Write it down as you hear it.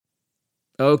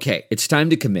Okay, it's time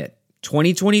to commit.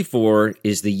 2024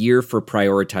 is the year for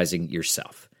prioritizing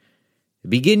yourself.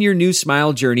 Begin your new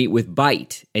smile journey with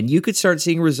Byte, and you could start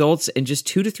seeing results in just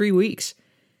 2 to 3 weeks.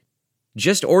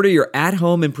 Just order your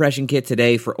at-home impression kit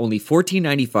today for only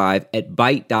 $14.95 at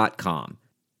Byte.com.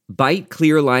 Byte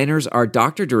clear liners are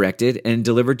doctor-directed and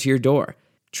delivered to your door.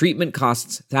 Treatment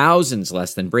costs thousands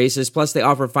less than braces, plus they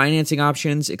offer financing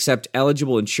options, accept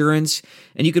eligible insurance,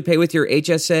 and you could pay with your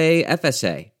HSA,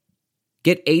 FSA.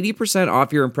 Get 80%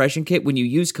 off your impression kit when you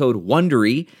use code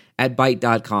WONDERY at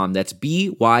Byte.com. That's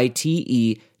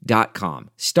BYTE.com.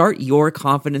 Start your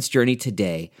confidence journey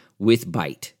today with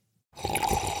Byte.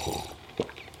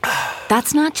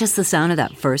 That's not just the sound of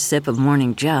that first sip of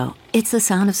Morning Joe. It's the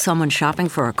sound of someone shopping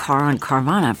for a car on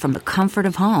Carvana from the comfort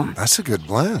of home. That's a good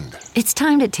blend. It's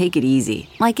time to take it easy,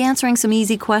 like answering some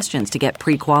easy questions to get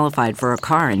pre-qualified for a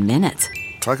car in minutes.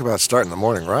 Talk about starting the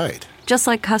morning right. Just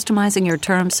like customizing your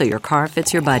terms so your car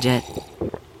fits your budget.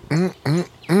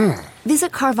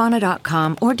 Visit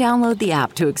Carvana.com or download the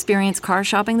app to experience car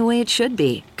shopping the way it should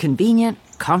be. Convenient,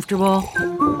 comfortable.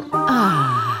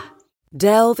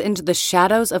 Delve into the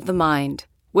shadows of the mind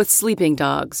with Sleeping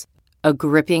Dogs, a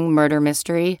gripping murder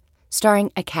mystery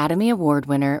starring Academy Award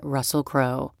winner Russell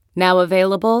Crowe. Now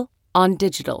available on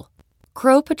digital.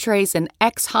 Crowe portrays an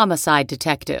ex-homicide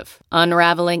detective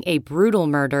unraveling a brutal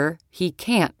murder he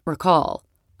can't recall.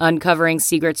 Uncovering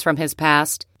secrets from his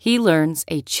past, he learns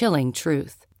a chilling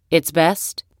truth. It's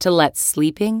best to let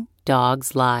sleeping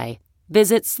dogs lie.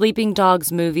 Visit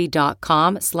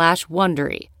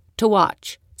sleepingdogsmovie.com/Wondery to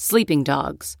watch Sleeping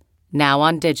Dogs, now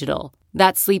on digital.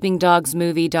 That's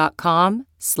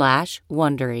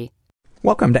sleepingdogsmovie.com/Wondery.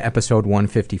 Welcome to episode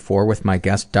 154 with my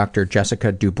guest, Dr.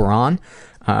 Jessica DuBron.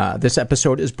 This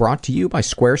episode is brought to you by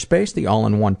Squarespace, the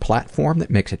all-in-one platform that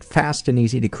makes it fast and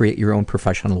easy to create your own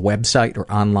professional website or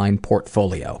online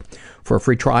portfolio. For a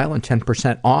free trial and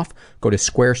 10% off, go to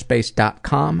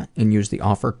squarespace.com and use the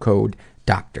offer code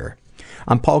DOCTOR.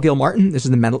 I'm Paul Gilmartin. This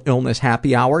is the Mental Illness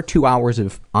Happy Hour, 2 hours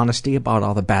of honesty about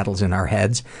all the battles in our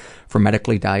heads, from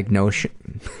medically diagnosed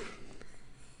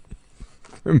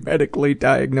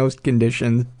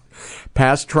conditions,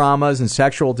 past traumas and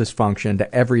sexual dysfunction,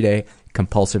 to everyday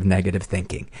compulsive negative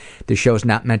thinking. This show is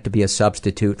not meant to be a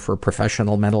substitute for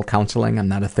professional mental counseling. I'm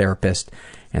not a therapist,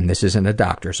 and this isn't a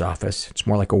doctor's office. It's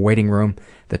more like a waiting room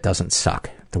that doesn't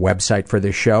suck. The website for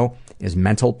this show is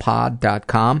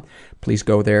mentalpod.com. Please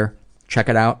go there, check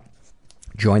it out,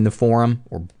 join the forum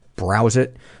or browse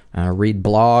it, read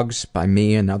blogs by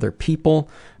me and other people,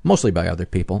 mostly by other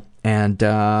people, and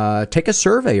take a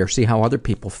survey or see how other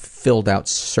people filled out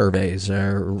surveys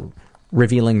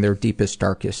revealing their deepest,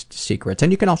 darkest secrets.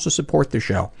 And you can also support the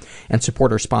show and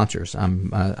support our sponsors.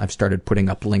 I've started putting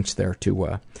up links there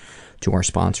to our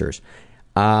sponsors.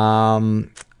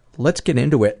 Let's get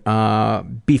into it.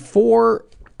 Before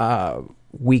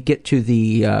we get to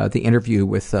the interview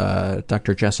with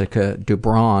Dr. Jessica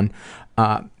DuBron,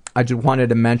 I just wanted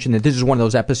to mention that this is one of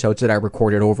those episodes that I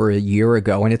recorded over a year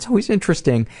ago, and it's always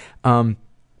interesting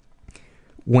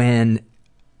when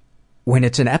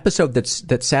it's an episode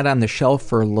that sat on the shelf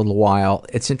for a little while.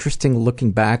 It's interesting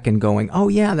looking back and going, oh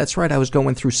yeah, that's right, I was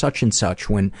going through such and such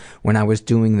when I was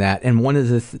doing that. And one of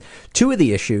the two of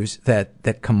the issues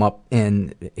that come up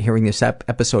in hearing this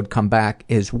episode come back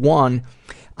is, one,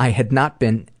 I had not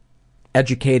been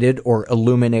educated or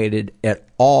illuminated at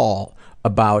all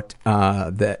about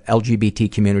the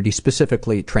LGBT community,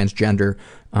 specifically transgender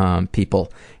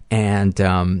people. And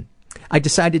I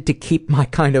decided to keep my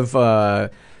kind of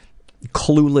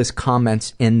clueless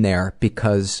comments in there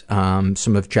because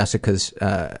some of Jessica's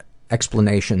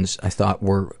explanations I thought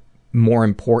were more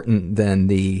important than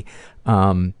the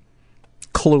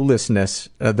cluelessness,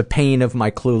 the pain of my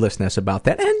cluelessness about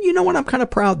that. And you know what? I'm kind of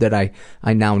proud that I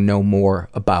now know more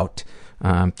about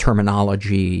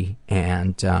terminology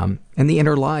and the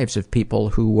inner lives of people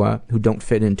who don't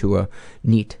fit into a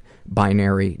neat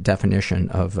binary definition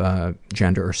of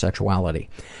gender or sexuality.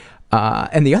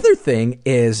 And the other thing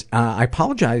is, I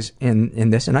apologize in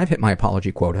this, and I've hit my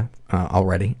apology quota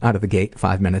already out of the gate,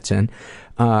 5 minutes in.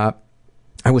 I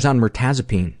was on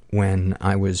mirtazapine when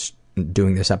I was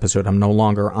doing this episode. I'm no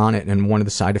longer on it, and one of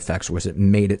the side effects was it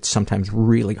made it sometimes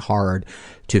really hard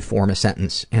to form a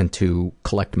sentence and to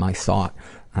collect my thought.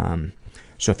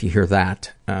 So if you hear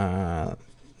that, that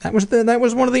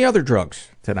was one of the other drugs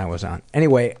that I was on.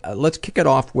 Anyway, let's kick it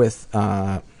off with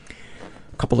a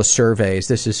couple of surveys.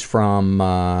 This is from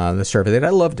the survey that I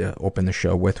love to open the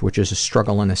show with, which is a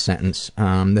struggle in a sentence.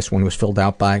 This one was filled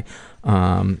out by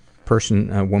a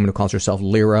a woman who calls herself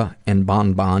Lyra and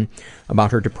Bonbon,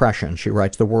 about her depression. She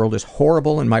writes, the world is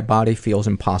horrible and my body feels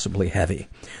impossibly heavy.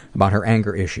 About her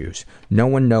anger issues. No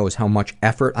one knows how much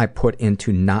effort I put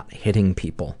into not hitting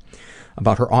people.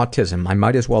 About her autism. I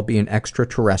might as well be an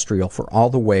extraterrestrial for all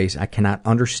the ways I cannot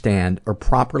understand or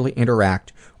properly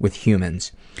interact with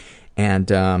humans. And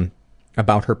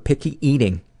about her picky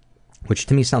eating, which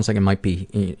to me sounds like it might be,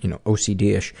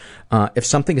 OCD-ish. If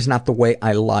something is not the way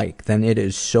I like, then it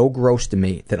is so gross to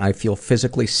me that I feel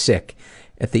physically sick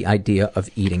at the idea of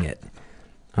eating it.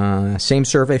 Same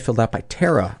survey filled out by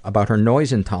Tara about her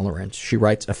noise intolerance. She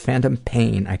writes, a phantom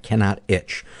pain I cannot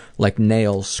itch, like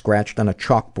nails scratched on a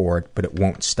chalkboard, but it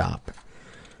won't stop.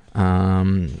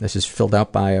 This is filled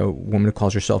out by a woman who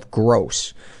calls herself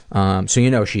Gross.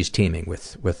 So she's teeming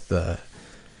with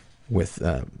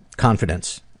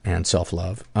confidence and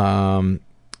self-love.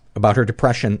 About her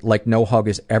depression, like no hug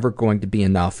is ever going to be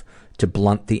enough to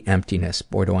blunt the emptiness.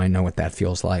 Boy, do I know what that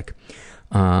feels like.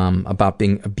 About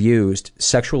being abused,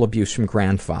 sexual abuse from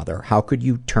grandfather. How could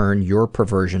you turn your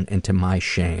perversion into my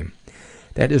shame?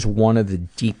 That is one of the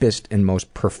deepest and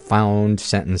most profound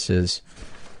sentences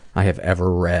I have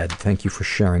ever read. Thank you for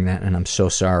sharing that, and I'm so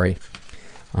sorry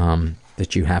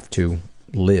that you have to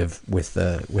live with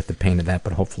the pain of that,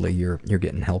 but hopefully you're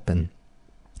getting help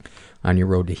on your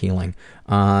road to healing.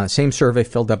 Same survey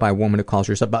filled out by a woman who calls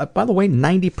herself... By the way,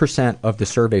 90% of the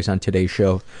surveys on today's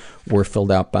show were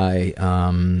filled out by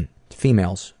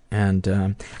females. And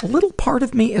a little part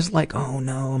of me is like, oh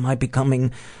no, am I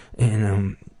becoming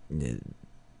an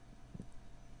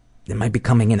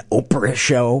Oprah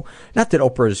show? Not that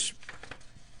Oprah's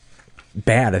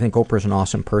bad. I think Oprah's an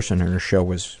awesome person and her show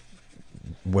was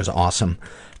awesome.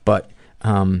 But...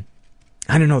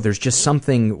 I don't know, there's just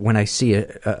something when I see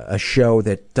a show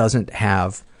that doesn't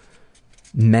have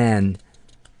men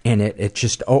in it, it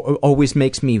just always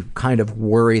makes me kind of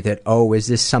worry that, is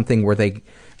this something where they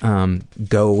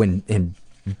go and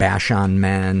bash on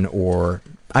men, or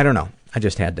I don't know. I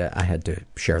had to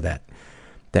share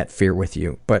that fear with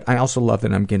you. But I also love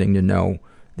that I'm getting to know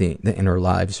the inner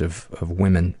lives of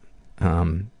women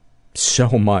so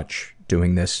much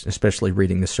doing this, especially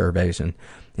reading the surveys and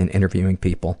interviewing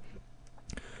people.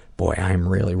 Boy, I'm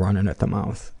really running at the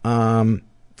mouth. I'm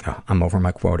over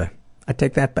my quota. I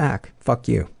take that back. Fuck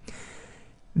you.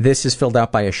 This is filled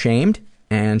out by Ashamed,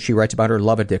 and she writes about her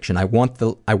love addiction. I want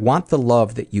the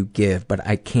love that you give, but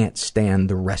I can't stand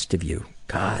the rest of you.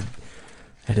 God,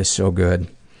 that is so good.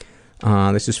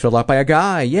 This is filled out by a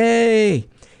guy. Yay!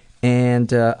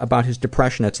 And about his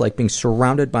depression, it's like being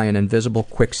surrounded by an invisible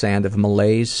quicksand of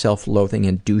malaise, self-loathing,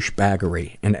 and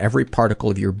douchebaggery, and every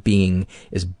particle of your being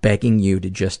is begging you to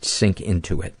just sink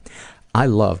into it. I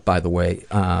love, by the way,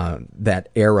 that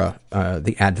era,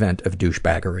 the advent of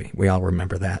douchebaggery. We all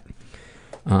remember that.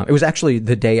 It was actually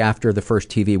the day after the first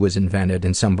TV was invented,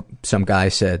 and some guy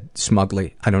said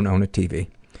smugly, I don't own a TV.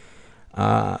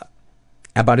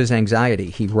 About his anxiety,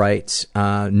 he writes,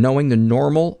 knowing the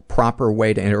normal, proper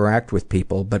way to interact with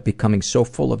people, but becoming so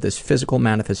full of this physical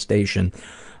manifestation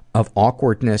of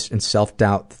awkwardness and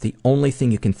self-doubt that the only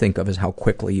thing you can think of is how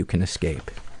quickly you can escape.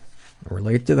 I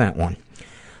relate to that one.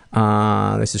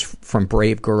 This is from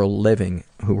Brave Girl Living,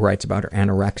 who writes about her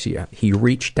anorexia. He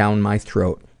reached down my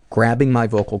throat, grabbing my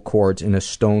vocal cords in a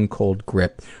stone-cold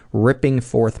grip, ripping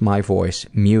forth my voice,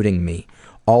 muting me,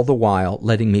 all the while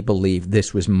letting me believe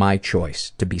this was my choice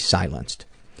to be silenced.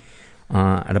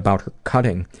 And about her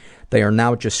cutting, they are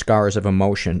now just scars of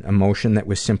emotion that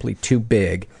was simply too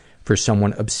big for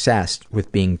someone obsessed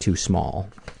with being too small.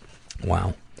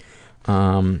 Wow.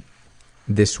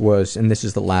 This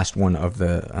is the last one of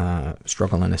the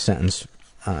struggle in a sentence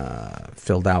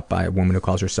filled out by a woman who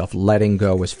calls herself Letting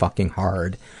Go is Fucking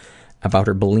Hard. About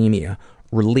her bulimia,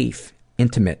 relief,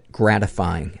 intimate,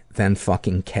 gratifying, then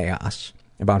fucking chaos.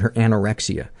 About her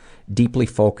anorexia, deeply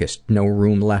focused, no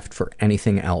room left for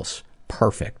anything else,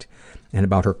 perfect. And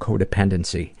about her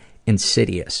codependency,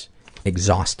 insidious,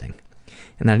 exhausting.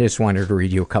 And I just wanted to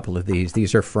read you a couple of these.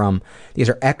 These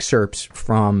are excerpts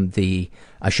from the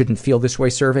I Shouldn't Feel This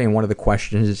Way survey, and one of the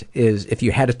questions is if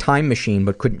you had a time machine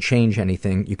but couldn't change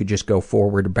anything, you could just go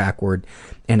forward or backward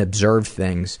and observe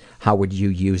things, how would you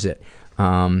use it?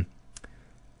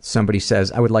 Somebody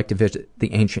says, I would like to visit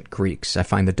the ancient Greeks. I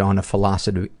find the dawn of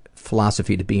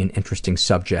philosophy to be an interesting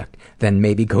subject. Then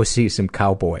maybe go see some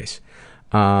cowboys.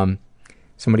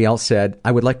 Somebody else said,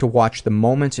 I would like to watch the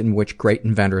moments in which great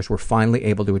inventors were finally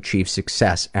able to achieve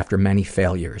success after many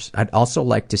failures. I'd also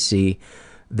like to see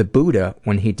the Buddha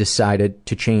when he decided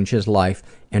to change his life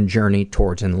and journey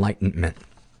towards enlightenment.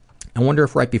 I wonder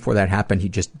if right before that happened, he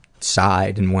just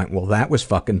sighed and went, well, that was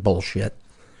fucking bullshit.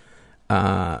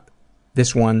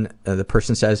 This one, the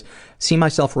person says, see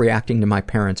myself reacting to my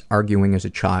parents arguing as a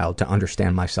child to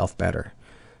understand myself better.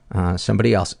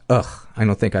 Somebody else, I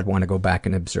don't think I'd want to go back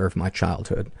and observe my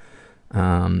childhood.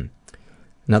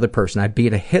 Another person, I'd be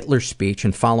at a Hitler speech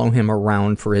and follow him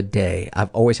around for a day.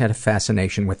 I've always had a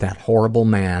fascination with that horrible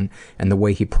man and the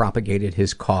way he propagated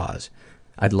his cause.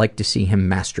 I'd like to see him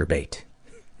masturbate.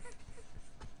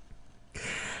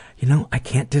 You know, I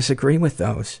can't disagree with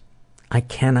those. I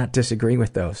cannot disagree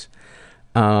with those.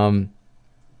 Now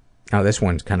this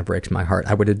one kind of breaks my heart.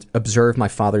 I would observe my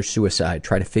father's suicide,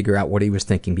 try to figure out what he was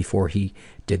thinking before he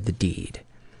did the deed.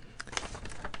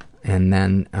 And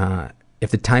then, if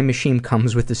the time machine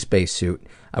comes with the spacesuit,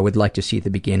 I would like to see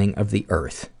the beginning of the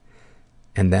Earth,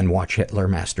 and then watch Hitler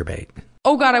masturbate.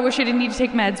 Oh God, I wish I didn't need to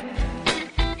take meds.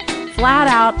 Flat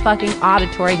out fucking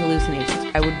auditory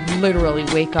hallucinations. I would literally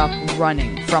wake up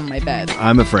running from my bed.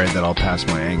 I'm afraid that I'll pass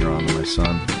my anger on to my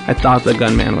son. I thought the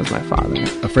gunman was my father.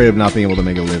 Afraid of not being able to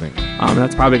make a living.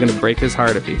 That's probably going to break his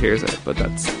heart if he hears it, but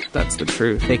that's the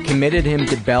truth. They committed him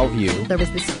to Bellevue. There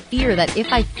was this fear that if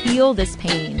I feel this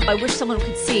pain, I wish someone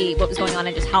could see what was going on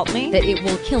and just help me, that it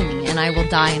will kill me and I will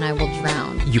die and I will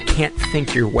drown. You can't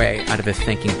think your way out of a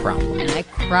thinking problem. And I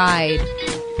cried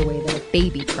the way that a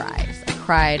baby cries. I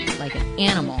cried like an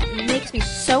animal. It makes me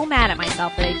so mad at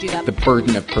myself that I do that. The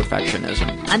burden of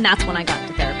perfectionism. And that's when I got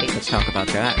into therapy. Let's talk about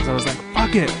that. So I was like,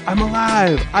 fuck it, I'm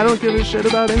alive. I don't give a shit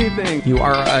about anything. You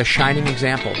are a shining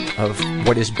example of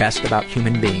what is best about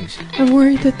human beings. I'm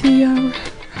worried that the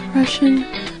Russian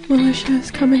militia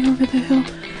is coming over the hill.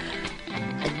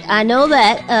 I know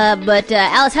that, but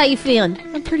Alice, how you feeling?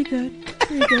 I'm pretty good.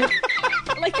 Pretty good.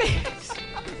 Like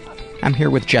I'm here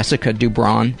with Jessica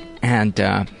DuBron,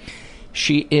 and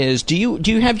she is. Do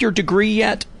you have your degree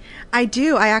yet? I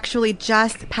do. I actually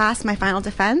just passed my final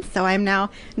defense, so I'm now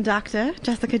Dr.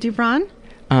 Jessica DuBron.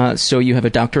 So you have a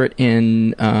doctorate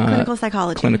in clinical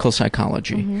psychology. Clinical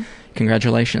psychology. Mm-hmm.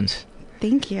 Congratulations.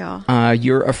 Thank you.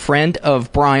 You're a friend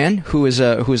of Brian, who is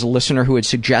a listener who had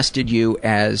suggested you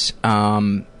as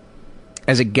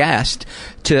a guest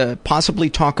to possibly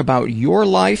talk about your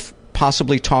life,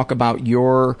 possibly talk about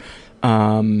your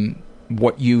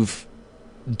what you've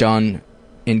done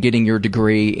in getting your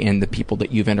degree and the people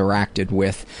that you've interacted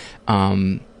with.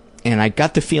 And I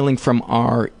got the feeling from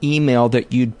our email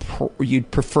that you'd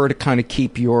prefer to kind of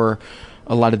keep a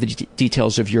lot of the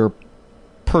details of your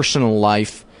personal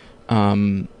life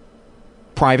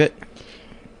private.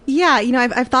 Yeah,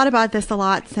 I've thought about this a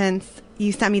lot since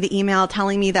you sent me the email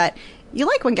telling me that you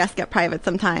like when guests get private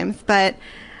sometimes, but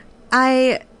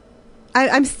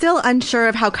I'm still unsure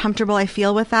of how comfortable I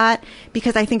feel with that,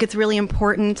 because I think it's really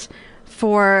important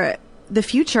for the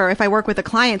future if I work with a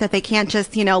client that they can't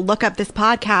just, look up this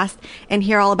podcast and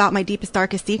hear all about my deepest,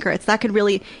 darkest secrets. That could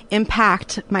really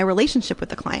impact my relationship with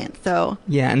the client. So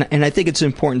yeah, and I think it's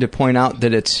important to point out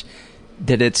that it's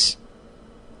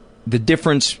the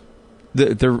difference.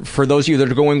 For those of you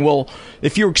that are going, well,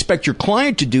 if you expect your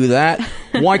client to do that,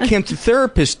 why can't the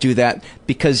therapist do that?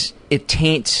 Because it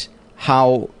taints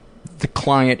how the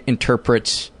client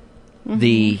interprets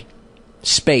the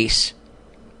space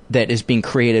that is being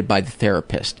created by the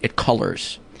therapist. It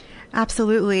colors.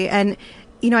 Absolutely. And,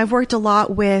 I've worked a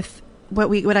lot with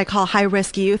what I call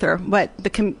high-risk youth, or what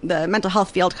the mental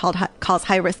health field calls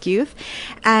high-risk youth.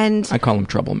 And I call them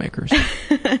troublemakers.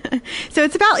 So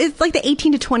it's like the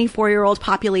 18 to 24-year-old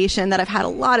population that have had a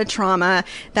lot of trauma,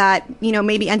 that,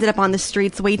 maybe ended up on the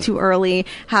streets way too early,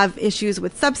 have issues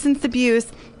with substance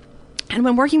abuse. And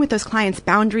when working with those clients,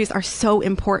 boundaries are so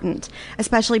important,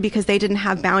 especially because they didn't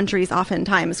have boundaries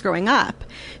oftentimes growing up.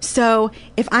 So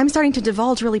if I'm starting to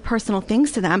divulge really personal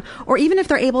things to them, or even if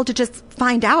they're able to just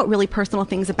find out really personal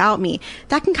things about me,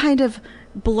 that can kind of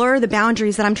blur the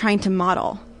boundaries that I'm trying to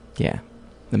model. Yeah,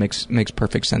 that makes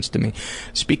perfect sense to me.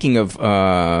 Speaking of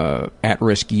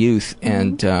at-risk youth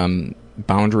and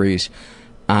boundaries,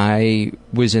 I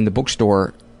was in the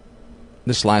bookstore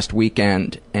this last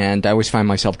weekend, and I always find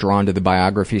myself drawn to the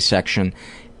biography section,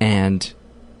 and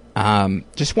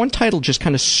just one title just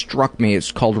kind of struck me.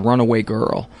 It's called Runaway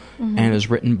Girl, and is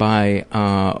written by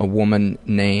a woman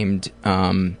named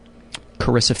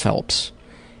Carissa Phelps,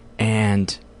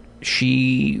 and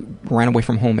she ran away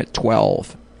from home at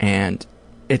 12, and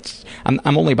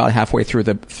I'm only about halfway through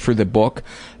the book,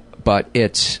 but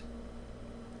it's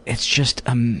just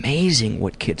amazing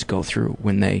what kids go through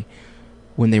when they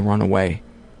run away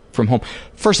from home.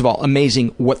 First of all,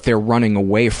 amazing what they're running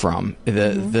away from.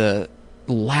 The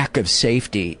lack of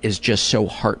safety is just so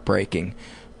heartbreaking.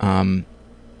 And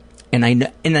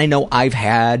I know I've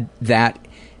had that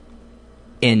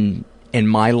in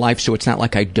my life, so it's not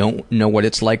like I don't know what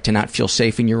it's like to not feel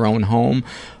safe in your own home.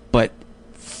 But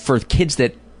for kids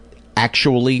that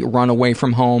actually run away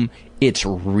from home, it's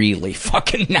really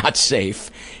fucking not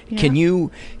safe. Yeah.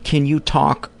 Can you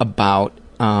talk about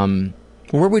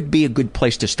where would be a good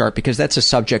place to start? Because that's a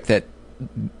subject that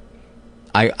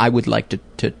I would like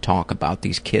to talk about,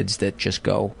 these kids that just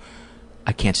go,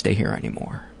 I can't stay here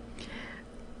anymore.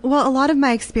 Well, a lot of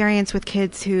my experience with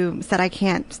kids who said I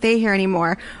can't stay here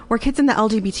anymore were kids in the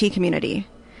LGBT community.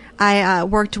 I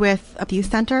worked with a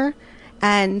youth center,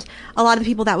 and a lot of the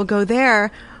people that would go there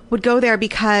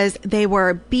because they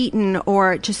were beaten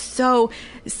or just so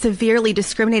severely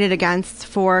discriminated against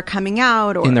for coming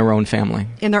out, or in their own family.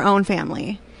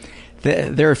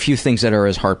 There are a few things that are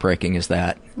as heartbreaking as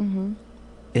that. Mm-hmm.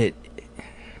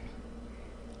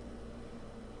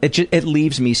 It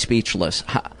leaves me speechless.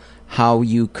 How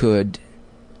you could,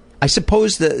 I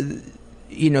suppose the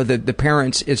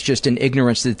parents, it's just an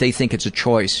ignorance that they think it's a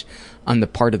choice on the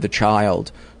part of the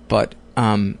child. But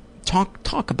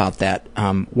talk about that.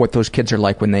 What those kids are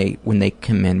like when they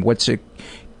come in.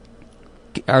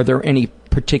 Are there any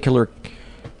particular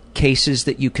cases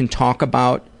that you can talk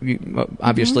about?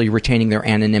 Obviously, retaining their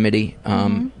anonymity,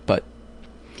 but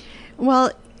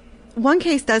one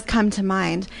case does come to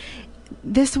mind.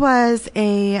 This was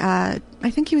I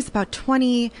think he was about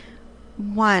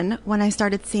 21 when I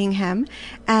started seeing him,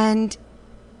 and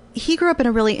he grew up in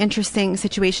a really interesting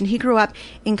situation. He grew up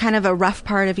in kind of a rough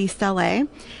part of East LA,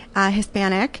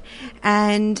 Hispanic,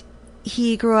 and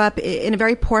he grew up in a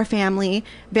very poor family,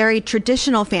 very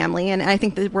traditional family, and I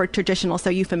think the word traditional is so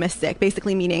euphemistic,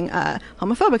 basically meaning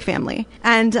homophobic family.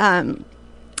 And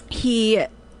he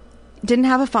didn't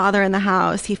have a father in the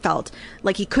house. He felt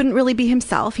like he couldn't really be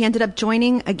himself. He ended up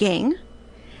joining a gang,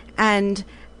 and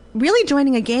really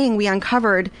joining a gang we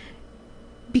uncovered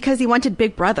because he wanted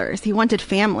big brothers. He wanted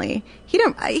family. He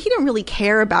didn't really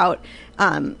care about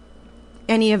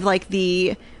any of like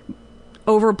the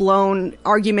overblown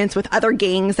arguments with other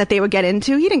gangs that they would get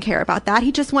into. He didn't care about that.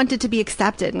 He just wanted to be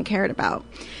accepted and cared about.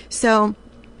 So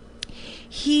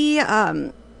he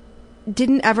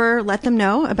didn't ever let them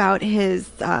know about his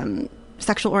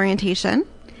sexual orientation,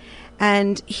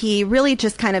 and he really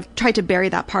just kind of tried to bury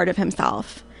that part of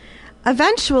himself.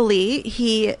 Eventually,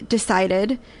 he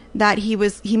decided that he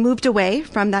moved away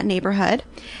from that neighborhood,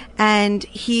 and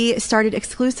he started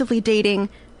exclusively dating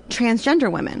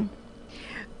transgender women.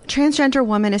 Transgender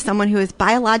woman is someone who is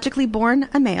biologically born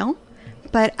a male,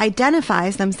 but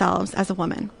identifies themselves as a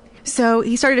woman. So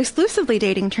he started exclusively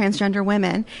dating transgender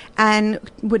women and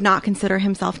would not consider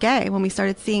himself gay when we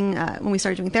started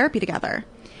doing therapy together.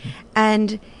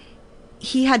 And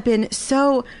he had been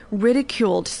so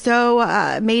ridiculed,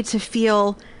 so made to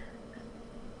feel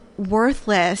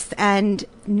worthless and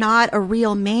not a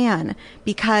real man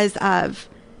because of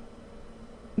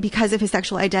his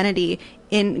sexual identity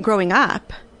in growing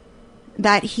up,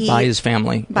 that by his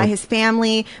family,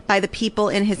 by the people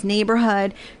in his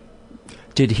neighborhood.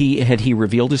 Had he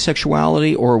revealed his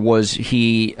sexuality, or was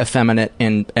he effeminate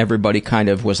and everybody kind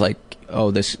of was like, oh,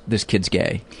 this kid's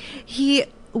gay? He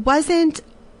wasn't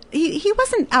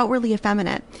outwardly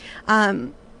effeminate.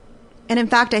 And in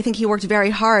fact, I think he worked very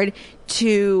hard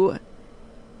to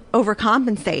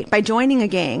overcompensate by joining a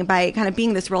gang, by kind of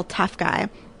being this real tough guy.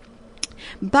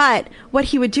 But what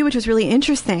he would do, which was really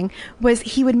interesting, was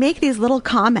he would make these little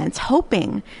comments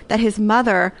hoping that his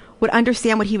mother would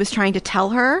understand what he was trying to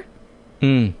tell her.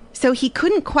 So he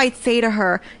couldn't quite say to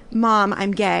her, Mom,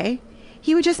 I'm gay.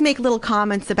 He would just make little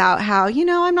comments about how,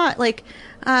 I'm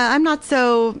not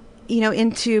so,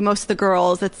 into most of the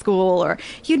girls at school, or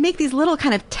he would make these little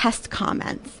kind of test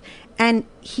comments, and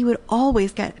he would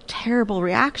always get a terrible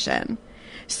reaction.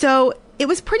 So it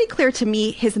was pretty clear to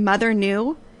me his mother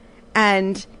knew,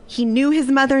 and he knew his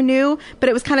mother knew, but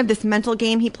it was kind of this mental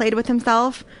game he played with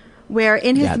himself, where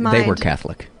in his mind... they were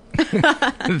Catholic.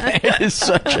 That is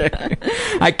such a...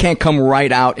 I can't come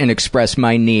right out and express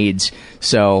my needs,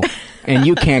 and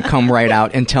you can't come right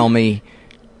out and tell me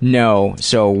no,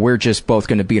 so we're just both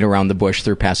going to beat around the bush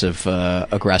through passive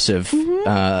aggressive.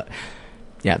 That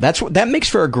makes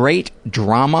for a great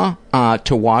drama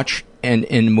to watch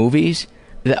in movies,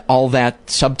 all that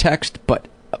subtext, but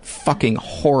fucking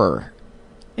horror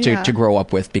to grow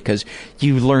up with, because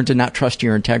you learn to not trust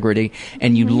your integrity,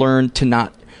 and you learn to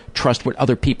not trust what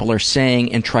other people are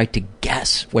saying and try to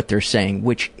guess what they're saying,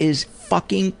 which is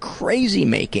fucking crazy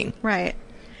making. Right.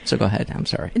 So go ahead. I'm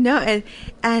sorry. No,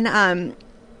 and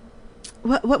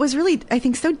what was really, I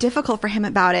think, so difficult for him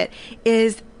about it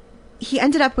is he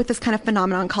ended up with this kind of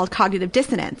phenomenon called cognitive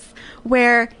dissonance,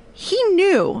 where he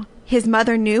knew his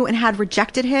mother knew and had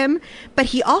rejected him, but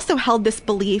he also held this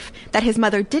belief that his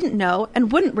mother didn't know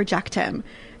and wouldn't reject him.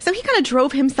 So he kind of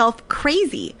drove himself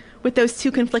crazy with those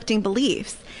two conflicting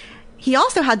beliefs. He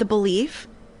also had the belief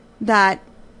that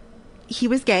he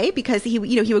was gay because he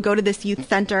would go to this youth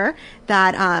center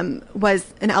that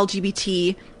was an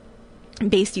LGBT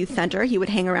based youth center. He would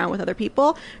hang around with other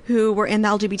people who were in the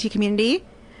LGBT community,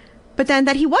 but then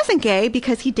that he wasn't gay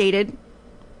because he dated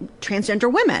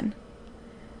transgender women.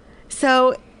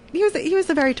 So he was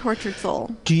a very tortured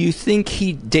soul. Do you think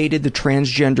he dated the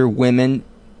transgender women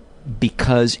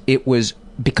because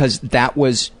that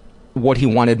was what he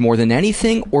wanted more than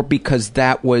anything, or because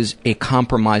that was a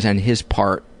compromise on his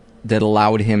part that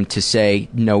allowed him to say,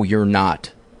 no, you're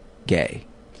not gay?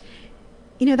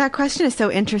 That question is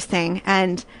so interesting,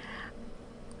 and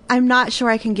I'm not sure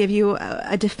I can give you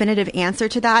a definitive answer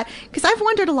to that, because I've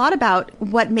wondered a lot about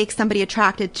what makes somebody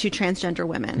attracted to transgender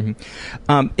women.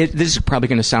 Mm-hmm. This is probably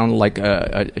going to sound like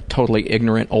a totally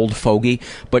ignorant old fogey,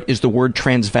 but is the word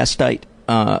transvestite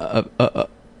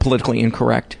politically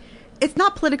incorrect? It's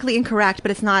not politically incorrect, but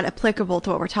it's not applicable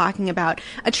to what we're talking about.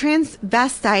 A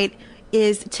transvestite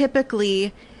is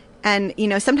typically, and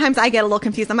sometimes I get a little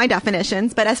confused on my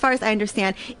definitions, but as far as I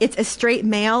understand, it's a straight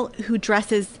male who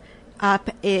dresses up,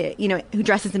 who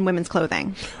dresses in women's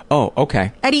clothing. Oh,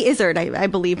 okay. Eddie Izzard, I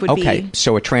believe, would be. Okay,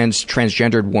 so a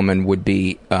transgendered woman would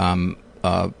be a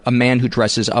man who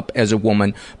dresses up as a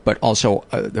woman, but also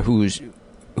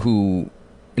who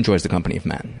enjoys the company of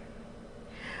men.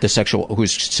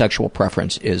 Whose sexual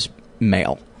preference is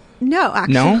male. No,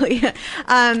 actually. No?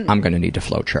 I'm going to need to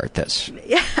flowchart this.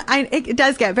 Yeah, it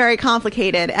does get very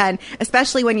complicated, and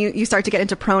especially when you start to get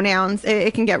into pronouns,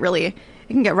 it can get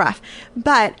rough.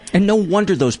 And no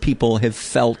wonder those people have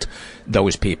felt,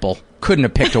 couldn't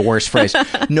have picked a worse phrase.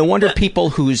 No wonder people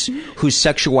whose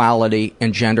sexuality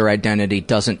and gender identity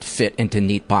doesn't fit into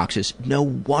neat boxes, no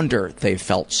wonder they've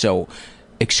felt so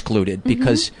excluded,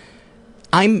 because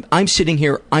I'm sitting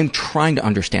here, I'm trying to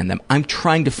understand them. I'm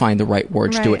trying to find the right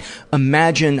words to it.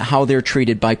 Imagine how they're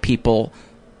treated by people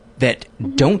that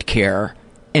don't care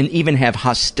and even have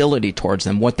hostility towards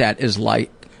them, what that is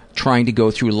like, trying to go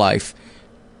through life,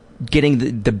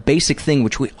 getting the basic thing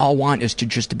which we all want is to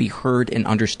just to be heard and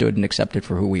understood and accepted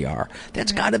for who we are.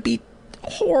 That's got to be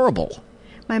horrible.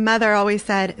 My mother always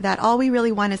said that all we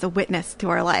really want is a witness to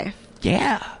our life.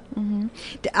 Yeah. Mm-hmm.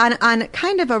 On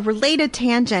kind of a related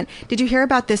tangent, did you hear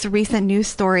about this recent news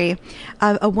story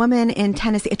of a woman in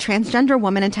Tennessee, a transgender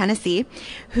woman in Tennessee,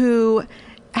 who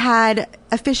had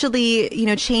officially,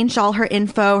 changed all her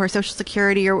info, her social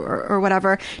security or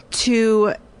whatever,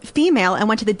 to female, and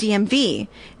went to the DMV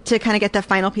to kind of get the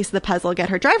final piece of the puzzle, get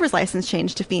her driver's license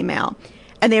changed to female,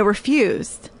 and they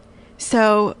refused.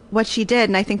 So what she did,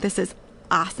 and I think this is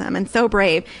awesome and so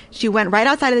brave, she went right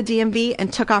outside of the DMV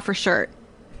and took off her shirt.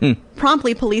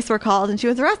 Promptly, police were called and she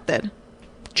was arrested.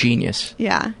 Genius.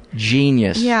 Yeah.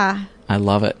 Genius. Yeah. I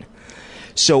love it.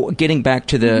 So getting back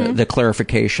to the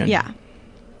clarification. Yeah.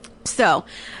 So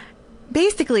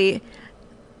basically,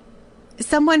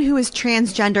 someone who is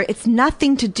transgender, it's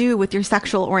nothing to do with your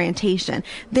sexual orientation.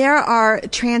 There are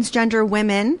transgender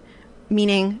women,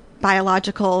 meaning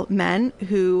biological men,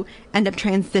 who end up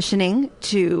transitioning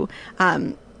to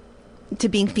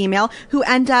being female, who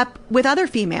end up with other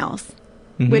females,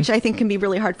 which I think can be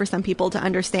really hard for some people to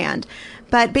understand.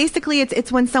 But basically,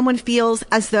 it's when someone feels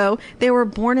as though they were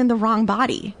born in the wrong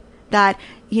body, that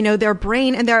their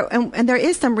brain, and there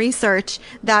is some research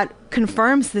that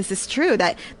confirms this is true,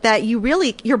 that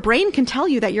your brain can tell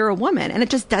you that you're a woman, and it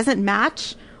just doesn't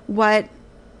match what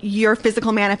your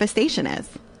physical manifestation is.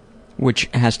 Which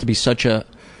has to be such a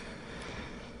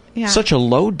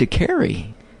load to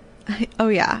carry. Oh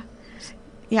yeah.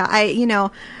 Yeah,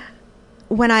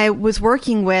 when I was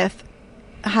working with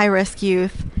high-risk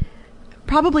youth,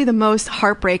 probably the most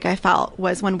heartbreak I felt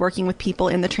was when working with people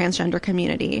in the transgender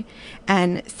community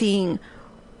and seeing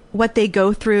what they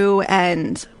go through.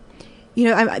 And,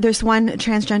 there's one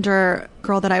transgender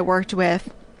girl that I worked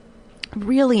with,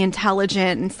 really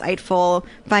intelligent, insightful,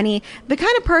 funny, the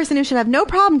kind of person who should have no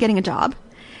problem getting a job,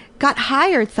 got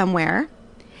hired somewhere.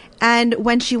 And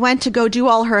when she went to go do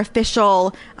all her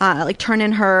official, turn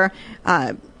in her,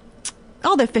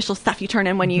 all the official stuff you turn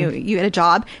in when you get a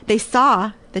job, they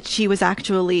saw that she was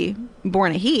actually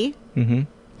born a he.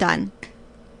 Done.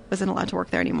 Wasn't allowed to work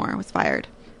there anymore. Was fired.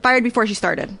 Fired before she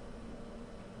started.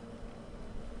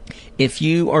 If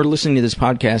you are listening to this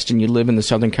podcast and you live in the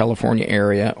Southern California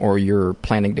area, or you're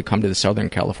planning to come to the Southern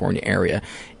California area,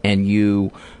 and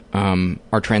you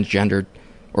are transgendered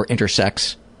or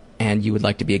intersex, and you would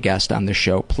like to be a guest on the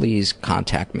show, please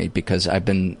contact me, because I've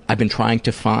been trying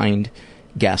to find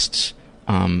guests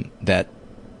that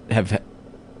have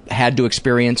had to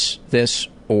experience this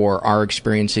or are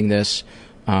experiencing this,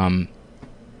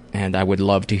 And I would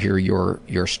love to hear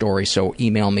your story. So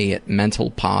email me at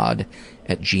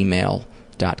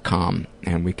mentalpod@gmail.com,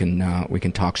 and we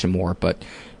can talk some more. But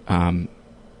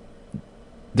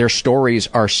their stories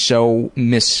are so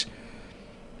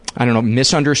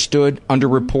misunderstood,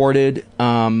 underreported,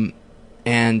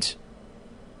 and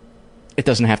it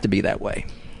doesn't have to be that way.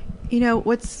 You know,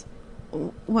 what's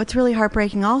really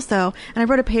heartbreaking also, and I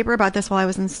wrote a paper about this while I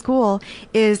was in school,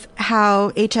 is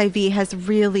how HIV has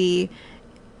really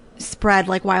spread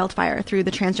like wildfire through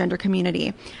the transgender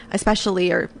community,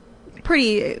 especially or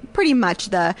pretty much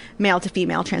the male to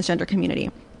female transgender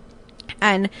community.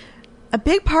 And a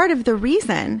big part of the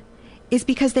reason is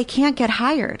because they can't get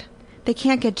hired. They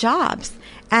can't get jobs.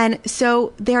 And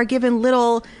so they are given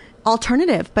little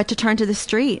alternative but to turn to the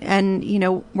street and, you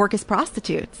know, work as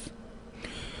prostitutes.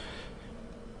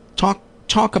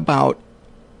 Talk about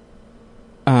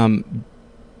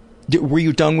were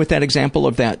you done with that example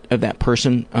of that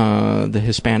person, the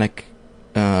Hispanic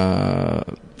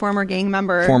former gang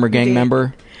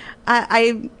member?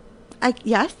 I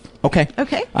yes. Okay.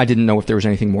 Okay. I didn't know if there was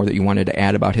anything more that you wanted to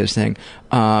add about his thing.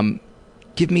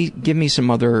 Give me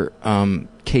some other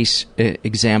case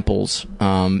examples,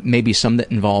 maybe some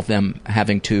that involve them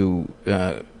having to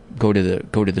go to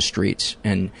the streets,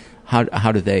 and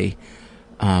how do they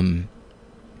turn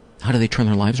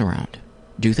their lives around?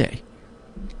 Do they?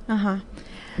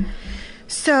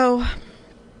 So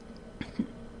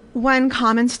one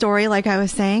common story, like I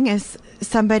was saying, is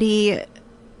somebody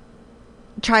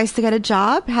tries to get a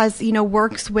job,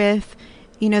 works with,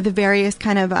 the various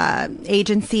kind of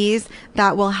agencies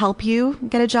that will help you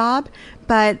get a job,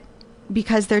 but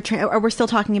because they're we're still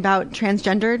talking about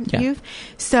transgendered youth.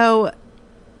 So,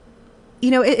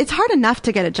 it's hard enough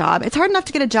to get a job. It's hard enough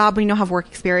to get a job when you don't have work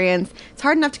experience. It's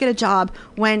hard enough to get a job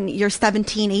when you're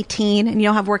 17, 18 and you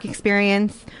don't have work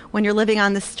experience, when you're living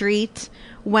on the street,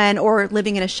 or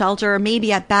living in a shelter, or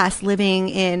maybe at best living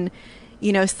in,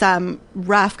 some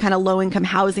rough kind of low-income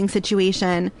housing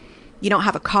situation. You don't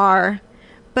have a car.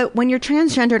 But when you're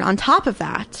transgendered on top of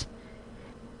that,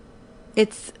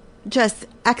 it's just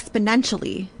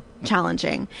exponentially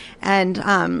challenging. And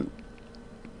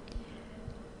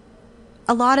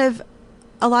a lot of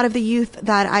the youth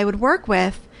that I would work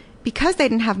with, because they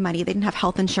didn't have money, they didn't have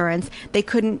health insurance, they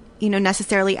couldn't,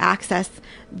 necessarily access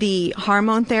the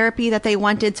hormone therapy that they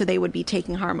wanted, so they would be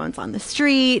taking hormones on the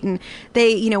street, and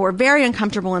they, were very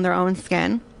uncomfortable in their own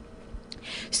skin.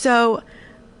 So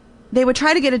they would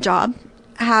try to get a job,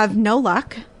 have no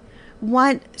luck,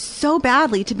 want so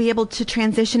badly to be able to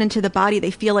transition into the body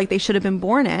they feel like they should have been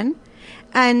born in,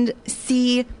 and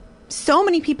see so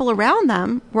many people around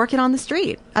them working on the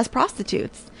street as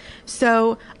prostitutes.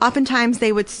 So oftentimes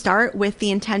they would start with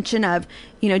the intention of,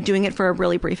 doing it for a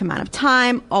really brief amount of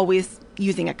time, always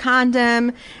using a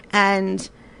condom, and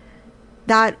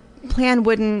that plan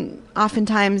wouldn't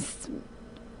oftentimes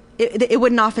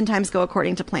go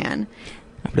according to plan.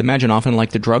 I would imagine often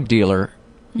like the drug dealer,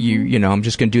 I'm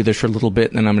just going to do this for a little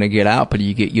bit and then I'm going to get out, but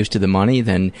you get used to the money,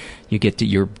 then you get to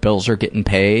your bills are getting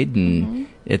paid, and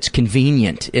it's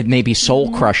convenient. It may be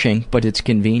soul crushing, but it's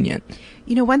convenient.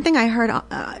 One thing I heard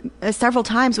several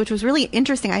times, which was really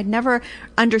interesting, I'd never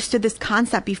understood this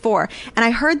concept before, and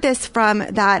I heard this from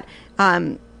that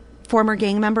former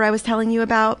gang member I was telling you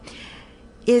about,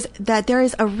 is that there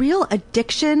is a real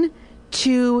addiction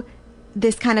to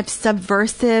this kind of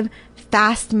subversive,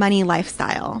 fast money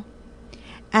lifestyle.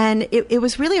 And it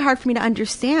was really hard for me to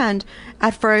understand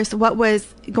at first what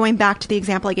was, going back to the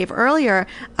example I gave earlier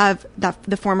of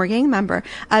the former gang member,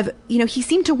 of, he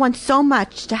seemed to want so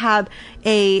much to have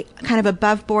a kind of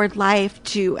above board life,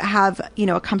 to have,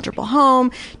 a comfortable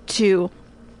home, to,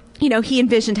 he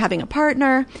envisioned having a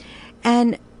partner.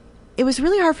 And it was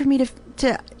really hard for me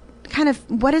to kind of,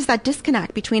 what is that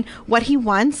disconnect between what he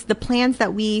wants, the plans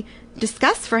that we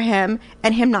discuss for him,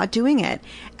 and him not doing it.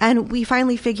 And we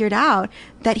finally figured out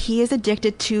that he is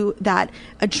addicted to that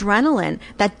adrenaline,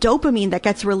 that dopamine that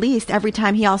gets released every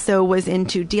time he also was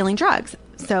into dealing drugs.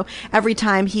 So every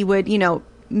time he would,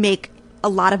 make a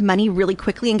lot of money really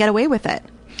quickly and get away with it.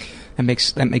 That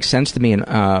makes sense to me.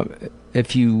 And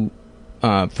if you,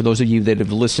 for those of you that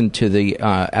have listened to the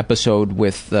episode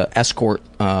with the escort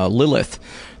Lilith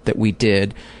that we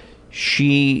did,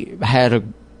 she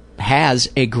has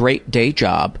a great day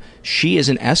job. She is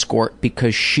an escort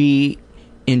because she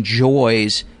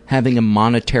enjoys having a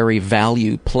monetary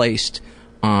value placed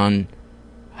on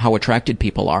how attracted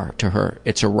people are to her.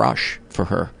 It's a rush for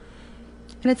her.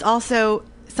 And it's also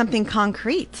something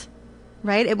concrete,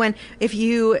 right? If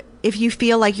you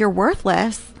feel like you're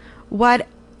worthless, what,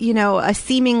 a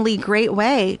seemingly great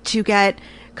way to get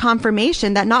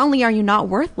confirmation that not only are you not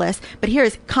worthless, but here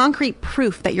is concrete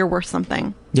proof that you're worth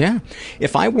something. Yeah.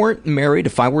 If I weren't married,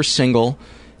 if I were single,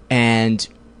 and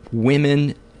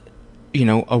women,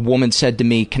 a woman said to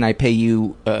me, "Can I pay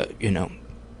you,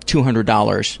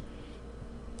 $200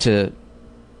 to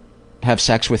have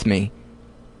sex with me?"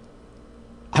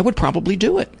 I would probably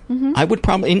do it. Mm-hmm. I would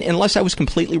probably, unless I was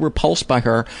completely repulsed by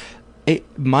her,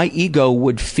 my ego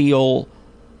would feel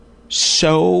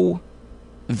so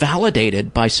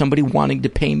validated by somebody wanting to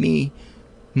pay me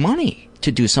money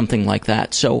to do something like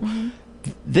that. So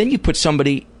then you put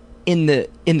somebody in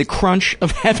the crunch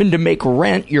of having to make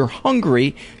rent. You're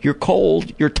hungry, you're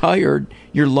cold, you're tired,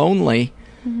 you're lonely.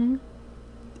 Mm-hmm.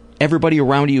 Everybody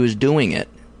around you is doing it.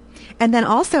 And then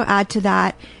also add to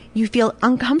that, you feel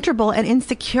uncomfortable and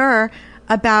insecure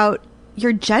about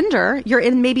your gender. You're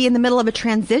maybe in the middle of a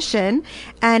transition.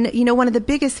 And, one of the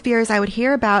biggest fears I would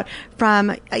hear about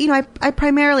from,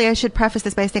 I should preface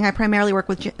this by saying I primarily work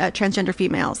with transgender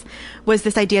females, was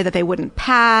this idea that they wouldn't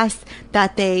pass,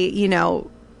 that they,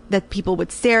 that people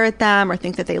would stare at them or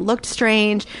think that they looked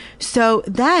strange. So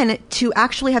then to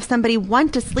actually have somebody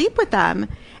want to sleep with them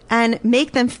and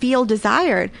make them feel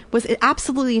desired was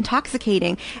absolutely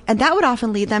intoxicating. And that would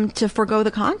often lead them to forego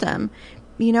the condom.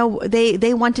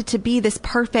 They wanted to be this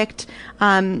perfect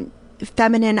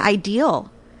feminine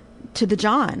ideal to the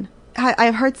John.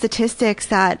 I've heard statistics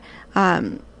that,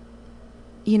 about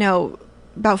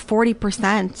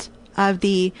 40% of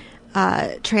the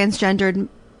transgendered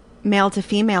male to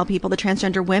female people, the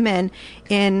transgender women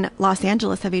in Los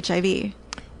Angeles, have HIV.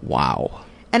 Wow.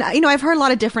 And, I've heard a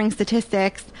lot of differing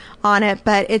statistics on it,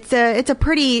 but it's a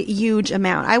pretty huge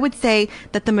amount. I would say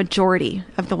that the majority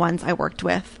of the ones I worked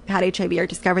with had HIV or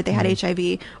discovered they had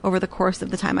HIV over the course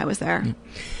of the time I was there.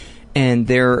 And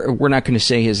we're not going to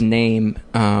say his name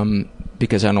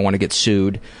because I don't want to get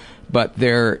sued, but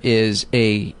there is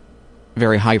a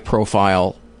very high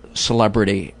profile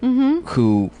celebrity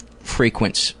who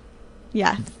frequents,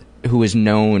 who is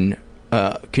known.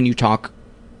 Can you talk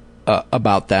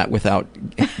about that without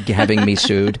having me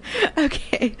sued?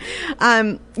 Okay.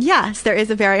 Yes, there is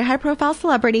a very high profile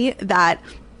celebrity that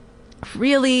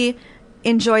really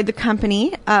enjoyed the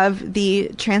company of the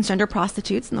transgender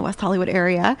prostitutes in the West Hollywood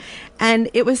area. And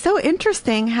it was so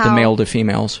interesting how... The male to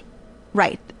females.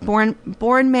 Right.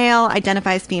 Born male,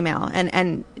 identifies female,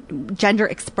 and gender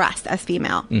expressed as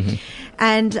female. Mm-hmm.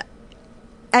 And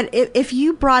if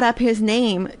you brought up his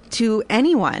name to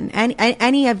anyone,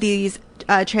 any of these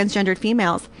transgendered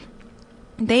females,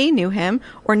 they knew him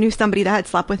or knew somebody that had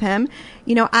slept with him.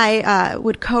 I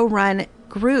would co-run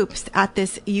groups at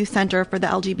this youth center for the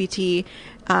LGBT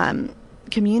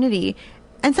community.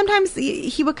 And sometimes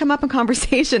he would come up in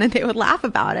conversation and they would laugh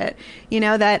about it,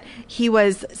 that he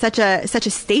was such a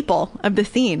staple of the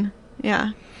scene.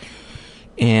 Yeah.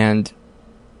 And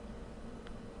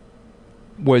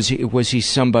was he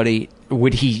somebody,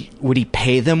 would he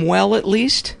pay them well at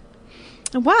least?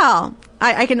 Well,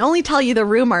 I can only tell you the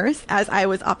rumors, as I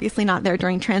was obviously not there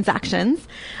during transactions.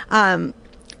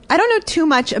 I don't know too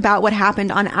much about what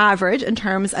happened on average in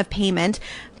terms of payment,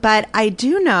 but I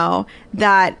do know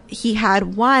that he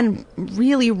had one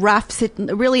really rough,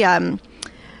 a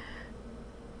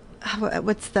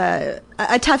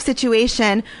tough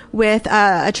situation with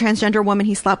a transgender woman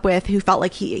he slept with who felt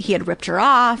like he had ripped her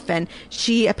off, and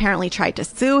she apparently tried to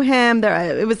sue him.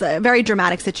 It was a very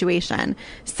dramatic situation.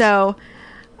 So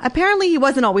apparently he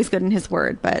wasn't always good in his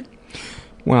word, but...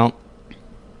 Well,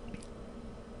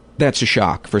 that's a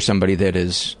shock for somebody that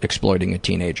is exploiting a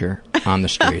teenager on the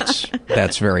streets.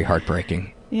 That's very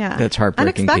heartbreaking. Yeah. That's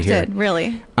heartbreaking to hear. Unexpected,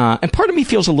 really. And part of me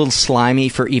feels a little slimy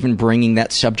for even bringing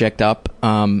that subject up.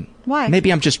 Why?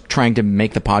 Maybe I'm just trying to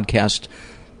make the podcast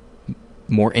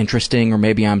more interesting, or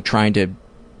maybe I'm trying to,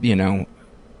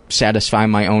 satisfy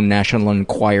my own National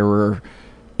Enquirer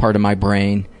part of my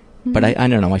brain. Mm-hmm. But I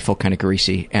don't know. I feel kind of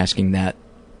greasy asking that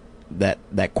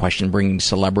question, bringing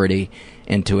celebrity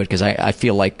into it, because I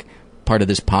feel like part of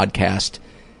this podcast,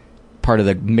 part of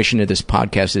the mission of this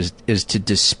podcast is to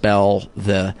dispel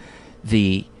the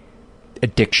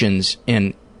addictions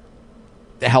and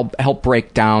help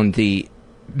break down the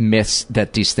myths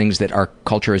that these things that our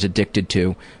culture is addicted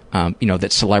to.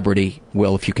 That celebrity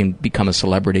will, if you can become a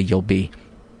celebrity, you'll be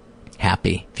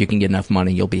happy. If you can get enough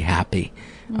money, you'll be happy.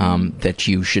 That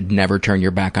you should never turn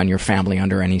your back on your family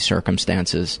under any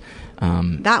circumstances.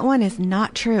 That one is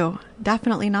not true.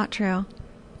 Definitely not true.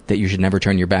 That you should never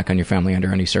turn your back on your family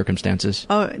under any circumstances.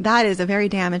 Oh, that is a very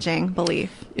damaging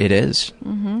belief. It is.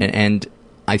 Mm-hmm. And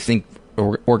I think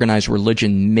organized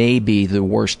religion may be the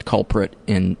worst culprit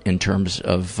in terms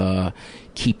of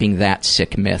keeping that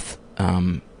sick myth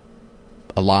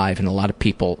alive, and a lot of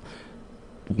people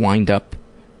wind up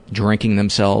drinking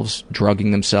themselves,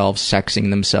 drugging themselves, sexing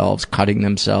themselves, cutting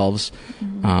themselves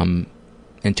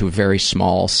into very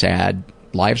small, sad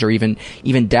lives, or even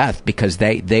death, because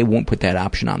they won't put that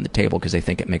option on the table because they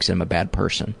think it makes them a bad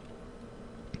person.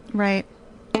 Right.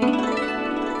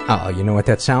 Oh, you know what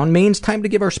that sound means? Time to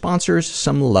give our sponsors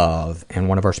some love. And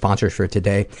one of our sponsors for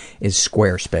today is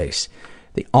Squarespace,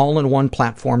 the all-in-one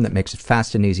platform that makes it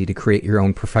fast and easy to create your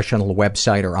own professional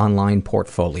website or online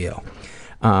portfolio.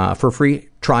 For a free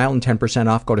trial and 10%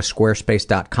 off, go to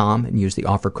squarespace.com and use the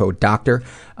offer code DOCTOR.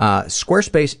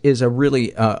 Squarespace is a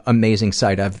really amazing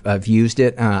site. I've used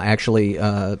it. I actually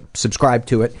subscribed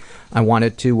to it. I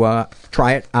wanted to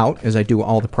try it out, as I do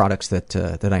all the products that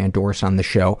I endorse on the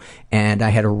show. And I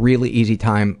had a really easy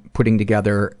time putting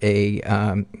together a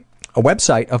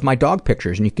website of my dog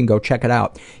pictures, and you can go check it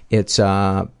out. It's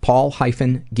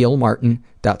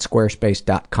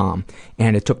paul-gilmartin.squarespace.com,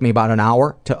 and it took me about an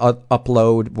hour to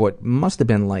upload what must have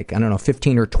been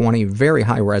 15 or 20 very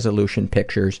high resolution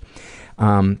pictures.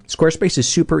 Squarespace is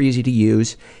super easy to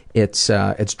use. It's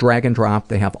drag and drop.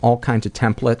 They have all kinds of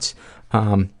templates.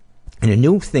 And a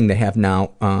new thing they have now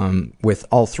with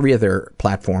all three of their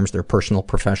platforms, their personal,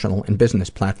 professional, and business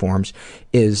platforms,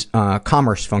 is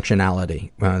commerce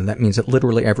functionality. That means that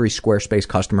literally every Squarespace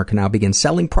customer can now begin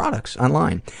selling products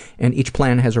online. And each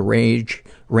plan has a range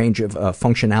of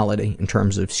functionality in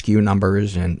terms of SKU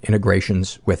numbers and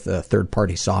integrations with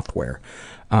third-party software.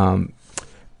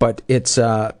 But it's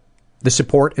the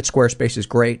support at Squarespace is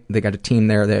great. They got a team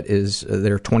there that is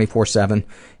they're 24/7,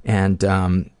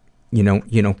 and you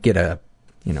don't get a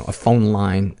phone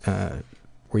line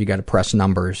where you got to press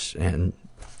numbers and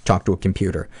talk to a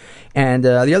computer. And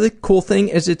the other cool thing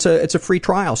is it's a free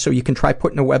trial, so you can try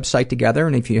putting a website together,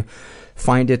 and if you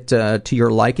find it to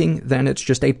your liking, then it's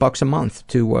just $8 a month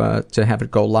to have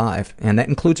it go live, and that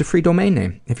includes a free domain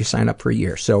name if you sign up for a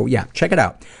year. So yeah, check it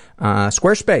out.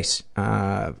 Squarespace,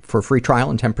 for a free trial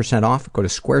and 10% off, go to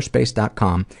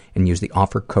squarespace.com and use the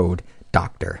offer code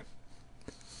DOCTOR.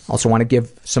 Also want to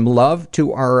give some love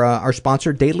to our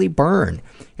sponsor, Daily Burn.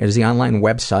 It is the online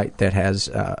website that has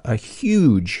a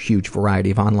huge variety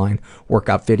of online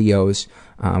workout videos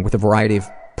with a variety of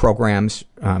programs.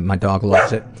 My dog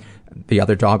loves it. The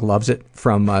other dog loves it.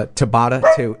 From Tabata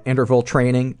to interval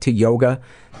training to yoga.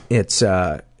 It's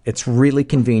really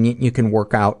convenient. You can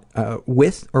work out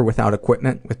with or without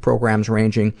equipment, with programs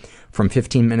ranging from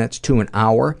 15 minutes to an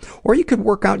hour. Or you could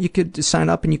sign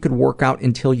up and you could work out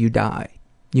until you die.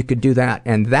 You could do that,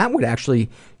 and that would actually,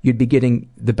 you'd be getting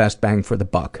the best bang for the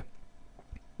buck,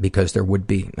 because there would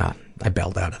be, I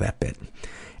bailed out of that bit.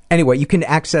 Anyway, you can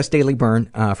access Daily Burn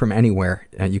from anywhere.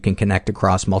 You can connect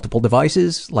across multiple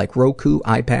devices like Roku,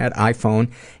 iPad, iPhone,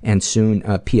 and soon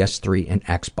PS3 and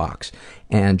Xbox.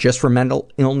 And just for mental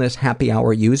illness happy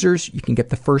hour users, you can get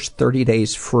the first 30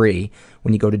 days free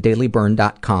when you go to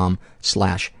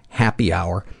dailyburn.com/happy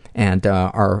hour. And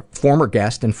our former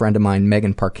guest and friend of mine,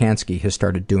 Megan Parkansky, has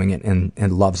started doing it and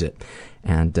loves it.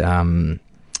 And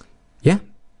yeah,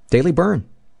 Daily Burn,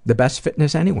 the best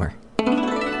fitness anywhere.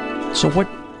 So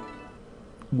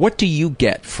what do you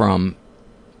get from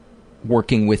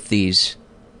working with these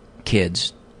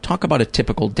kids? Talk about a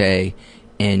typical day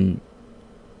in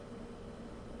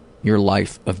your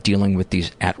life of dealing with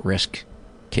these at-risk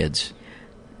kids.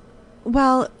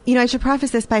 Well, I should preface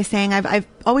this by saying I've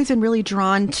always been really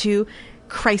drawn to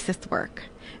crisis work.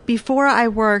 Before I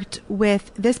worked with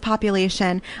this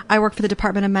population, I worked for the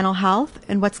Department of Mental Health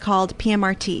and what's called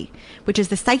PMRT, which is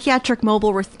the Psychiatric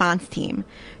Mobile Response Team.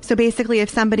 So basically, if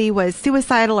somebody was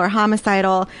suicidal or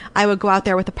homicidal, I would go out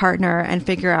there with a partner and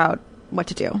figure out what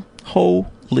to do.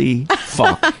 Holy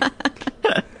fuck.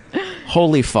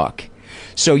 Holy fuck.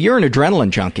 So you're an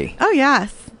adrenaline junkie. Oh,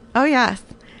 yes.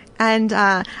 And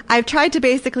I've tried to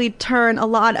basically turn a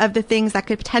lot of the things that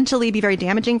could potentially be very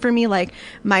damaging for me, like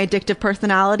my addictive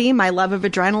personality, my love of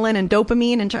adrenaline and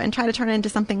dopamine, and try to turn it into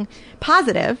something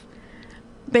positive.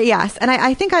 But yes, and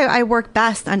I think I work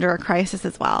best under a crisis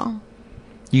as well.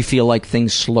 You feel like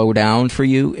things slow down for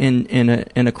you in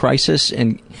a crisis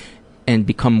and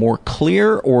become more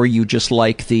clear, or you just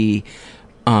like the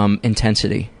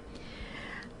intensity?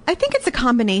 I think it's a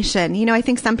combination. I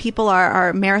think some people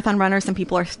are marathon runners, some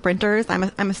people are sprinters. I'm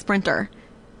a sprinter.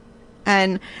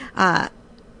 And I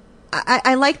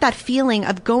like that feeling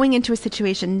of going into a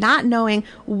situation, not knowing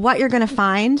what you're going to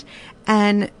find,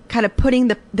 and kind of putting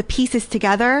the pieces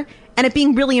together, and it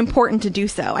being really important to do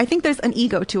so. I think there's an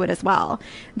ego to it as well.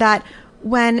 That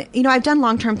when, I've done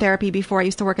long-term therapy before. I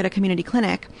used to work at a community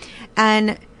clinic,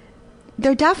 and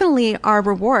there definitely are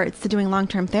rewards to doing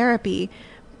long-term therapy.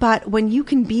 But when you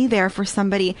can be there for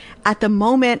somebody at the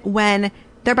moment when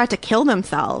they're about to kill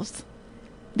themselves,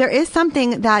 there is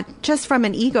something that just from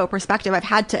an ego perspective, I've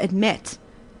had to admit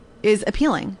is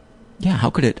appealing. Yeah, how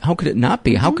could it not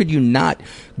be? How could you not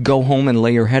go home and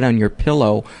lay your head on your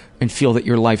pillow and feel that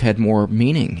your life had more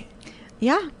meaning?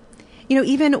 Yeah.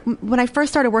 Even when I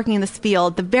first started working in this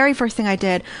field, the very first thing I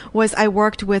did was I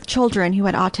worked with children who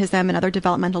had autism and other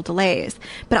developmental delays.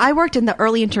 But I worked in the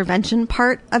early intervention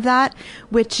part of that,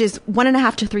 which is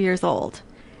 1.5 to 3 years old.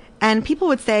 And people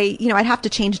would say, I'd have to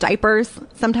change diapers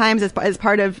sometimes as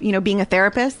part of, being a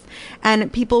therapist.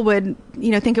 And people would,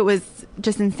 think it was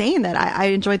just insane that I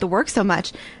enjoyed the work so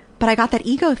much. But I got that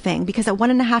ego thing because at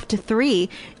 1.5 to 3,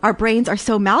 our brains are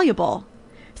so malleable.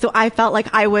 So I felt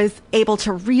like I was able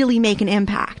to really make an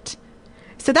impact.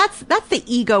 So that's the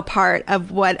ego part of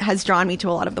what has drawn me to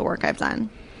a lot of the work I've done.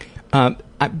 I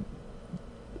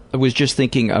was just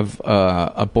thinking of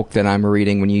a book that I'm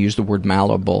reading. When you use the word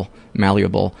malleable,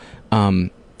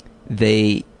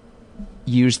 they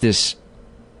use this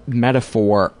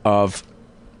metaphor of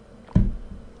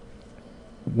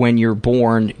when you're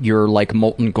born, you're like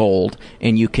molten gold,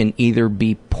 and you can either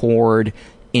be poured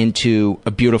into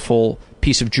a beautiful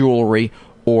piece of jewelry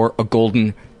or a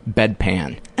golden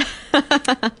bedpan.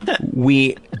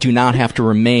 We do not have to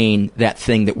remain that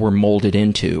thing that we're molded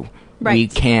into. Right. We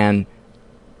can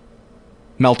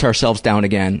melt ourselves down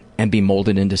again and be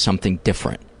molded into something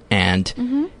different. And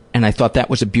I thought that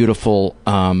was a beautiful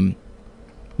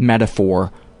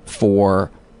metaphor for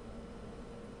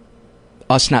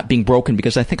us not being broken,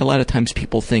 because I think a lot of times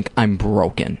people think I'm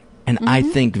broken. And I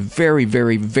think very,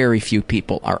 very, very few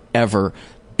people are ever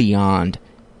beyond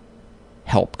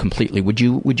help completely. Would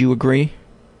you agree?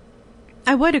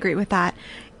 I would agree with that.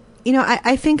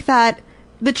 I think that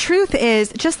the truth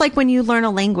is, just like when you learn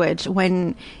a language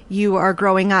when you are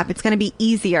growing up, it's going to be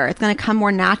easier. It's going to come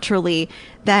more naturally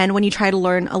than when you try to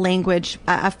learn a language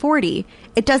at 40.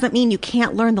 It doesn't mean you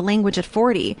can't learn the language at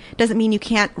 40. It doesn't mean you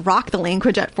can't rock the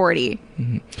language at 40.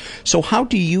 So how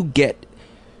do you get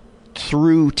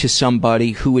through to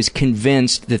somebody who is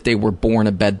convinced that they were born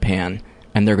a bedpan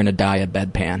and they're going to die a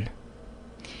bedpan?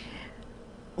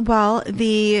 Well,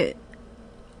 the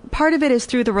part of it is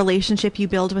through the relationship you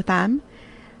build with them.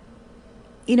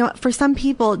 For some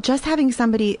people, just having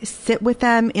somebody sit with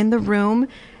them in the room,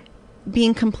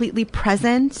 being completely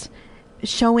present,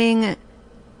 showing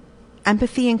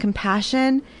empathy and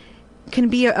compassion can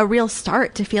be a real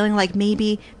start to feeling like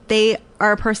maybe they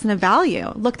are a person of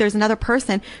value. Look, there's another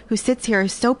person who sits here,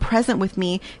 is so present with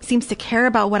me, seems to care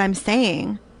about what I'm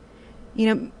saying.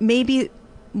 Maybe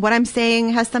what I'm saying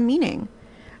has some meaning.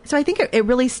 So I think it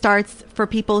really starts for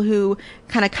people who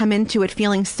kind of come into it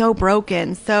feeling so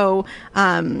broken, so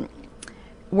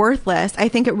worthless. I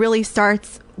think it really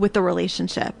starts with the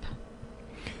relationship.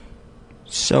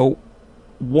 So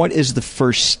what is the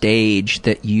first stage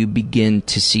that you begin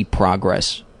to see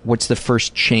progress? What's the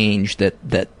first change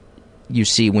that you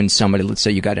see when somebody, let's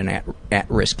say you got an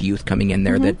at-risk youth coming in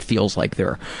there that feels like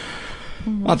they're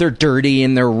dirty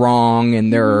and they're wrong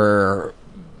and they're,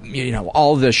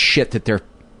 all the shit that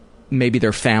maybe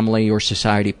their family or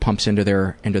society pumps into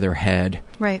their head.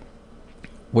 Right.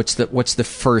 What's the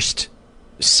first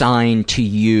sign to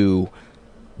you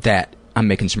that I'm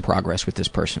making some progress with this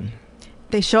person?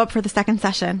 They show up for the second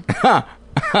session.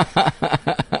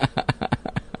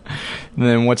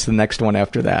 Then what's the next one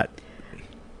after that?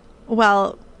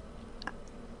 Well,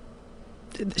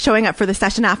 showing up for the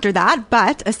session after that.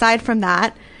 But aside from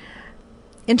that,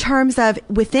 in terms of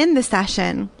within the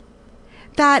session,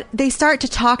 that they start to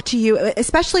talk to you,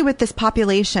 especially with this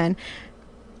population,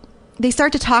 they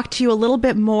start to talk to you a little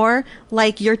bit more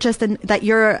like you're that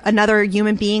you're another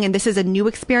human being and this is a new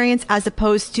experience, as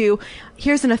opposed to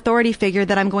here's an authority figure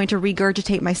that I'm going to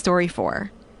regurgitate my story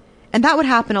for. And that would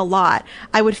happen a lot.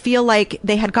 I would feel like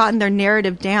they had gotten their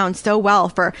narrative down so well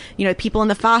for, people in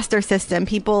the foster system,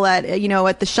 people at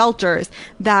the shelters,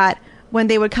 that when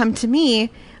they would come to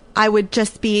me, I would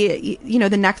just be,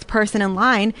 the next person in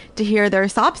line to hear their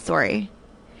sob story.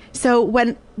 So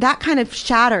when that kind of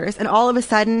shatters and all of a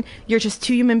sudden you're just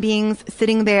two human beings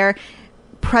sitting there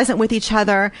present with each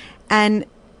other and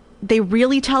they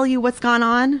really tell you what's gone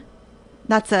on,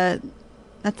 that's a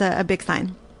big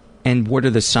sign. And what are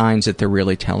the signs that they're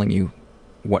really telling you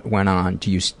what went on?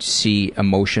 Do you see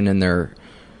emotion in their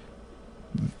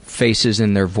faces,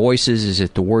 in their voices? Is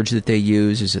it the words that they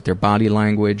use? Is it their body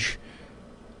language?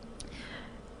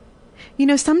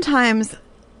 Sometimes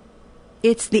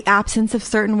it's the absence of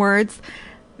certain words.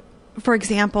 For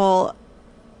example,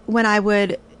 when I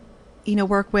would,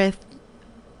 work with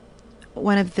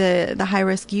one of the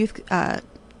high-risk youth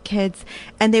kids,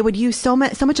 and they would use so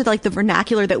much of like the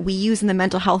vernacular that we use in the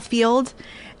mental health field,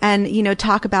 and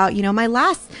talk about my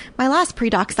last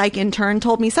pre-doc psych intern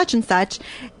told me such and such.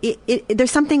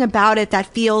 There's something about it that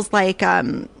feels like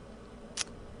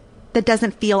that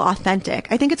doesn't feel authentic.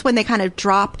 I think it's when they kind of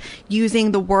drop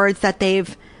using the words that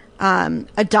they've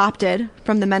adopted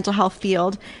from the mental health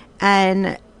field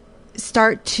and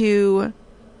start to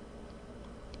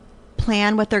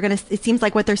plan what they're going to, it seems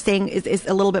like what they're saying is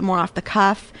a little bit more off the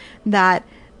cuff, that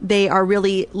they are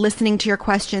really listening to your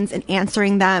questions and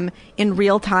answering them in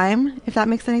real time, if that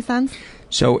makes any sense.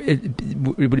 So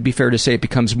would it be fair to say it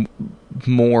becomes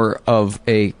more of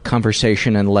a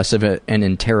conversation and less of an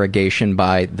interrogation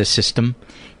by the system?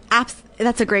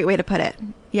 That's a great way to put it.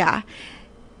 Yeah.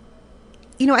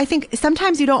 I think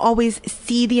sometimes you don't always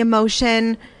see the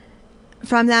emotion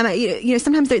from them.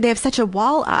 Sometimes they have such a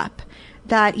wall up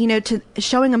that, to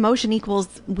showing emotion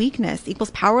equals weakness,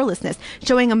 equals powerlessness.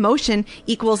 Showing emotion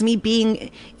equals me being,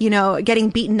 getting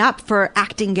beaten up for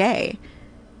acting gay.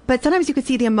 But sometimes you could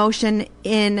see the emotion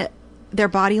in their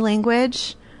body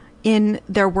language, in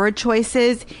their word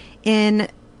choices, in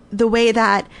the way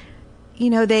that,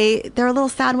 they're a little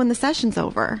sad when the session's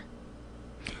over.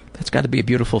 That's got to be a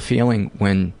beautiful feeling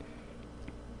when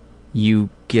you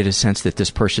get a sense that this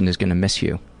person is going to miss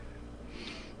you.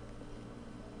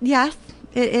 Yes,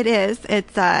 it is.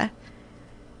 It's a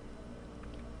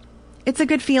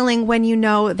good feeling when you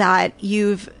know that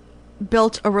you've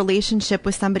built a relationship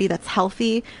with somebody that's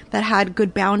healthy, that had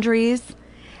good boundaries.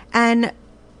 And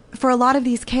for a lot of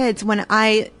these kids, when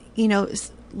I,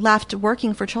 left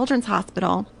working for Children's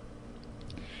Hospital,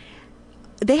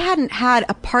 they hadn't had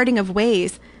a parting of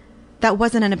ways that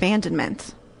wasn't an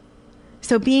abandonment.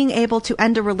 So being able to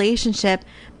end a relationship,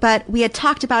 but we had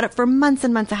talked about it for months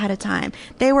and months ahead of time.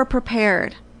 They were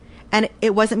prepared. And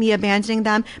it wasn't me abandoning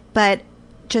them, but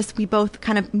just we both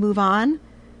kind of move on.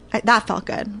 That felt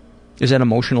good. Is that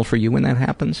emotional for you when that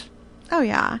happens? Oh,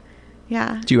 yeah.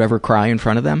 Yeah. Do you ever cry in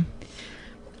front of them?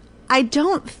 I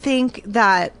don't think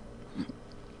that...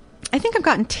 I think I've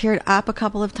gotten teared up a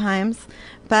couple of times,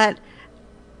 but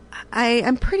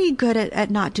I'm pretty good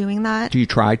at not doing that. Do you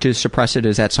try to suppress it?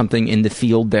 Is that something in the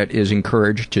field that is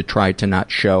encouraged, to try to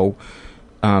not show?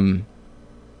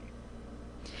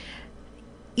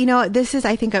 This is,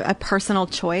 I think, a personal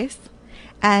choice.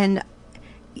 And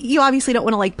you obviously don't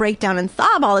want to like break down and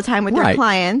sob all the time with your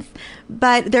clients,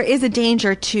 but there is a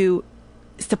danger to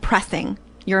suppressing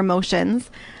your emotions.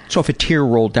 So if a tear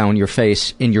rolled down your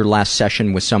face in your last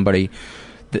session with somebody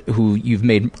who you've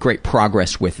made great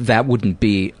progress with, that wouldn't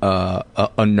be a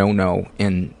no-no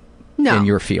in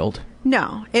your field?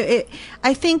 No.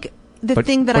 I think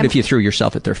thing that But if you threw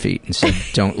yourself at their feet and said,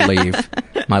 don't leave,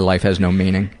 my life has no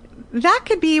meaning. That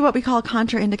could be what we call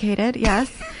contraindicated,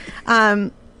 yes.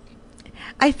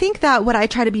 I think that what I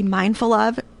try to be mindful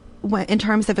of in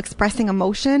terms of expressing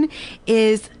emotion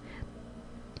is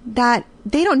that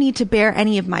they don't need to bear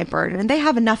any of my burden. They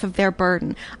have enough of their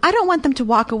burden. I don't want them to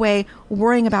walk away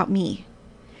worrying about me.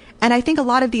 And I think a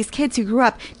lot of these kids who grew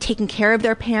up taking care of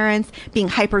their parents, being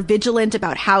hyper vigilant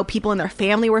about how people in their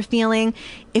family were feeling,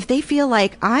 if they feel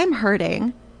like I'm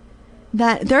hurting,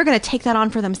 that they're going to take that on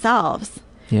for themselves.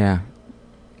 Yeah.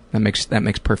 That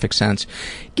makes perfect sense.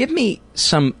 Give me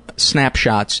some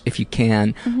snapshots, if you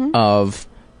can, of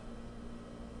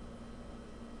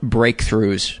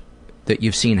breakthroughs that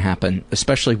you've seen happen,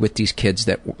 especially with these kids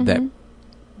that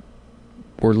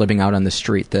were living out on the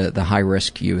street, the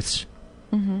high-risk youths.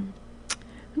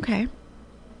 Okay.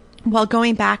 Well,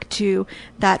 going back to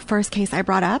that first case I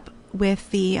brought up with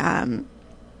the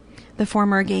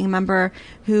former gang member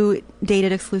who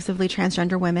dated exclusively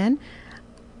transgender women,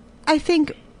 I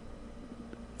think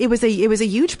it was a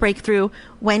huge breakthrough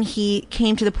when he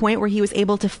came to the point where he was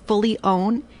able to fully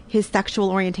own his sexual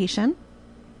orientation.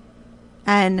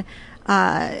 And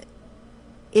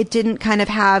it didn't kind of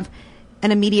have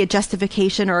an immediate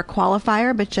justification or a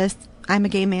qualifier, but just, I'm a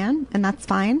gay man, and that's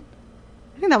fine.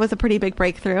 I think that was a pretty big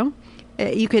breakthrough.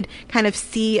 You could kind of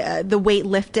see the weight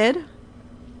lifted.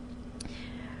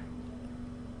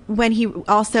 When he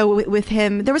also, with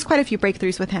him, there was quite a few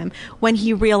breakthroughs with him, when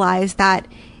he realized that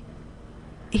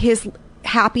his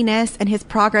happiness and his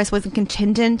progress wasn't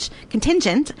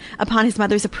contingent upon his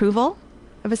mother's approval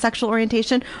of his sexual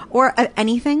orientation or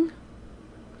anything.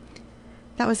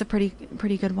 That was a pretty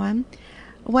good one.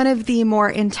 One of the more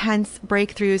intense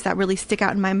breakthroughs that really stick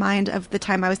out in my mind of the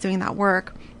time I was doing that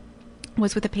work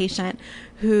was with a patient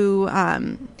who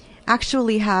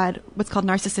actually had what's called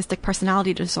narcissistic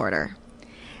personality disorder.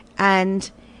 And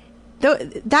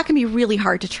that can be really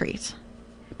hard to treat.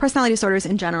 Personality disorders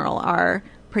in general are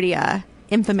pretty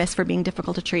infamous for being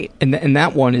difficult to treat. And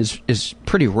that one is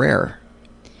pretty rare.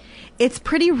 It's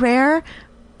pretty rare,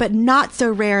 but not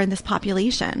so rare in this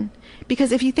population.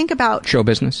 Because if you think about... Show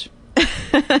business?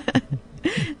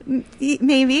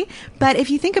 Maybe. But if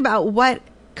you think about what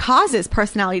causes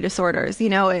personality disorders,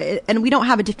 and we don't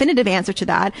have a definitive answer to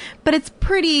that, but it's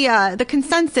pretty... the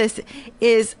consensus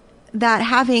is that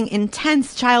having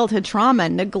intense childhood trauma,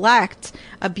 neglect,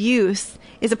 abuse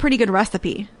is a pretty good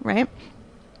recipe, right?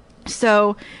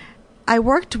 So I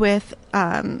worked with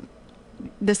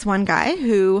this one guy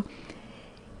who,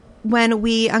 when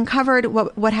we uncovered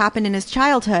what happened in his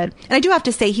childhood, and I do have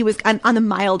to say he was on the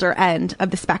milder end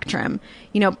of the spectrum.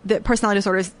 The personality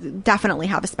disorders definitely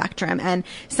have a spectrum, and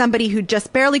somebody who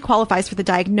just barely qualifies for the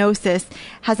diagnosis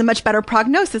has a much better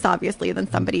prognosis, obviously, than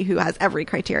somebody who has every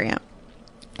criteria.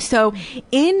 So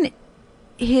in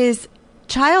his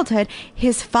childhood,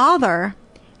 his father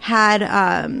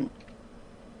had...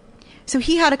 So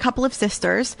he had a couple of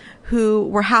sisters who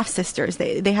were half sisters.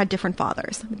 They had different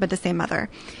fathers, but the same mother.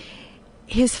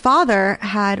 His father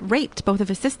had raped both of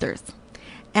his sisters.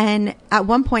 And at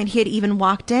one point he had even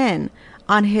walked in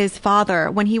on his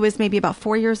father when he was maybe about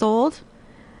 4 years old,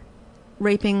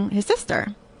 raping his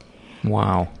sister.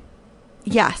 Wow.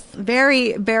 Yes.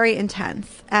 Very, very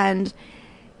intense. And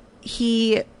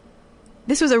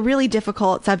this was a really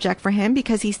difficult subject for him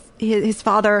because his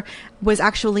father was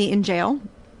actually in jail.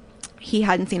 He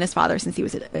hadn't seen his father since he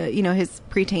was, his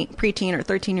preteen or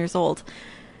 13 years old.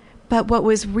 But what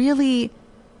was really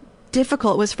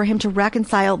difficult was for him to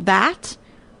reconcile that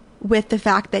with the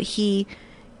fact that he,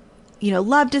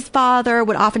 loved his father,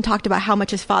 would often talk about how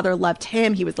much his father loved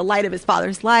him. He was the light of his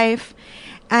father's life.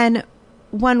 And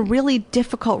one really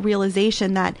difficult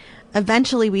realization that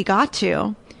eventually we got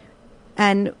to,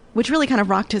 and which really kind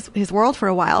of rocked his world for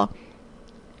a while,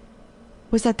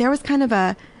 was that there was kind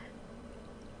of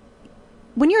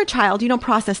when you're a child, you don't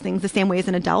process things the same way as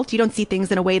an adult. You don't see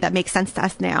things in a way that makes sense to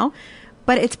us now.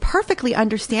 But it's perfectly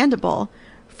understandable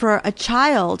for a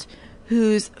child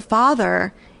whose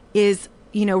father is,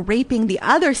 raping the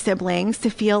other siblings to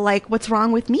feel like, what's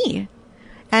wrong with me?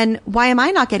 And why am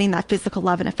I not getting that physical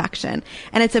love and affection?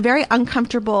 And it's a very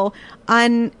uncomfortable,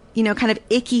 kind of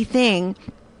icky thing,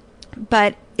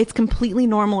 but it's completely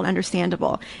normal and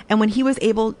understandable. And when he was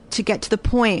able to get to the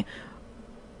point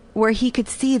where he could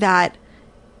see that,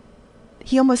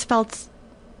 he almost felt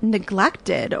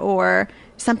neglected or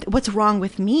something. What's wrong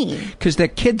with me? Because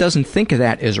that kid doesn't think of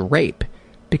that as rape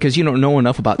because you don't know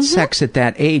enough about sex at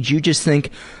that age. You just think,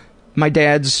 my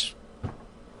dad's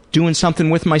doing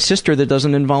something with my sister that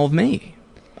doesn't involve me,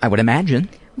 I would imagine.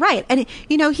 Right. And,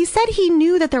 he said he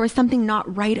knew that there was something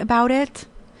not right about it,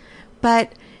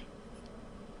 but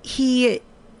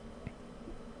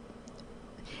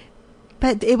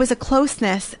But it was a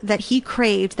closeness that he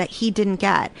craved that he didn't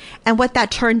get. And what that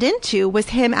turned into was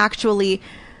him actually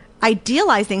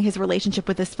idealizing his relationship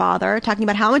with his father, talking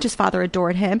about how much his father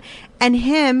adored him, and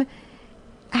him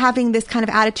having this kind of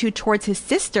attitude towards his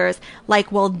sisters,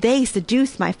 like, well, they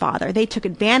seduced my father. They took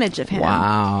advantage of him.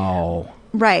 Wow.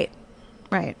 Right.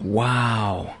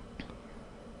 Wow.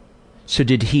 So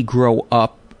did he grow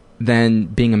up then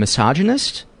being a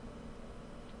misogynist?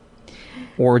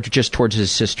 Or just towards his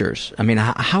sisters? I mean,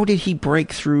 how did he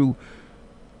break through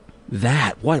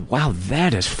that? Wow,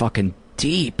 that is fucking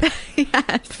deep.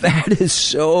 Yes. That is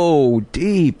so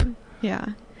deep.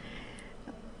 Yeah.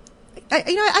 I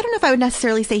don't know if I would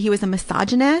necessarily say he was a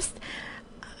misogynist.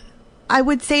 I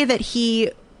would say that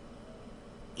he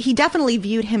definitely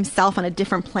viewed himself on a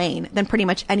different plane than pretty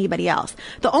much anybody else.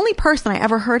 The only person I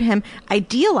ever heard him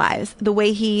idealize the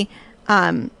way he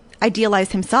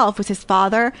idealized himself was his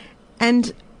father.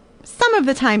 And some of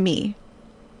the time me.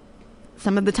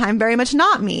 Some of the time very much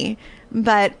not me.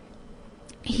 But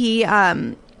he,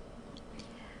 I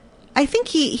think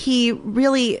he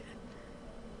really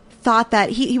thought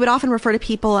that he would often refer to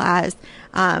people as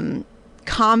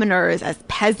commoners, as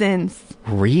peasants.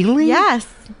 Really? Yes.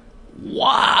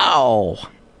 Wow.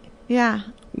 Yeah.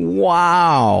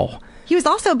 Wow. He was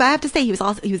also, but I have to say, he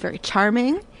was very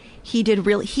charming. He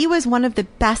was one of the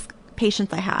best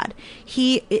patients I had.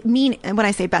 When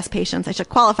I say best patients, I should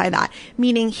qualify that,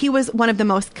 meaning he was one of the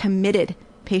most committed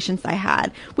patients I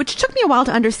had, which took me a while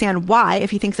to understand why, if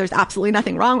he thinks there's absolutely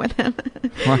nothing wrong with him.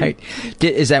 Right.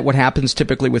 Is that what happens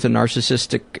typically with a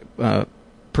narcissistic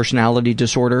personality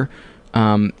disorder?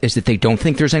 Is that they don't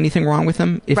think there's anything wrong with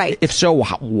them? Right. If so,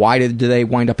 why do they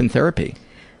wind up in therapy?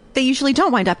 They usually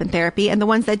don't wind up in therapy, and the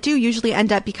ones that do usually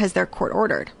end up because they're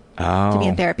court-ordered. To be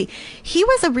in therapy. He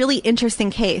was a really interesting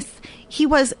case. He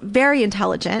was very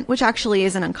intelligent, which actually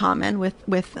isn't uncommon with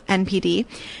NPD,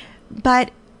 but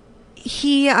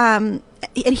he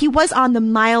was on the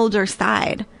milder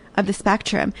side of the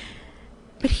spectrum,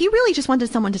 but he really just wanted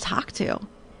someone to talk to.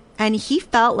 And he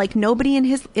felt like nobody in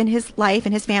his life,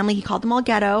 in his family, he called them all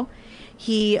ghetto.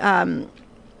 He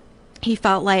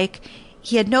felt like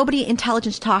he had nobody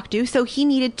intelligent to talk to, so he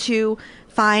needed to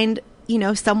find,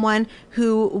 someone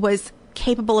who was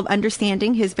capable of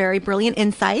understanding his very brilliant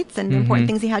insights and important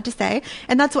things he had to say.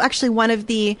 And that's actually one of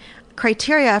the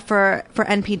criteria for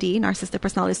NPD, narcissistic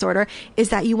personality disorder, is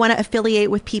that you want to affiliate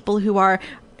with people who are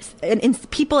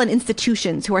people and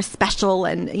institutions who are special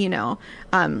and,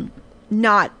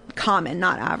 not common,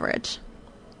 not average.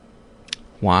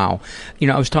 Wow.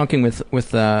 I was talking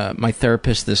with my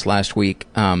therapist this last week.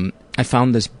 I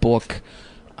found this book.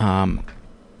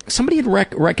 Somebody had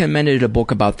recommended a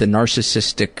book about the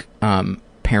narcissistic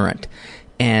parent.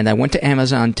 And I went to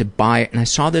Amazon to buy it, and I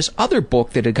saw this other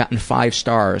book that had gotten 5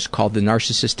 stars called The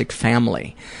Narcissistic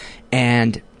Family.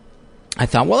 And I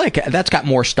thought, well, that's got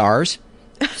more stars,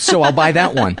 so I'll buy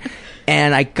that one.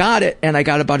 And I got it, and I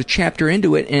got about a chapter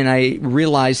into it, and I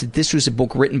realized that this was a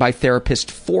book written by therapists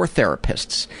for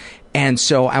therapists. And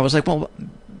so I was like, well,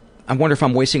 I wonder if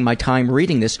I'm wasting my time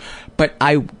reading this. But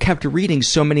I kept reading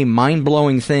so many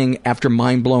mind-blowing thing after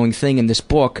mind-blowing thing in this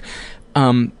book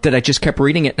that I just kept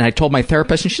reading it. And I told my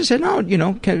therapist, and she said, no,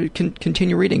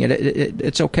 continue reading it.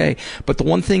 It's okay. But the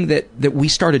one thing that we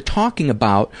started talking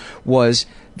about was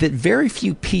that very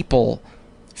few people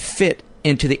fit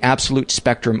into the absolute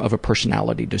spectrum of a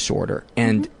personality disorder.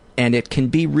 And it can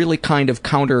be really kind of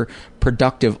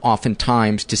counterproductive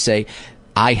oftentimes to say,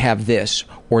 I have this,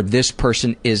 or this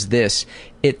person is this.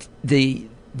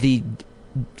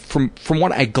 From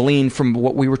what I gleaned from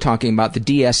what we were talking about, the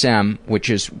DSM, which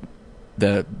is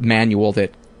the manual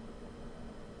that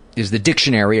is the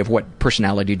dictionary of what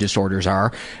personality disorders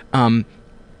are.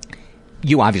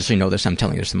 You obviously know this. I'm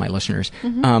telling this to my listeners.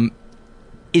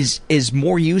 Is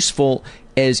more useful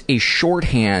as a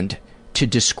shorthand to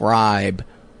describe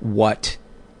what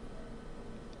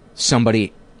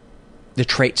the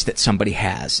traits that somebody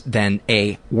has than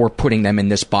we're putting them in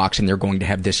this box and they're going to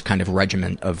have this kind of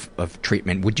regimen of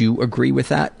treatment. Would you agree with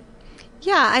that?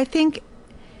 Yeah, I think,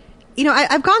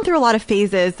 I've gone through a lot of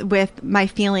phases with my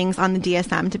feelings on the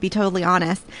DSM, to be totally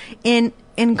honest. In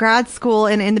grad school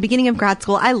and in the beginning of grad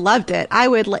school, I loved it. I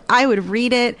would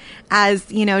read it as,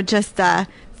 just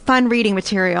fun reading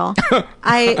material.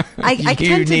 I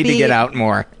you need to get out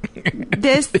more.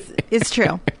 This is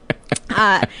true.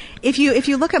 If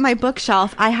you look at my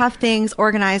bookshelf, I have things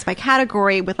organized by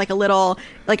category with like a little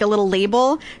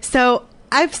label. So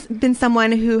I've been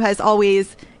someone who has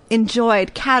always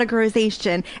enjoyed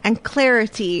categorization and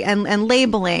clarity and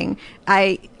labeling.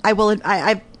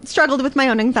 I've struggled with my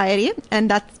own anxiety, and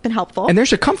that's been helpful. And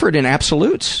there's a comfort in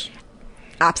absolutes.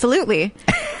 Absolutely.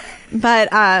 But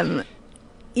but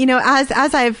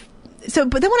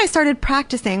then when I started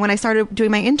practicing, when I started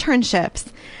doing my internships,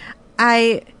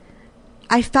 I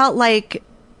felt like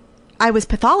I was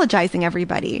pathologizing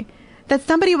everybody. That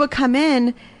somebody would come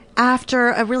in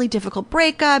after a really difficult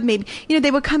breakup, maybe,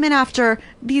 they would come in after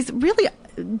these really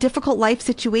difficult life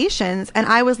situations, and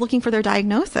I was looking for their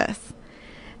diagnosis.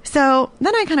 So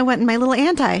then I kind of went in my little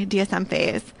anti-DSM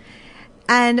phase.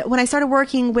 And when I started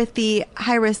working with the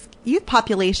high-risk youth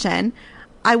population,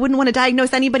 I wouldn't want to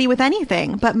diagnose anybody with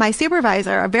anything. But my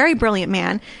supervisor, a very brilliant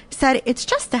man, said, it's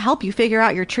just to help you figure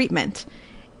out your treatment.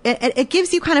 It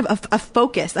gives you kind of a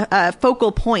focus, a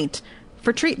focal point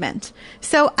for treatment.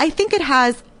 So I think it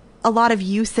has a lot of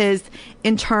uses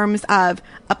in terms of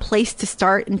a place to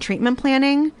start in treatment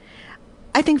planning.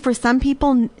 I think for some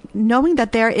people, knowing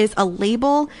that there is a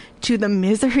label to the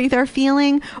misery they're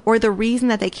feeling or the reason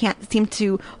that they can't seem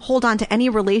to hold on to any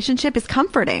relationship is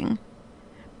comforting.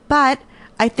 But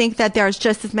I think that there's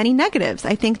just as many negatives.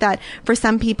 I think that for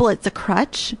some people, it's a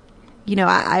crutch.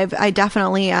 I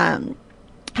definitely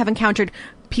have encountered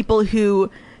people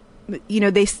who,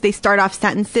 they start off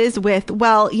sentences with,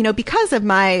 well, because of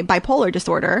my bipolar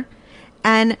disorder.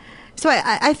 And so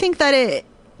I think that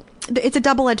it's a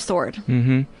double-edged sword.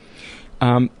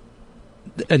 Mm-hmm.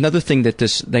 Another thing that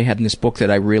they had in this book that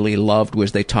I really loved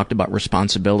was they talked about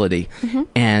responsibility. Mm-hmm.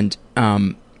 And,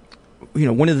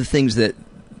 one of the things that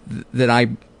I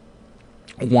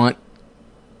want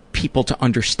people to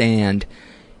understand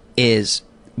is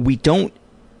we don't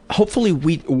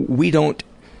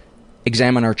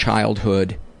examine our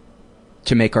childhood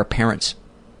to make our parents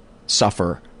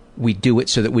suffer. We do it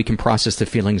so that we can process the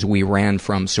feelings we ran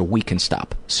from so we can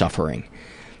stop suffering.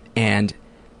 And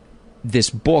this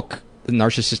book, The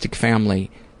Narcissistic Family,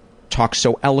 talks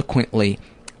so eloquently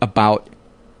about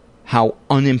how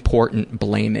unimportant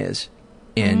blame is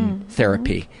in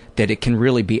therapy, that it can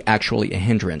really be actually a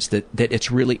hindrance, that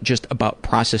it's really just about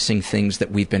processing things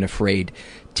that we've been afraid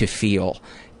to feel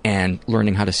and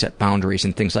learning how to set boundaries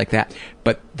and things like that.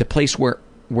 But the place where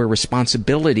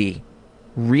responsibility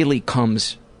really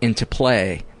comes into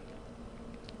play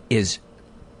is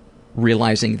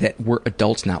realizing that we're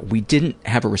adults now. We didn't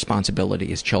have a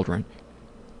responsibility as children.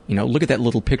 You know, look at that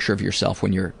little picture of yourself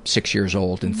when you're 6 years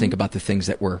old and think about the things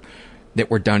that were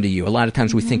done to you. A lot of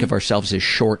times we think of ourselves as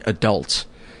short adults,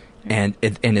 and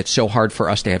it's so hard for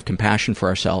us to have compassion for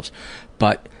ourselves.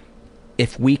 But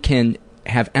if we can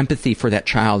have empathy for that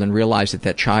child and realize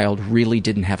that child really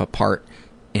didn't have a part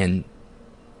in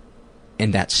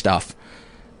that stuff,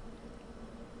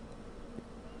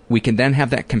 we can then have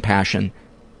that compassion.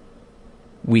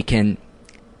 We can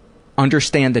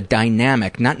understand the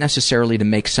dynamic, not necessarily to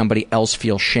make somebody else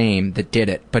feel shame that did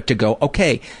it, but to go,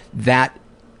 okay, that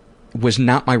was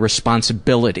not my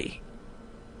responsibility.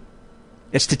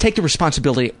 It's to take the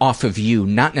responsibility off of you,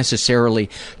 not necessarily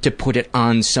to put it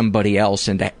on somebody else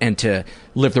and to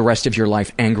live the rest of your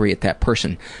life angry at that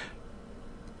person.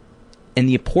 And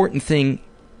the important thing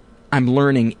I'm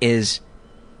learning is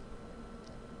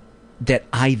that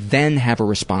I then have a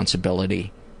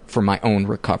responsibility for my own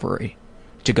recovery.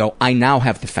 To go, I now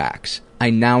have the facts.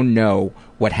 I now know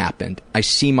what happened. I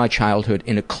see my childhood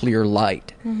in a clear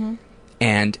light.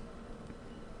 And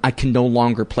I can no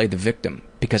longer play the victim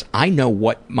because I know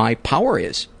what my power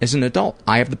is as an adult.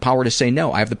 I have the power to say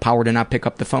no. I have the power to not pick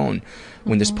up the phone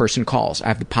when this person calls. I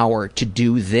have the power to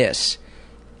do this.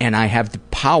 And I have the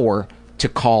power to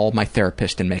call my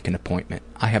therapist and make an appointment.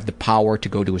 I have the power to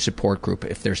go to a support group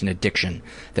if there's an addiction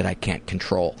that I can't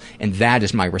control. And that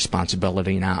is my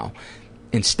responsibility now,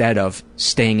 instead of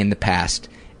staying in the past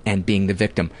and being the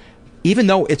victim. Even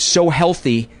though it's so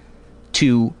healthy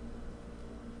to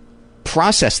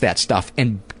process that stuff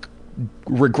and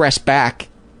regress back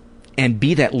and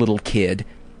be that little kid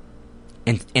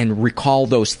and recall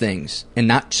those things and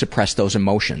not suppress those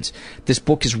emotions. This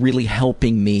book is really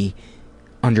helping me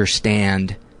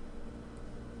understand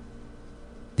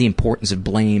the importance of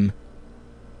blame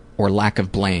or lack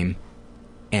of blame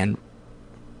and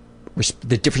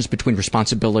the difference between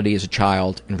responsibility as a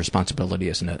child and responsibility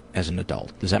as an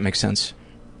adult. Does that make sense?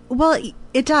 Well,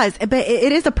 it does, but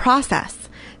it is a process.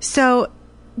 So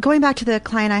going back to the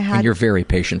client I had... And you're very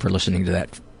patient for listening to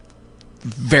that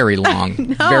very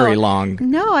long, very long...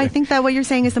 No, I think that what you're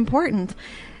saying is important.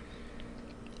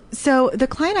 So the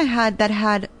client I had that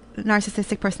had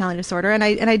narcissistic personality disorder, and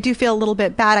I do feel a little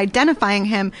bit bad identifying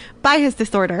him by his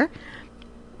disorder,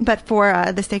 but for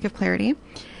the sake of clarity,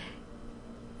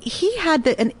 he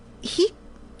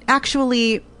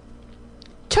actually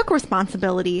took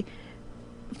responsibility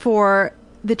for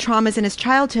the traumas in his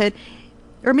childhood,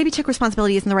 or maybe took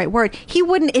responsibility isn't the right word. He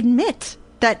wouldn't admit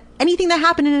that anything that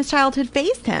happened in his childhood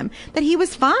fazed him, that he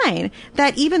was fine,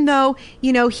 that even though,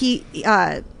 he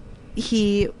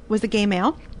was a gay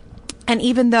male, and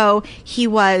even though he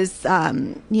was,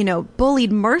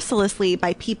 bullied mercilessly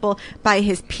by people, by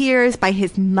his peers, by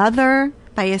his mother,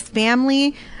 by his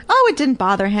family, it didn't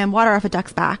bother him. Water off a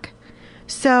duck's back.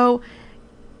 So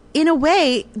in a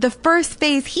way, the first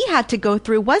phase he had to go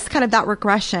through was kind of that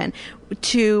regression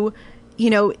to,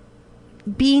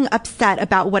 being upset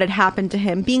about what had happened to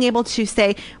him, being able to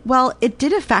say, well, it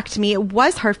did affect me. It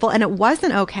was hurtful and it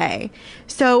wasn't okay.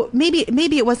 So maybe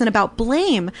it wasn't about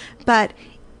blame, but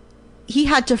he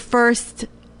had to first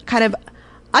kind of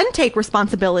untake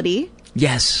responsibility.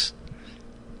 Yes.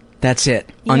 That's it.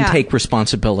 Untake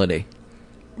responsibility.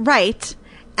 Right.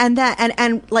 And that,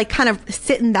 and like kind of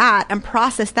sit in that and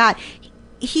process that.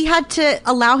 He had to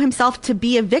allow himself to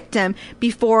be a victim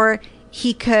before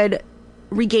he could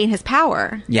regain his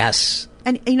power. Yes.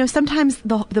 And, sometimes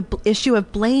the issue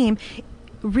of blame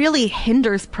really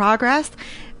hinders progress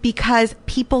because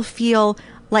people feel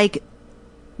like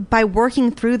by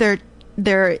working through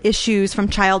their issues from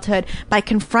childhood, by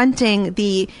confronting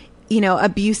the,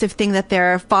 abusive thing that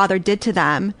their father did to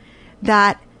them,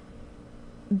 that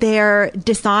they're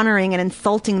dishonoring and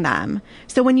insulting them.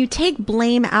 So when you take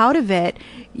blame out of it,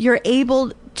 you're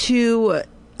able to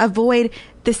avoid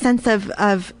this sense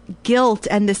of guilt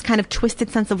and this kind of twisted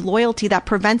sense of loyalty that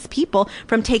prevents people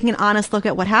from taking an honest look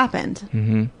at what happened.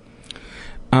 Mm-hmm.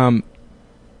 I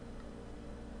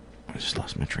just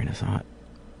lost my train of thought.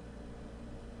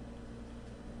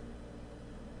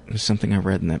 There's something I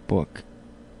read in that book.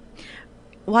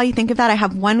 While you think of that, I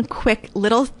have one quick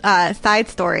little side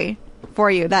story for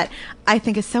you that I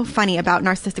think is so funny about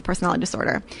narcissistic personality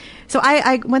disorder. So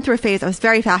I went through a phase. I was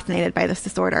very fascinated by this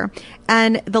disorder.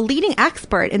 And the leading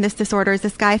expert in this disorder is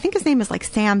this guy. I think his name is like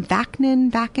Sam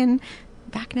Vaknin.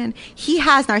 Vaknin, he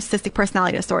has narcissistic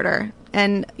personality disorder,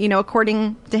 and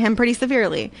according to him, pretty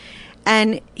severely.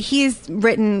 And he's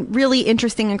written really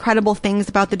interesting, incredible things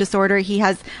about the disorder. He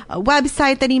has a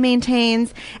website that he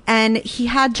maintains, and he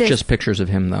had this... Just pictures of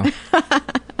him, though.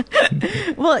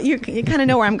 Well, you kind of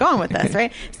know where I'm going with this,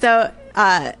 right? So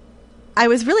I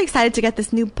was really excited to get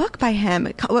this new book by him.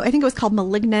 I think it was called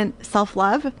Malignant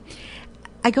Self-Love.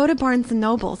 I go to Barnes &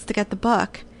 Noble's to get the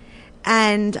book,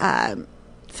 and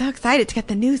so excited to get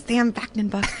the new Sam Vaknin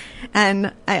book.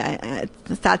 And it's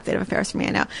a sad state of affairs for me,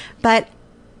 I know. But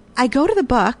I go to the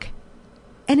book,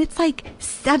 and it's like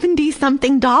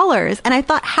 $70-something. And I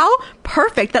thought, how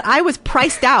perfect that I was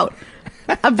priced out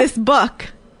of this book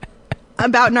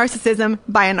about narcissism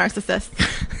by a narcissist.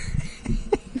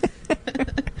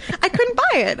 I couldn't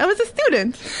buy it. I was a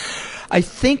student. I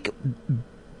think,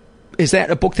 is that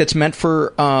a book that's meant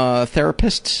for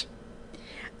therapists?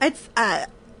 It's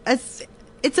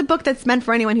a book that's meant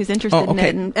for anyone who's interested in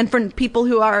it, and for people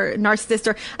who are narcissists.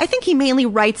 Or I think he mainly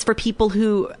writes for people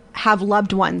who have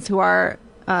loved ones who are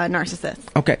narcissists.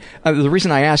 Okay. The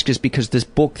reason I ask is because this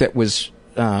book that was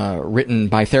written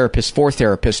by therapists for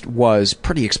therapists was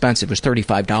pretty expensive. It was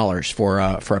 $35 for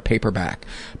a paperback,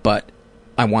 but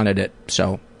I wanted it,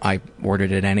 so I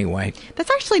ordered it anyway. That's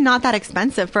actually not that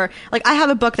expensive for, I have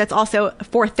a book that's also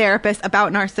for therapists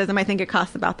about narcissism. I think it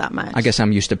costs about that much. I guess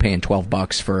I'm used to paying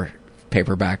 $12 for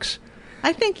paperbacks.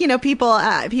 I think, people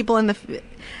in the,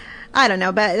 I don't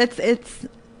know, but it's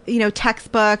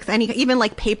textbooks, and even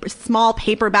small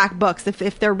paperback books.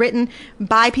 If they're written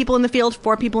by people in the field,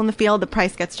 for people in the field, the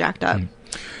price gets jacked up.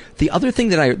 The other thing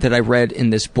that I read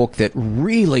in this book that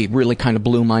really, really kind of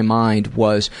blew my mind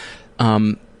was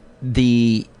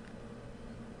the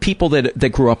people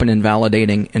that grew up in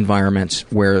invalidating environments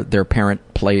where their parent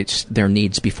placed their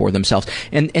needs before themselves,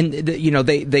 and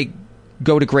they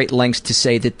go to great lengths to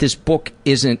say that this book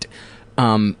isn't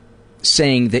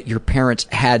saying that your parents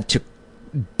had to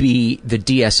be the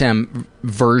DSM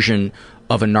version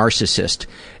of a narcissist.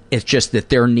 It's just that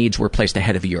their needs were placed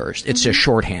ahead of yours. It's a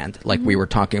shorthand, like we were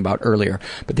talking about earlier.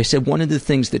 But they said one of the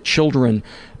things that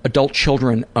adult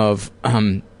children of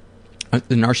the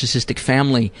narcissistic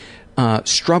family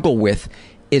struggle with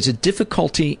is a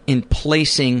difficulty in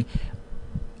placing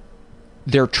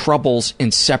their troubles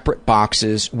in separate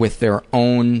boxes with their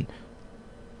own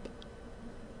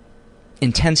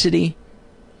intensity,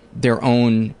 their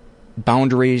own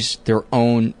boundaries, their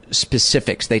own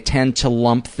specifics. They tend to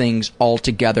lump things all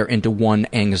together into one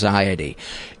anxiety.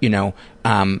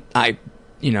 My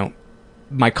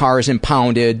car is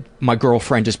impounded, my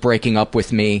girlfriend is breaking up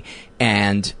with me,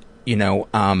 and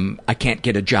I can't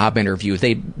get a job interview.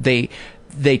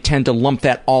 They tend to lump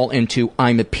that all into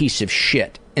I'm a piece of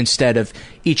shit, instead of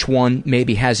each one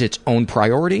maybe has its own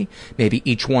priority, maybe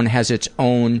each one has its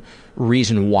own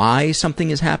reason why something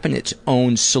has happened, its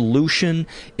own solution,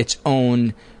 its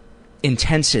own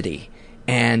intensity.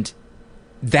 And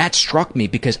that struck me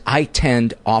because I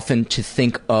tend often to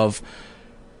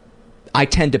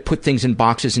put things in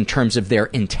boxes in terms of their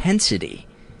intensity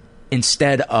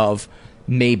instead of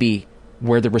maybe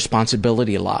where the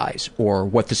responsibility lies or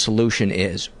what the solution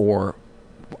is or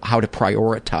how to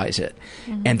prioritize it.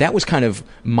 Mm-hmm. And that was kind of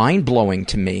mind-blowing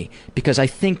to me because I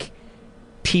think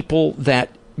people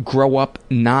that grow up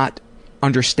not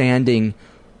understanding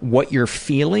what you're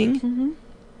feeling,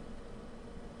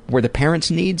 where the parents'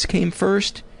 needs came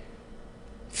first,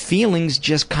 feelings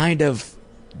just kind of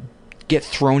get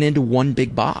thrown into one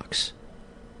big box.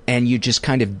 And you just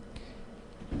kind of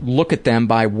look at them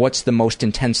by what's the most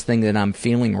intense thing that I'm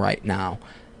feeling right now.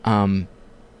 And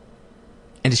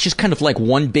it's just kind of like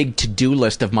one big to-do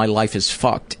list of my life is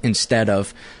fucked instead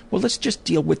of, well, let's just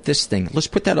deal with this thing. Let's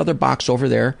put that other box over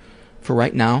there for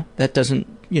right now. That doesn't,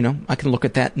 I can look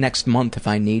at that next month if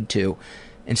I need to.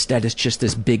 Instead, it's just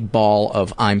this big ball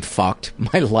of I'm fucked.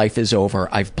 My life is over.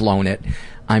 I've blown it.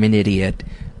 I'm an idiot.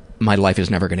 My life is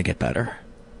never going to get better.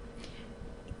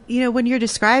 When you're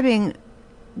describing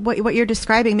what you're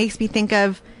describing makes me think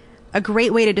of a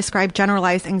great way to describe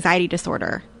generalized anxiety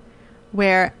disorder,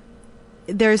 where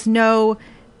there's no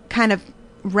kind of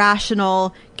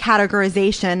rational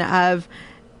categorization of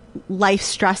life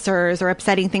stressors or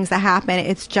upsetting things that happen.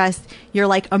 It's just you're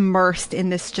immersed in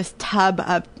this just tub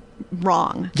of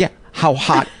wrong. Yeah. How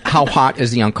hot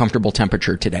is the uncomfortable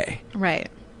temperature today? Right.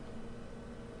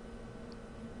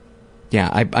 Yeah,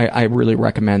 I really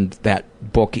recommend that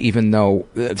book, even though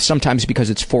sometimes because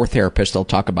it's for therapists, they'll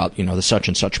talk about, the such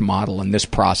and such model and this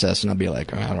process, and I'll be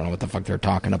like, I don't know what the fuck they're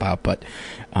talking about. But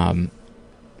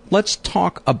let's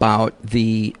talk about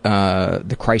the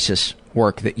crisis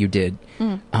work that you did.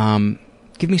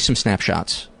 Give me some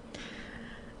snapshots.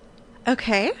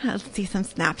 Okay, let's see some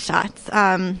snapshots.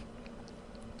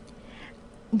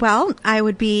 Well, I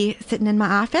would be sitting in my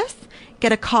office,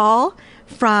 get a call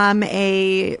from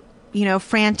a,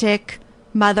 frantic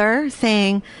mother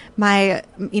saying, my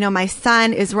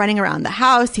son is running around the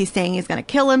house. He's saying he's going to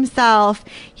kill himself.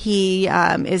 He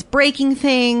is breaking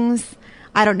things.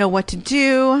 I don't know what to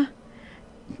do.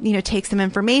 Take some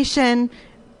information,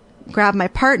 grab my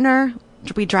partner.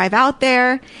 We drive out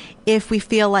there. If we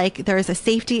feel like there is a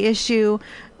safety issue,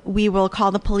 we will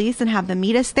call the police and have them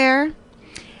meet us there.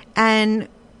 And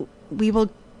we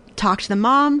will talk to the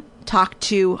mom,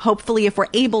 hopefully if we're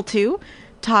able to,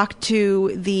 talk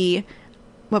to the,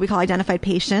 what we call identified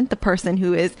patient, the person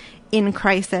who is in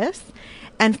crisis,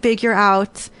 and figure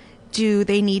out, do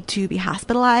they need to be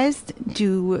hospitalized?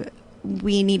 Do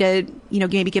we need to,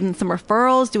 maybe give them some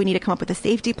referrals? Do we need to come up with a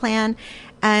safety plan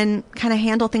and kind of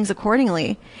handle things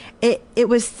accordingly? It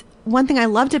was one thing I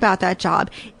loved about that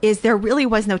job is there really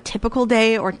was no typical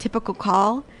day or typical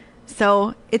call.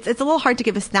 So it's a little hard to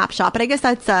give a snapshot, but I guess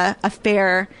that's a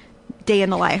fair day in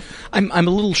the life. I'm a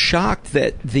little shocked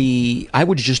that I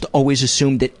would just always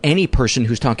assume that any person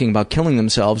who's talking about killing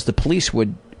themselves, the police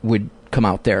would come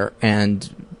out there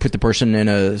and put the person in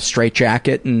a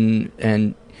straitjacket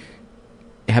and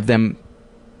have them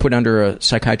put under a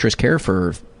psychiatrist care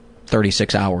for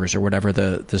 36 hours or whatever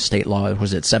the state law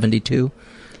was. It 72?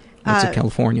 What's it,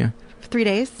 California? 3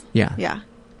 days. Yeah. Yeah.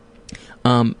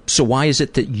 So why is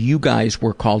it that you guys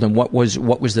were called, and what was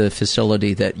the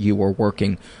facility that you were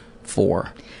working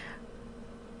for?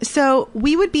 So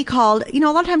we would be called, a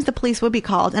lot of times the police would be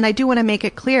called, and I do want to make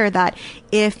it clear that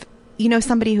if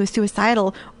somebody who's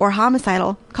suicidal or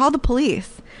homicidal, call the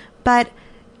police. But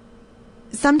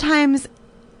sometimes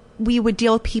we would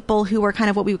deal with people who were kind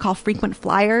of what we would call frequent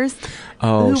flyers,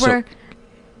 who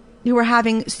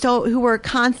were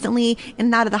constantly in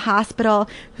and out of the hospital,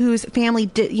 whose family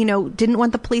didn't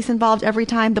want the police involved every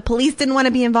time. The police didn't want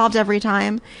to be involved every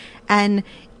time. And,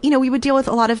 we would deal with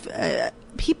a lot of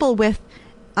people with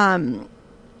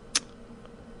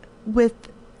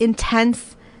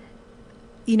intense,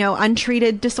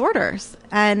 untreated disorders.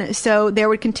 And so there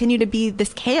would continue to be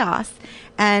this chaos,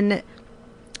 and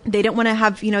they didn't want to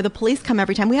have, the police come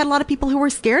every time. We had a lot of people who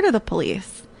were scared of the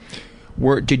police.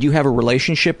 Did you have a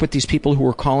relationship with these people who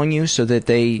were calling you so that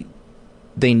they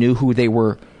knew who they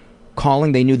were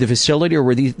calling? They knew the facility, or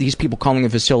were these people calling a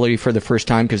facility for the first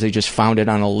time because they just found it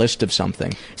on a list of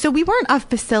something? So we weren't a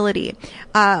facility.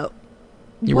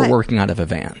 You were working out of a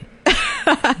van.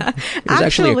 It was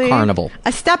actually a carnival.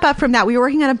 A step up from that. We were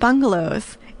working out of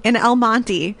bungalows in El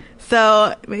Monte.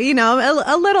 So,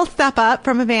 a little step up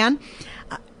from a van.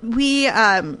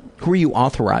 Who were you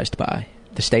authorized by?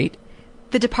 The state?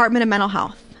 The Department of Mental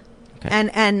Health.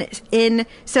 Okay.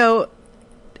 So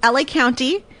LA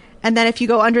County, and then if you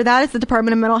go under that, it's the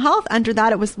Department of Mental Health. Under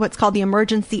that, it was what's called the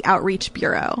Emergency Outreach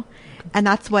Bureau. And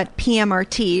that's what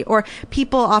PMRT, or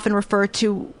people often refer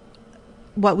to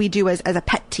what we do as a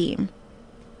PET team.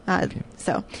 Okay.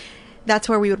 So that's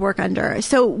where we would work under.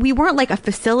 So we weren't like a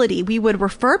facility. We would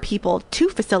refer people to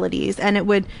facilities, and it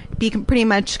would be pretty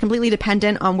much completely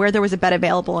dependent on where there was a bed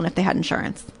available and if they had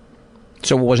insurance.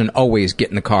 So it wasn't always get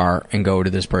in the car and go to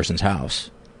this person's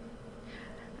house?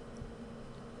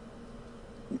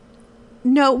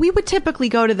 No, we would typically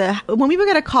go to when we would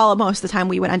get a call, most of the time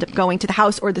we would end up going to the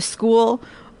house or the school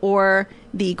or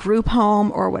the group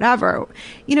home or whatever.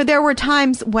 There were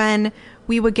times when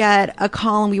we would get a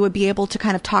call and we would be able to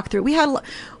kind of talk through. We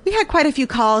had quite a few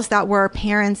calls that were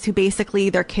parents who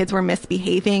basically their kids were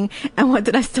misbehaving and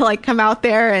wanted us to come out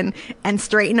there and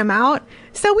straighten them out.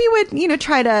 So we would,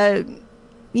 try to,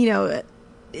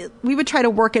 we would try to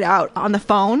work it out on the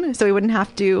phone so we wouldn't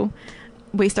have to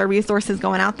waste our resources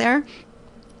going out there.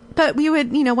 But we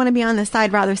would, want to be on the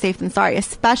side rather safe than sorry,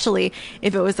 especially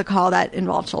if it was a call that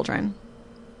involved children.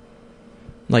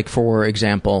 Like, for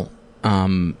example,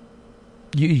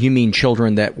 you mean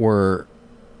children that were,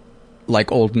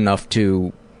 old enough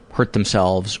to hurt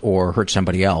themselves or hurt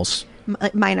somebody else?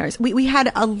 Minors. We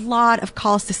had a lot of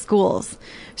calls to schools.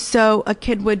 So a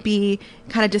kid would be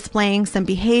kind of displaying some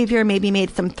behavior, maybe made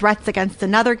some threats against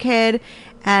another kid.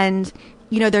 And,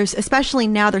 especially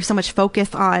now there's so much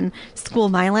focus on school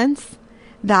violence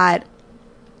that,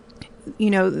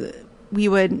 we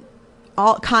would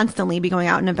all constantly be going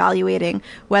out and evaluating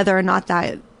whether or not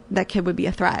that kid would be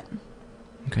a threat.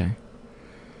 Okay.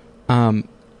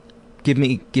 Give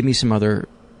me some other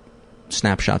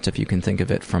snapshots, if you can think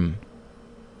of it, from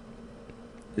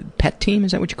PET team.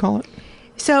 Is that what you call it?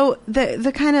 So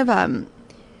the kind of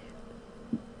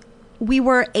we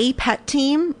were a PET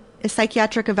team, a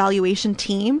psychiatric evaluation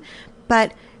team,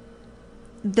 but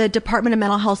the Department of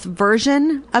Mental Health's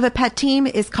version of a PET team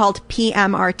is called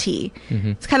PMRT.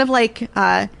 Mm-hmm. It's kind of like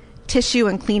tissue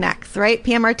and Kleenex, right?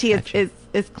 PMRT gotcha.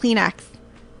 is Kleenex,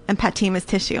 and PET team is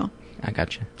tissue. I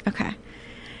gotcha. Okay.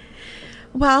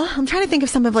 Well, I'm trying to think of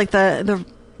some of like the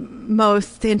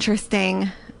most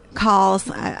interesting calls,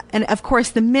 and of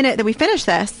course, the minute that we finish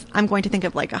this, I'm going to think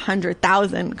of like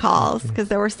 100,000 calls because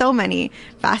there were so many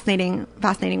fascinating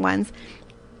ones.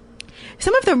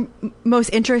 Some of the most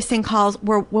interesting calls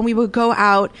were when we would go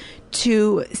out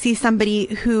to see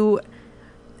somebody who,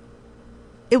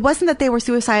 it wasn't that they were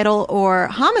suicidal or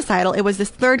homicidal, it was this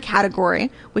third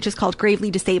category, which is called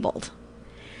gravely disabled.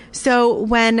 So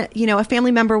when, a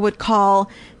family member would call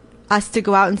us to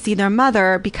go out and see their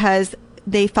mother because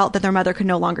they felt that their mother could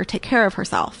no longer take care of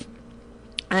herself.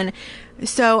 And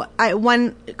so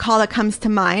one call that comes to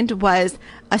mind was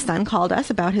a son called us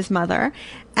about his mother,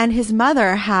 and his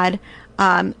mother had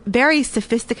very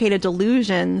sophisticated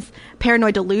delusions,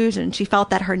 paranoid delusions. She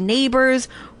felt that her neighbors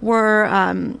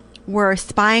were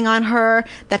spying on her,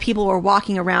 that people were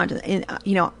walking around,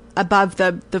 above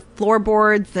the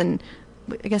floorboards, and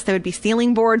I guess there would be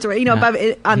ceiling boards, or above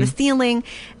it, on the ceiling,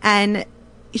 and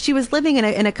she was living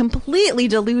in a completely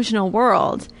delusional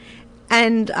world.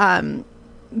 And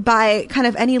by kind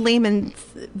of any layman's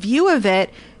view of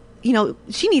it,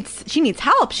 she needs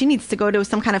help. She needs to go to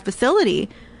some kind of facility,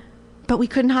 but we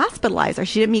couldn't hospitalize her.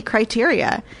 She didn't meet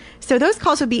criteria. So those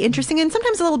calls would be interesting and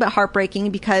sometimes a little bit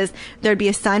heartbreaking, because there'd be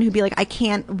a son who'd be like, I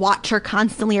can't watch her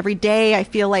constantly every day. I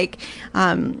feel like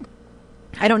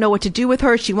I don't know what to do with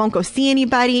her. She won't go see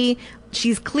anybody.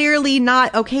 She's clearly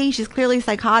not okay. She's clearly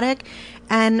psychotic.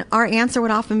 And our answer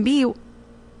would often be,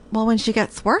 well, when she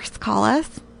gets worse, call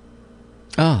us.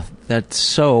 Oh, that's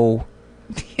so...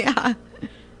 Yeah.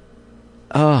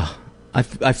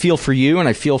 I feel for you, and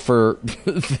I feel for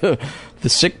the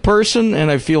sick person,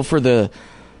 and I feel for the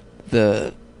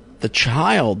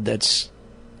child that's...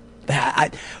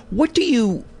 What do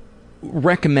you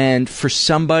recommend for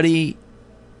somebody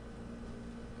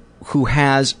who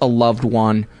has a loved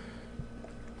one?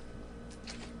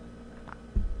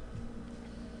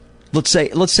 Let's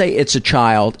say it's a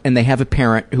child and they have a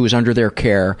parent who is under their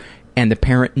care, and the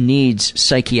parent needs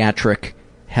psychiatric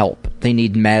help. They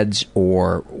need meds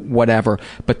or whatever,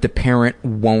 but the parent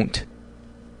won't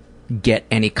get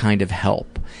any kind of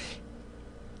help.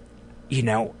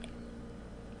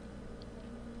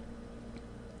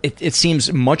 It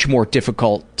seems much more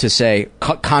difficult to say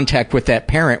contact with that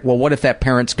parent. Well, what if that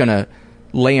parent's going to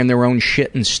lay in their own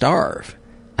shit and starve?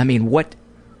 I mean, what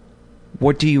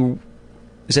do you...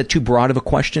 Is that too broad of a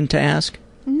question to ask?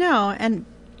 No.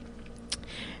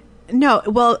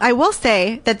 Well, I will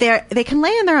say that they can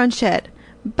lay in their own shit,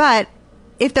 but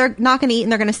if they're not going to eat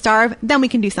and they're going to starve, then we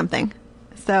can do something.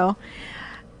 So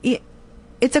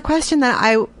it's a question that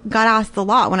I got asked a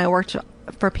lot when I worked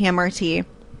for PMRT.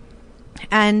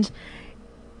 And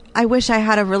I wish I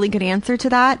had a really good answer to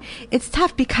that. It's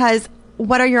tough because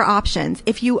what are your options?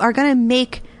 If you are going to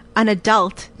make an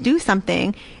adult do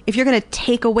something, if you're going to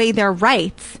take away their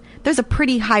rights, there's a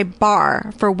pretty high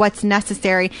bar for what's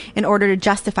necessary in order to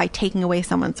justify taking away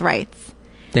someone's rights.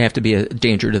 They have to be a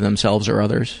danger to themselves or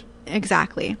others.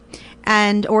 Exactly.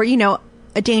 Or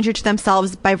a danger to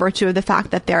themselves by virtue of the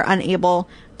fact that they're unable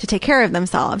to take care of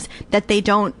themselves, that they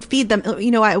don't feed them.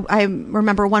 I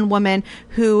remember one woman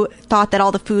who thought that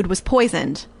all the food was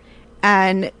poisoned,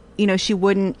 and, she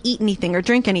wouldn't eat anything or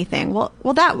drink anything. Well,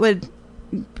 that would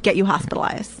get you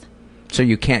hospitalized. So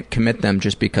you can't commit them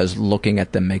just because looking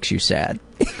at them makes you sad.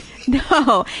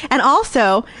 No. And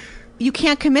also, you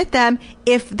can't commit them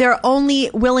if they're only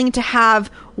willing to have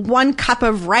 1 cup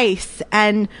of rice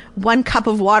and 1 cup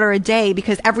of water a day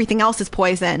because everything else is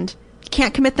poisoned. You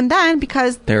can't commit them then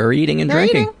because they're eating and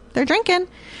drinking. They're drinking.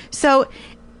 So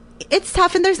it's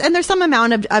tough, and there's some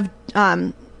amount of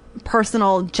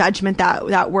personal judgment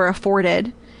that we're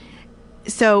afforded.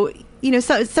 So,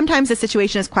 so sometimes the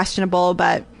situation is questionable,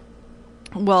 but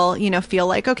we'll, feel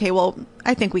like, okay, well,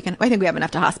 I think we have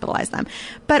enough to hospitalize them.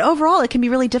 But overall, it can be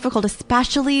really difficult,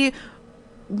 especially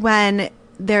when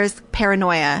there's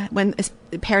paranoia, when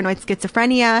paranoid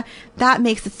schizophrenia. That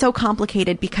makes it so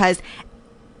complicated because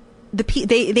the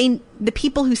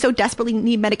people who so desperately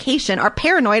need medication are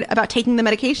paranoid about taking the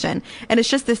medication. And it's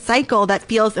just this cycle that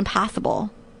feels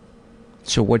impossible.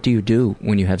 So what do you do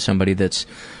when you have somebody that's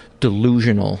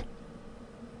delusional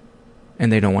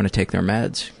and they don't want to take their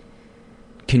meds?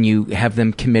 Can you have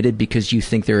them committed because you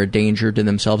think they're a danger to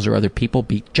themselves or other people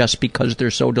just because they're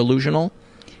so delusional?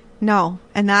 No.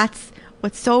 And that's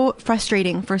what's so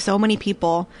frustrating for so many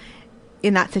people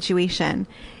in that situation.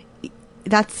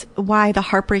 That's why the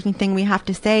heartbreaking thing we have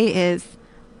to say is,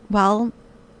 well,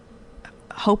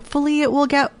 hopefully it will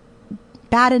get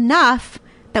bad enough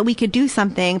that we could do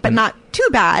something, but not too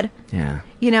bad. Yeah.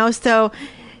 So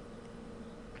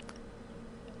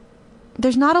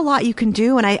there's not a lot you can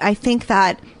do. And I think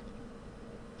that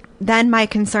then my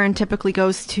concern typically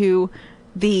goes to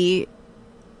the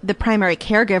primary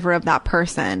caregiver of that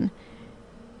person,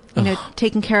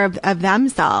 taking care of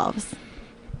themselves.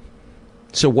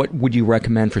 So what would you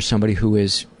recommend for somebody who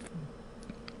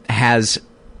has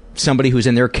somebody who's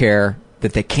in their care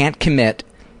that they can't commit,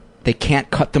 they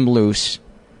can't cut them loose?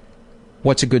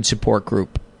 What's a good support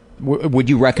group? Would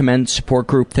you recommend support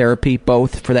group therapy,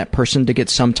 both for that person to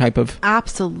get some type of...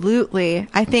 Absolutely.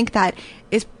 I think that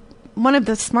is one of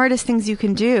the smartest things you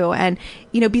can do. And,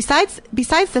 besides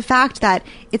the fact that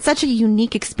it's such a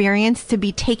unique experience to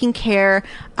be taking care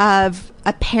of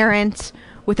a parent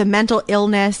with a mental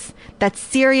illness that's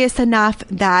serious enough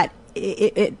that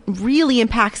it really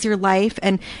impacts your life,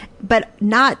 but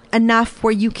not enough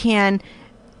where you can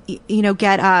get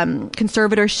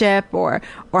conservatorship or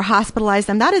hospitalize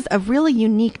them. That is a really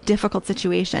unique, difficult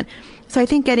situation. So I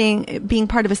think being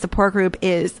part of a support group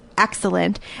is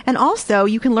excellent. And also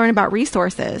you can learn about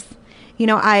resources.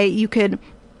 I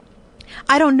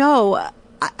don't know.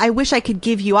 I wish I could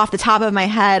give you off the top of my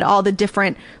head all the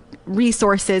different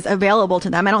resources available to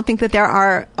them. I don't think that there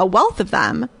are a wealth of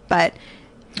them, but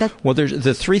well, there's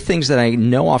the three things that I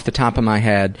know off the top of my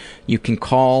head. You can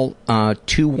call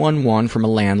 211 from a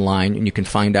landline, and you can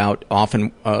find out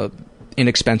often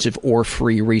inexpensive or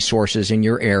free resources in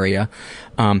your area.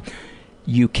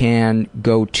 You can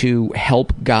go to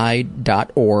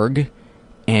helpguide.org,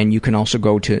 and you can also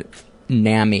go to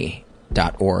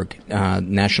NAMI.org,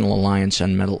 National Alliance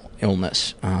on Mental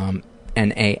Illness,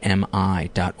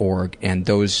 NAMI.org, and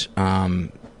those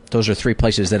are three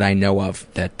places that I know of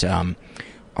that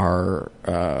are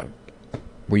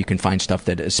where you can find stuff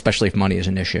that, especially if money is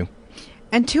an issue.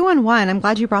 And 211, I'm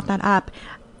glad you brought that up.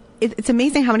 It's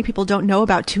amazing how many people don't know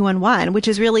about 211, which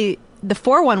is really the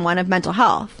 411 of mental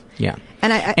health. Yeah.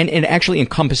 And it actually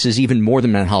encompasses even more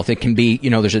than mental health. It can be,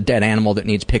 there's a dead animal that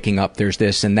needs picking up, there's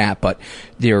this and that, but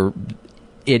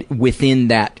within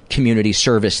that community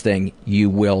service thing, you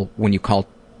will, when you call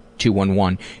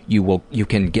 211, you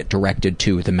can get directed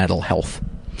to the mental health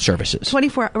services.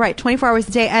 24 hours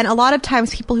a day. And a lot of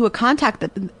times people who would contact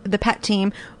the pet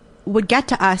team would get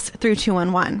to us through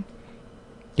 211.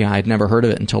 Yeah, I'd never heard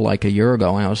of it until like a year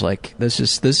ago, and I was like, this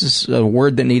is a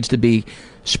word that needs to be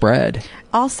spread.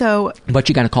 Also, but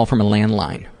you got to call from a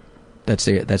landline. That's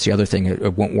the other thing.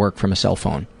 It won't work from a cell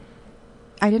phone.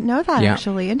 I didn't know that. Yeah.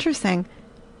 Actually, interesting.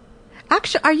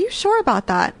 Actually, are you sure about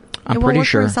that? I'm pretty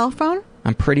sure. For a cell phone?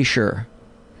 I'm pretty sure.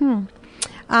 Well,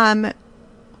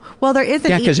 there is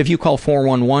because if you call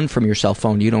 411 from your cell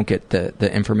phone, you don't get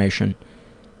the information.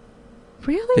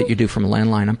 Really? That you do from a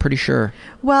landline. I'm pretty sure.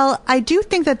 Well, I do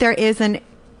think that there is an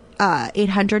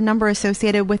 800 number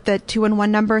associated with the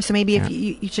 211 number, so maybe if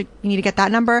you need to get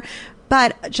that number.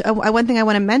 But one thing I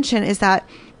want to mention is that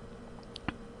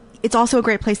it's also a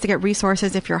great place to get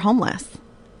resources if you're homeless.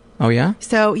 Oh yeah?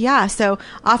 So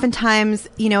oftentimes,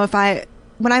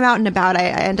 when I'm out and about, I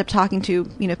end up talking to,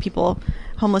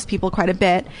 homeless people quite a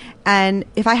bit. And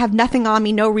if I have nothing on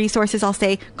me, no resources, I'll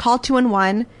say, call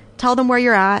 211, tell them where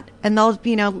you're at, and they'll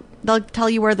tell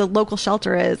you where the local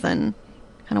shelter is and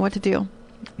kind of what to do.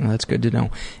 Well, that's good to know.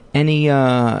 Any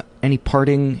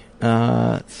parting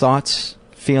thoughts,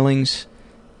 feelings,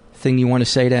 thing you want to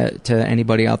say to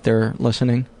anybody out there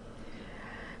listening?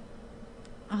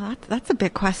 Oh, that's a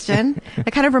big question.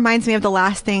 It kind of reminds me of the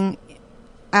last thing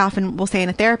I often will say in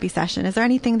a therapy session. Is there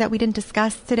anything that we didn't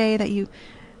discuss today that you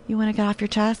want to get off your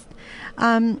chest?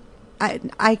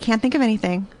 I can't think of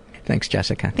anything. Thanks,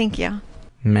 Jessica. Thank you.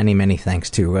 Many, many thanks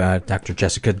to Dr.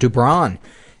 Jessica DuBron.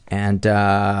 And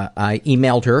I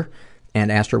emailed her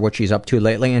and asked her what she's up to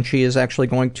lately, and she is actually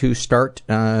going to start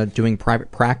doing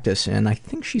private practice. And I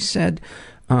think she said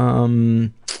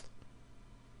Thousand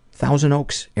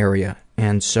Oaks area.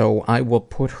 And so I will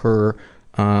put her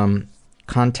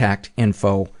contact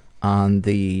info on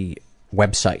the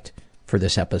website for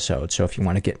this episode. So if you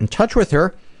want to get in touch with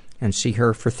her and see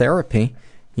her for therapy,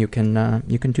 you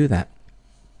can do that.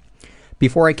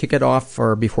 Before I kick it off,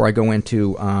 or before I go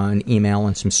into an email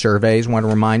and some surveys, I want to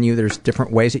remind you there's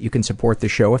different ways that you can support the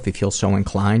show if you feel so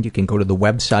inclined. You can go to the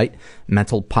website,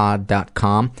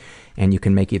 mentalpod.com, and you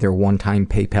can make either a one-time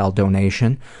PayPal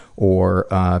donation or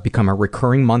become a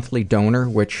recurring monthly donor,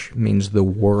 which means the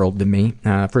world to me.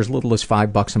 For as little as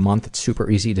 $5 a month, it's super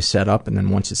easy to set up, and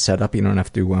then once it's set up, you don't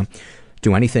have to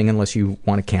do anything unless you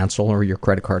want to cancel or your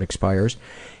credit card expires.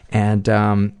 And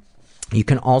You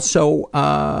can also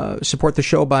support the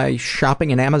show by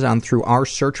shopping at Amazon through our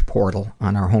search portal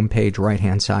on our homepage,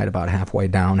 right-hand side, about halfway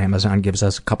down. Amazon gives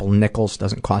us a couple nickels,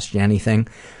 doesn't cost you anything.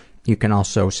 You can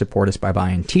also support us by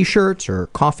buying t-shirts or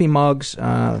coffee mugs.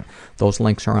 Those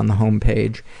links are on the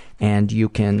homepage. And you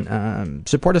can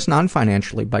support us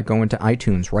non-financially by going to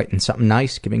iTunes, writing something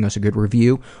nice, giving us a good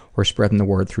review, or spreading the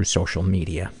word through social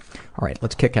media. All right,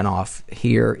 let's kick it off.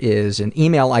 Here is an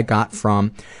email I got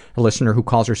from a listener who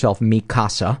calls herself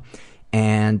Mikasa.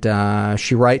 And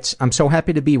she writes, I'm so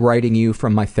happy to be writing you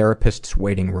from my therapist's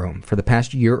waiting room. For the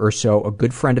past year or so, a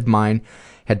good friend of mine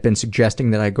had been suggesting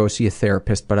that I go see a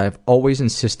therapist, but I've always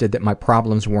insisted that my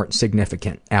problems weren't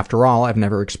significant. After all, I've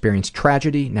never experienced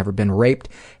tragedy, never been raped.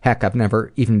 Heck, I've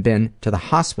never even been to the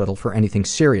hospital for anything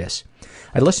serious.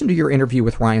 I listened to your interview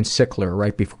with Ryan Sickler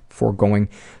right before going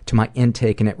to my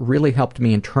intake, and it really helped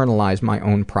me internalize my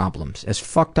own problems. As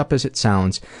fucked up as it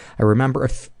sounds, I remember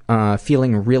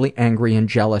feeling really angry and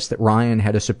jealous that Ryan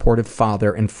had a supportive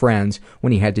father and friends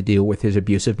when he had to deal with his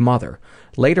abusive mother.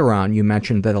 Later on, you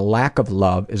mentioned that a lack of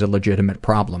love is a legitimate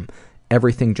problem.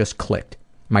 Everything just clicked.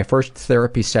 My first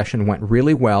therapy session went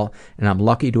really well, and I'm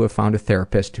lucky to have found a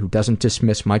therapist who doesn't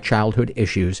dismiss my childhood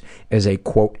issues as a,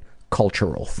 quote,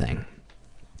 cultural thing.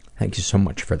 Thank you so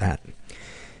much for that.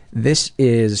 This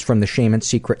is from the Shame and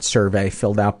Secret survey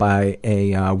filled out by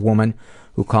a woman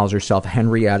who calls herself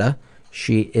Henrietta.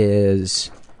 She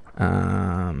is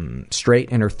straight,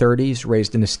 in her 30s,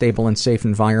 raised in a stable and safe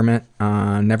environment,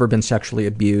 never been sexually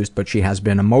abused, but she has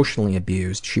been emotionally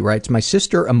abused. She writes, my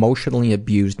sister emotionally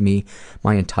abused me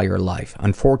my entire life.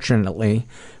 Unfortunately,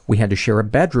 we had to share a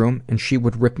bedroom, and she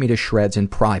would rip me to shreds in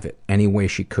private any way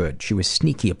she could. She was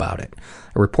sneaky about it.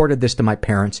 I reported this to my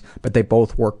parents, but they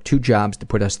both worked 2 jobs to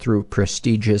put us through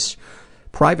prestigious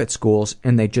private schools,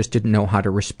 and they just didn't know how to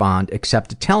respond except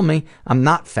to tell me I'm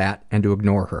not fat and to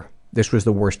ignore her. This was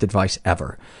the worst advice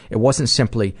ever. It wasn't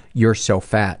simply, you're so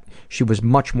fat. She was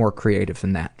much more creative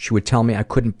than that. She would tell me I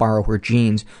couldn't borrow her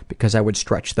jeans because I would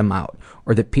stretch them out,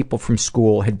 or that people from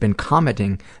school had been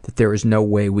commenting that there is no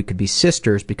way we could be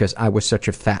sisters because I was such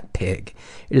a fat pig.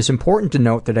 It is important to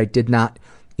note that I did not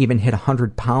even hit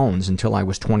 100 pounds until I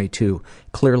was 22.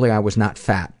 Clearly I was not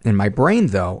fat. In my brain,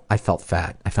 though, I felt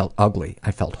fat. I felt ugly.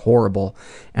 I felt horrible.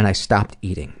 And I stopped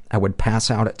eating. I would pass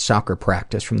out at soccer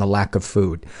practice from the lack of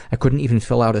food. I couldn't even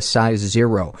fill out a size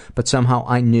 0, but somehow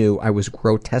I knew I was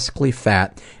grotesquely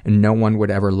fat and no one would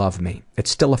ever love me. It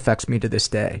still affects me to this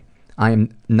day. I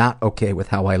am not okay with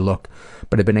how I look,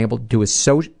 but I've been able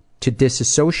to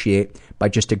disassociate by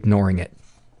just ignoring it.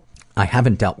 I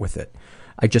haven't dealt with it.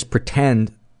 I just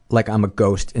pretend like I'm a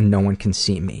ghost and no one can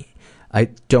see me. I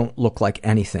don't look like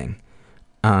anything.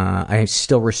 I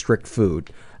still restrict food.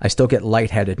 I still get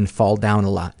lightheaded and fall down a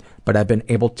lot, but I've been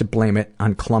able to blame it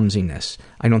on clumsiness.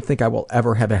 I don't think I will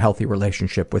ever have a healthy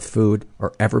relationship with food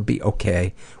or ever be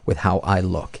okay with how I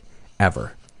look.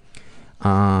 Ever.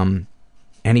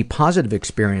 Any positive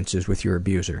experiences with your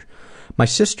abuser? My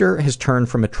sister has turned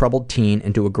from a troubled teen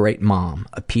into a great mom,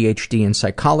 a PhD in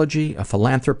psychology, a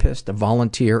philanthropist, a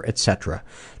volunteer, etc.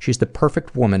 She's the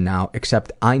perfect woman now,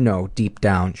 except I know deep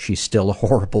down she's still a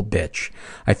horrible bitch.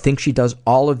 I think she does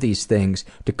all of these things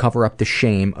to cover up the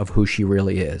shame of who she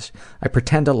really is. I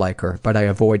pretend to like her, but I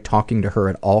avoid talking to her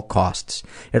at all costs.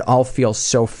 It all feels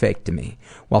so fake to me.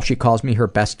 While she calls me her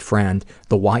best friend,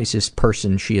 the wisest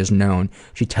person she has known,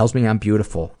 she tells me I'm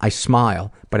beautiful. I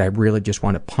smile, but I really just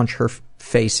want to punch her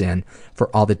face in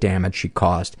for all the damage she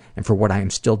caused and for what I am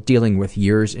still dealing with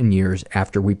years and years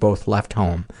after we both left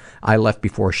home. I left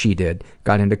before she did,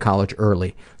 got into college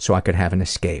early so I could have an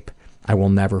escape. I will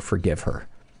never forgive her.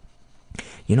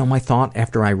 You know, my thought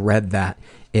after I read that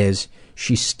is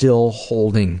she's still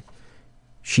holding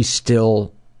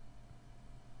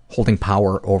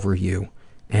power over you,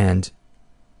 and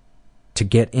to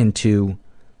get into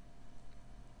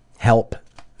help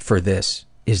for this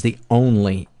is the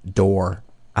only door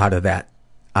out of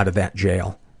that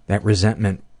jail. That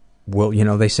resentment will,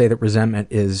 they say that resentment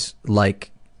is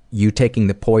like you taking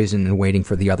the poison and waiting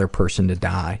for the other person to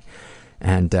die.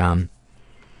 And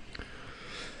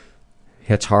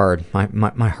it's hard.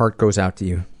 My heart goes out to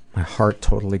you. My heart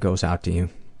totally goes out to you.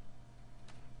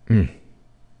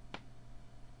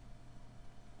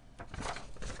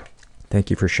 Thank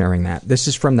you for sharing that. This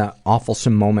is from the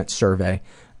Awfulsome Moment survey,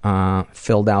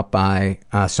 filled out by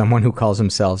someone who calls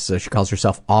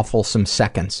herself Awfulsome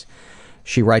Seconds.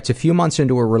 She writes, a few months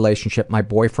into a relationship, my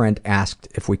boyfriend asked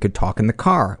if we could talk in the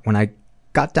car. When I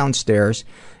got downstairs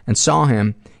and saw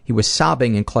him, he He was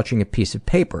sobbing and clutching a piece of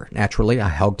paper. Naturally, I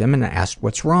hugged him and asked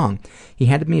what's wrong. He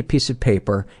handed me a piece of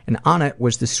paper, and on it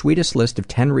was the sweetest list of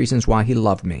 10 reasons why he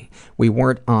loved me. We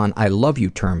weren't on I love you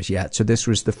terms yet, so this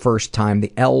was the first time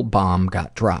the L-bomb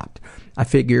got dropped. I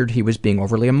figured he was being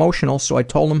overly emotional, so I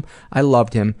told him I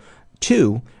loved him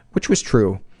too, which was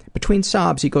true. Between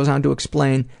sobs, he goes on to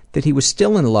explain that he was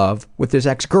still in love with his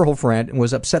ex-girlfriend and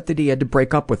was upset that he had to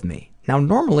break up with me. Now,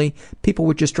 normally, people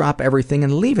would just drop everything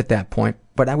and leave at that point,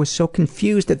 but I was so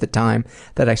confused at the time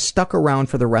that I stuck around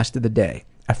for the rest of the day.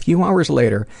 A few hours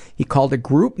later, he called a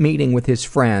group meeting with his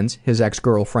friends, his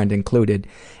ex-girlfriend included,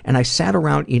 and I sat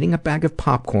around eating a bag of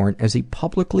popcorn as he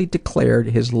publicly declared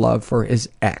his love for his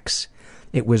ex.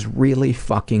 It was really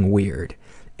fucking weird.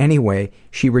 Anyway,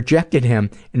 she rejected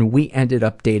him, and we ended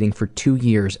up dating for 2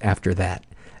 years after that.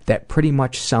 That pretty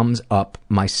much sums up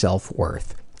my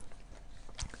self-worth.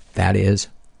 That is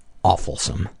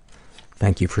awfulsome.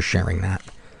 Thank you for sharing that.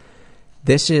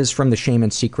 This is from the Shame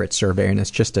and Secret survey, and it's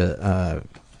just a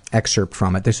excerpt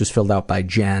from it. This was filled out by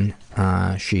Jen.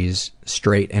 She's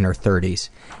straight in her 30s.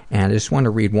 And I just want to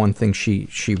read one thing she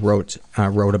wrote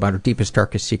about her deepest,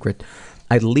 darkest secret.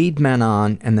 I lead men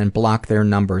on and then block their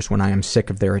numbers when I am sick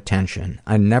of their attention.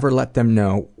 I never let them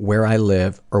know where I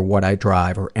live or what I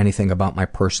drive or anything about my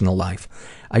personal life.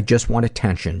 I just want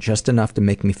attention, just enough to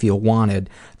make me feel wanted.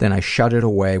 Then I shut it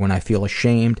away when I feel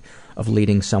ashamed of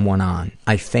leading someone on.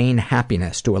 I feign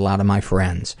happiness to a lot of my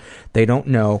friends. They don't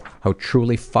know how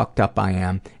truly fucked up I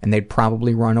am, and they'd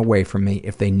probably run away from me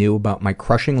if they knew about my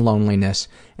crushing loneliness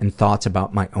and thoughts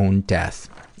about my own death.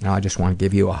 Now I just want to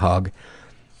give you a hug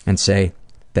and say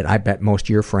that I bet most of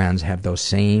your friends have those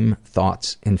same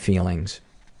thoughts and feelings.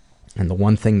 And the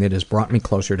one thing that has brought me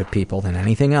closer to people than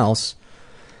anything else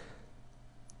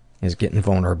is getting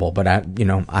vulnerable. But I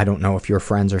don't know if your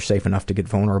friends are safe enough to get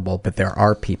vulnerable, but there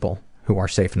are people who are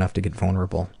safe enough to get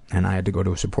vulnerable, and I had to go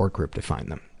to a support group to find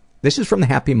them. This is from the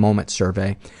Happy Moment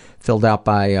survey, filled out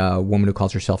by a woman who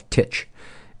calls herself Titch.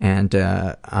 And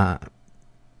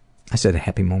I said a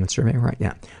Happy Moment survey, right?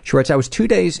 Yeah. She writes, I was 2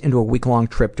 days into a week-long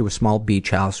trip to a small beach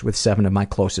house with 7 of my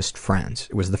closest friends.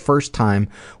 It was the first time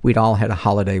we'd all had a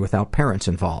holiday without parents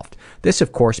involved. This,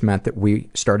 of course, meant that we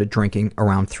started drinking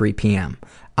around 3 p.m.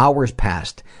 Hours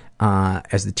passed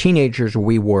as the teenagers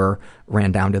we were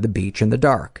ran down to the beach in the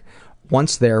dark.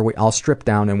 Once there, we all stripped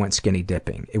down and went skinny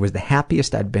dipping. It was the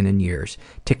happiest I'd been in years,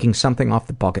 ticking something off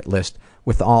the bucket list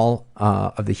with all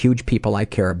of the huge people I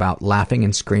care about laughing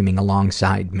and screaming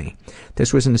alongside me.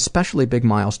 This was an especially big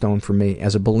milestone for me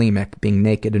as a bulimic. Being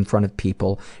naked in front of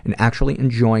people and actually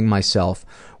enjoying myself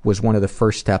was one of the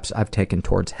first steps I've taken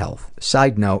towards health.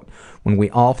 Side note, when we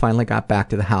all finally got back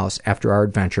to the house after our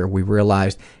adventure, we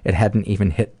realized it hadn't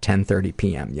even hit 10:30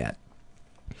 p.m. yet.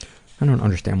 I don't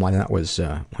understand why that was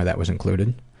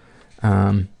included.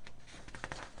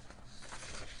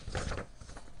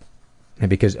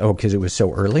 Because it was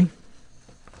so early?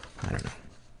 I don't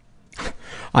know.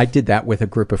 I did that with a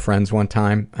group of friends one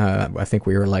time. I think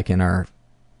we were in our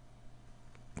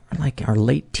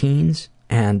late teens,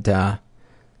 and and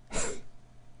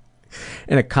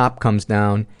a cop comes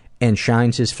down and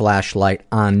shines his flashlight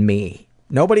on me.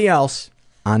 Nobody else,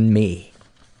 on me.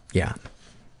 Yeah.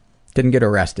 Didn't get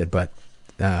arrested, but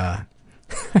I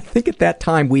think at that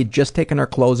time we had just taken our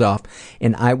clothes off,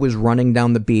 and I was running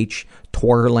down the beach,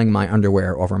 twirling my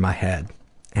underwear over my head.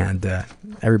 And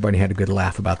everybody had a good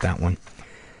laugh about that one.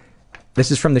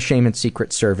 This is from the Shame and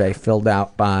Secret survey, filled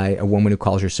out by a woman who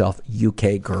calls herself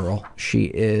UK Girl.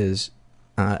 She is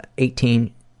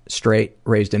 18, straight,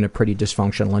 raised in a pretty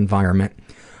dysfunctional environment,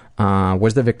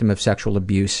 was the victim of sexual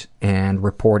abuse and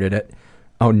reported it.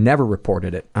 Oh, never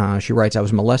reported it. She writes, I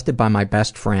was molested by my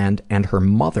best friend and her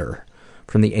mother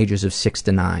from the ages of 6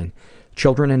 to 9.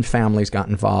 Children and families got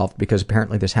involved because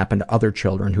apparently this happened to other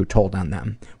children who told on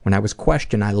them. When I was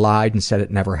questioned, I lied and said it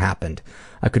never happened.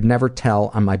 I could never tell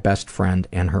on my best friend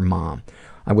and her mom.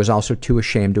 I was also too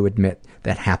ashamed to admit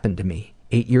that happened to me.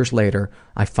 8 years later,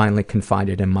 I finally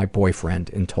confided in my boyfriend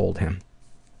and told him.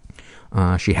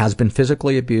 She has been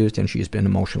physically abused and she's been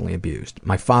emotionally abused.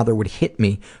 My father would hit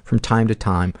me from time to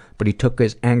time, but he took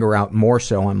his anger out more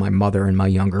so on my mother and my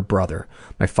younger brother.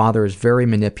 My father is very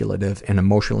manipulative and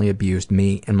emotionally abused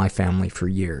me and my family for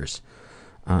years.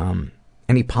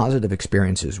 Any positive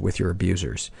experiences with your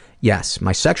abusers? Yes,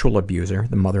 my sexual abuser,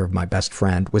 the mother of my best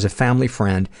friend, was a family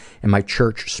friend and my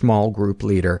church small group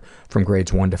leader from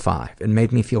grades 1 to 5. It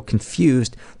made me feel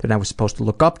confused that I was supposed to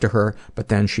look up to her, but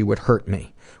then she would hurt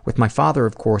me. With my father,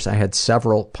 of course, I had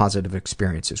several positive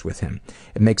experiences with him.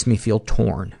 It makes me feel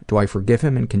torn. Do I forgive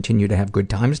him and continue to have good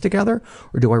times together?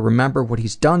 Or do I remember what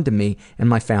he's done to me and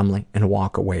my family and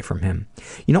walk away from him?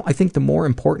 You know, I think the more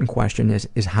important question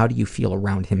is how do you feel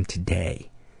around him today?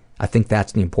 I think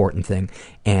that's the important thing.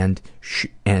 And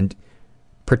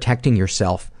protecting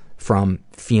yourself from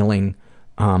feeling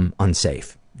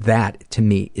unsafe. That, to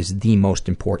me, is the most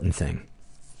important thing.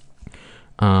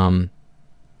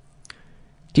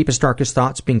 Deepest, darkest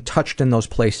thoughts. Being touched in those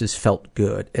places felt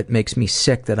good. It makes me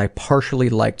sick that I partially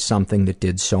liked something that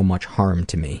did so much harm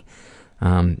to me.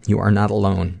 You are not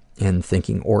alone in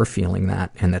thinking or feeling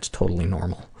that, and that's totally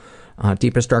normal.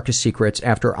 Deepest, darkest secrets.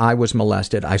 After I was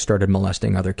molested, I started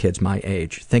molesting other kids my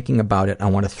age. Thinking about it, I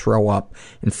want to throw up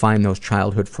and find those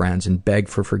childhood friends and beg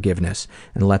for forgiveness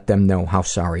and let them know how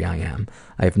sorry I am.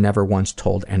 I have never once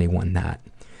told anyone that.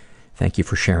 Thank you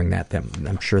for sharing that.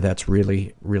 I'm sure that's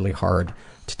really, really hard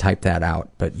to type that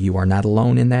out, but you are not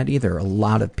alone in that either. A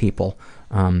lot of people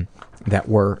that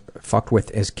were fucked with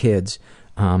as kids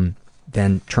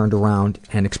then turned around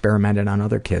and experimented on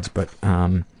other kids, but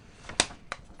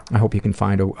I hope you can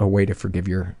find a way to forgive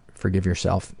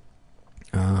yourself.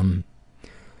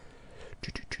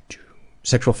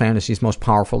 Sexual fantasies most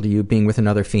powerful to you. Being with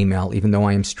another female, even though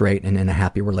I am straight and in a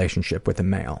happy relationship with a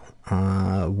male.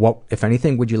 What, if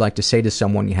anything, would you like to say to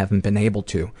someone you haven't been able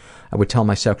to? I would tell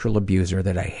my sexual abuser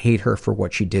that I hate her for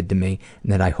what she did to me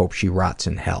and that I hope she rots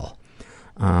in hell.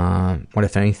 What,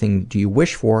 if anything, do you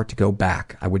wish for to go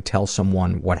back? I would tell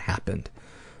someone what happened.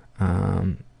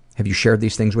 Have you shared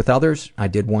these things with others? I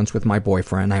did once with my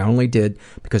boyfriend. I only did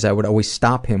because I would always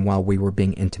stop him while we were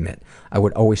being intimate. I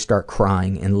would always start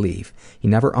crying and leave. He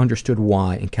never understood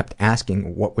why and kept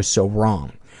asking what was so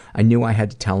wrong. I knew I had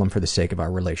to tell him for the sake of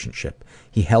our relationship.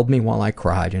 He held me while I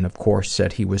cried and of course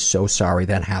said he was so sorry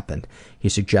that happened. He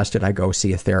suggested I go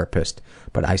see a therapist,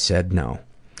 but I said no.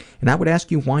 And I would ask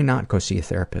you, why not go see a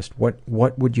therapist? What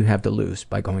would you have to lose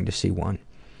by going to see one?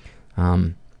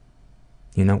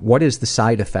 You know, what is the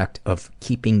side effect of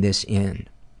keeping this in?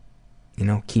 You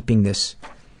know, keeping this...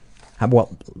 How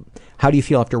do you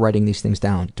feel after writing these things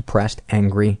down? Depressed,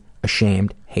 angry,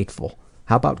 ashamed, hateful.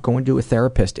 How about going to a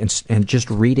therapist and just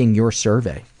reading your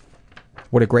survey?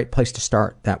 What a great place to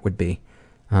start that would be.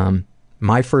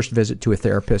 My first visit to a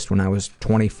therapist when I was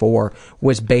 24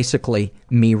 was basically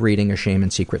me reading a shame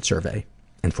and secret survey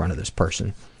in front of this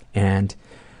person. And...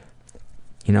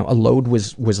 you know, a load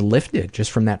was lifted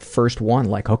just from that first one.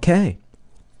 Like, okay,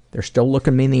 they're still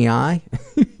looking me in the eye.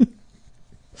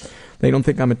 They don't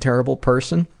think I'm a terrible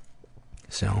person.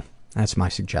 So that's my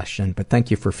suggestion. But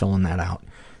thank you for filling that out.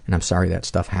 And I'm sorry that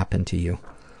stuff happened to you.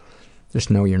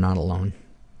 Just know you're not alone.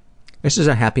 This is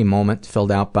a happy moment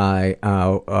filled out by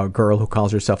a girl who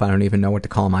calls herself, I don't even know what to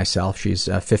call myself. She's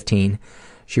 15.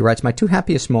 She writes, my two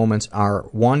happiest moments are,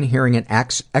 one, hearing an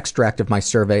extract of my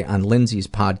survey on Lindsay's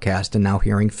podcast and now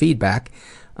hearing feedback.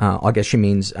 I guess she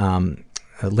means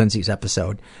Lindsay's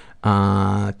episode.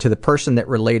 To the person that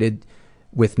related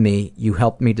with me, you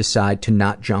helped me decide to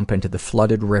not jump into the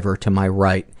flooded river to my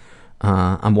right.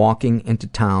 I'm walking into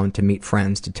town to meet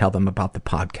friends to tell them about the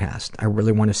podcast. I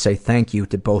really want to say thank you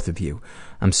to both of you.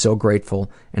 I'm so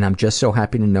grateful, and I'm just so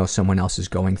happy to know someone else is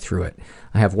going through it.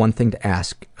 I have one thing to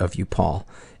ask of you, Paul.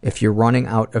 If you're running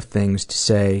out of things to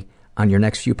say on your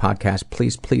next few podcasts,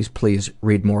 please, please, please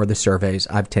read more of the surveys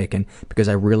I've taken because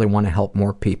I really want to help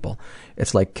more people.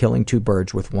 It's like killing two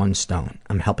birds with one stone.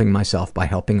 I'm helping myself by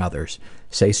helping others.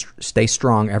 Stay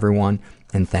strong, everyone,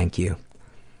 and thank you.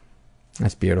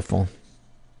 That's beautiful.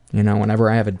 You know, whenever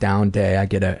I have a down day, I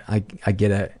get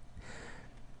a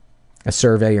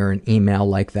survey or an email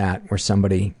like that where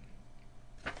somebody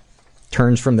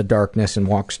turns from the darkness and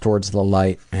walks towards the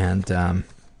light. And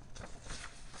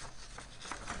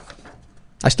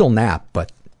I still nap,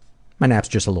 but my nap's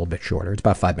just a little bit shorter. It's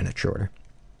about 5 minutes shorter.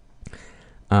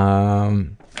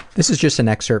 This is just an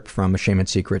excerpt from A Shame and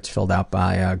Secrets filled out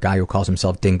by a guy who calls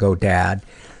himself Dingo Dad.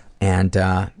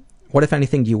 And what, if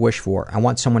anything, do you wish for? I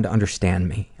want someone to understand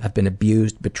me. I've been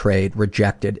abused, betrayed,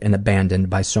 rejected, and abandoned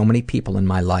by so many people in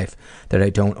my life that I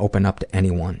don't open up to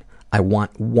anyone. I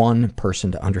want one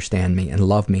person to understand me and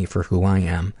love me for who I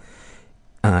am,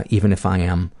 even if I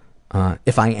am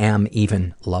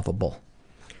even lovable.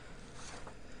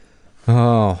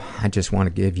 Oh, I just want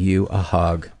to give you a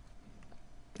hug.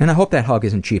 And I hope that hug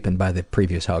isn't cheapened by the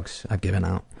previous hugs I've given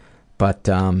out. But,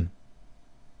 oh,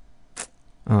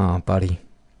 buddy.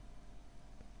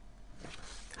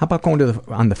 How about going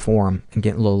on the forum and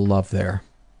getting a little love there?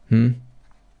 How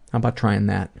about trying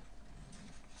that?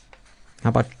 How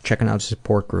about checking out a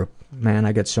support group? Man,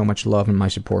 I get so much love in my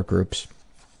support groups.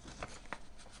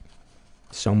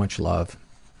 So much love.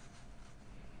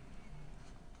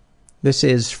 This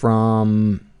is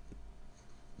from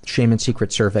Shame and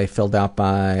Secret survey filled out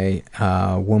by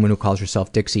a woman who calls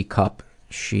herself Dixie Cup.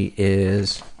 She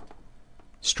is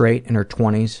straight, in her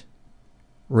 20s,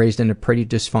 raised in a pretty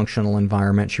dysfunctional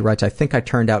environment. She writes, I think I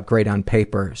turned out great on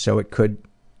paper, so it could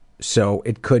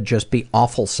just be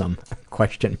awfulsome,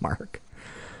 question mark.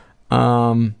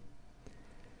 Ever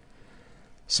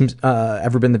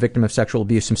been the victim of sexual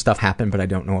abuse? Some stuff happened, but I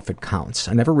don't know if it counts.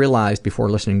 I never realized before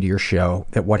listening to your show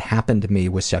that what happened to me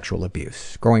was sexual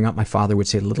abuse. Growing up, my father would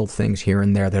say little things here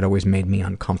and there that always made me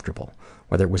uncomfortable.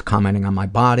 Whether it was commenting on my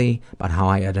body, about how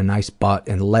I had a nice butt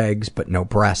and legs but no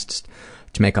breasts,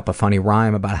 to make up a funny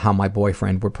rhyme about how my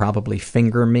boyfriend would probably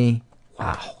finger me.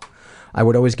 Wow. I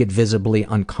would always get visibly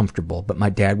uncomfortable, but my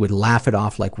dad would laugh it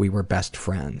off like we were best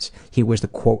friends. He was the,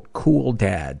 quote, cool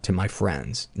dad to my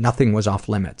friends. Nothing was off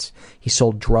limits. He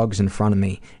sold drugs in front of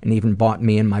me and even bought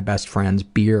me and my best friends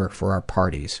beer for our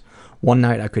parties. One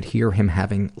night I could hear him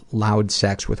having loud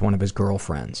sex with one of his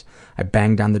girlfriends. I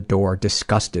banged on the door,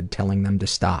 disgusted, telling them to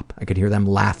stop. I could hear them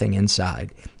laughing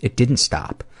inside. It didn't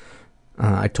stop.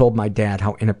 I told my dad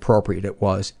how inappropriate it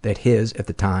was that his, at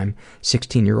the time,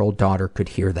 16-year-old daughter could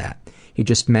hear that. He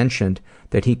just mentioned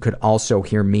that he could also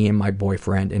hear me and my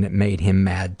boyfriend, and it made him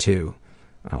mad too.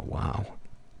 Oh, wow.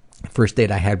 First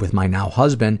date I had with my now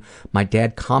husband, my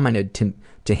dad commented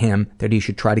to him that he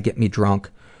should try to get me drunk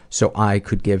so I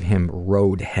could give him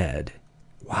road head.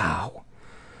 Wow.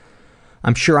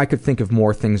 I'm sure I could think of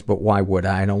more things, but why would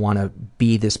I? I don't want to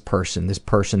be this person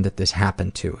that this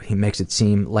happened to. He makes it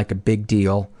seem like a big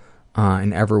deal,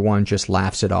 and everyone just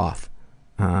laughs it off.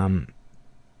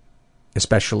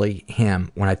 Especially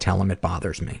him when I tell him it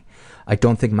bothers me. I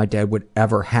don't think my dad would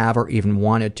ever have or even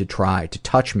wanted to try to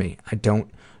touch me. I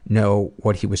don't know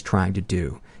what he was trying to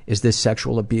do. Is this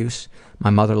sexual abuse? My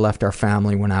mother left our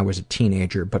family when I was a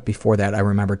teenager, but before that I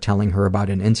remember telling her about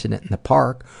an incident in the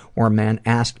park where a man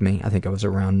asked me, I think I was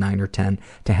around 9 or 10,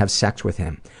 to have sex with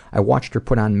him. I watched her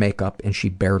put on makeup and she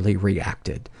barely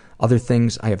reacted. Other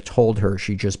things I have told her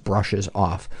she just brushes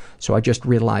off. So I just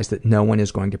realized that no one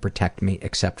is going to protect me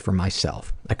except for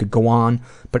myself. I could go on,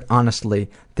 but honestly,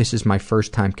 this is my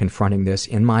first time confronting this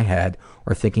in my head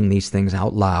or thinking these things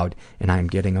out loud, and I am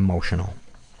getting emotional.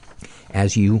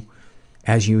 As you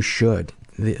should.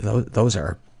 Those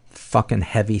are fucking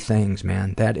heavy things,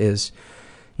 man. That is,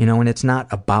 and it's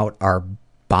not about our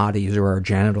bodies or our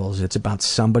genitals. It's about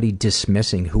somebody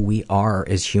dismissing who we are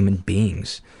as human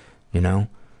beings,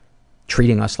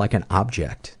 treating us like an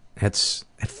object. It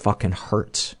fucking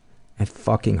hurts. It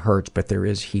fucking hurts, but there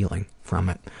is healing from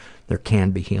it. There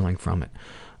can be healing from it.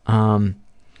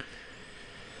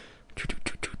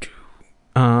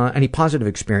 Any positive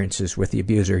experiences with the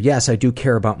abuser? Yes, I do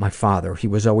care about my father. He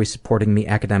was always supporting me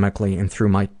academically and through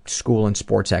my school and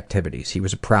sports activities. He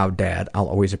was a proud dad. I'll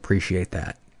always appreciate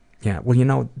that. Yeah,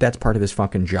 well, that's part of his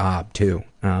fucking job, too.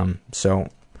 So I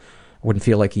wouldn't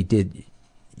feel like he did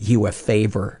you a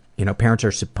favor. Parents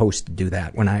are supposed to do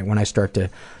that. When I start to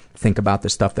think about the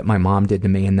stuff that my mom did to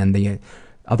me, and then the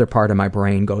other part of my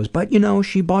brain goes, but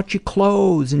she bought you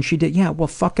clothes and she did. Yeah, well,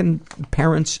 fucking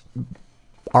parents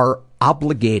are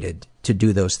obligated to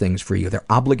do those things for you. They're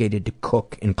obligated to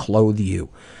cook and clothe you.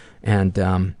 And,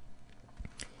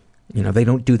 they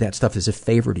don't do that stuff as a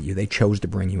favor to you. They chose to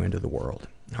bring you into the world.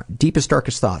 Deepest,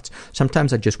 darkest thoughts.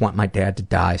 Sometimes I just want my dad to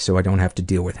die so I don't have to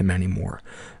deal with him anymore.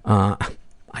 I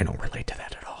don't relate to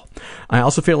that at all. I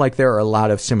also feel like there are a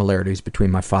lot of similarities between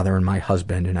my father and my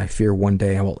husband, and I fear one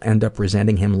day I will end up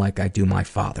resenting him like I do my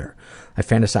father. I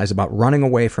fantasize about running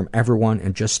away from everyone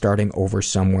and just starting over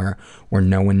somewhere where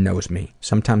no one knows me.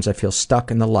 Sometimes I feel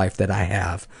stuck in the life that I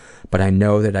have, but I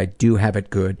know that I do have it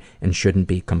good and shouldn't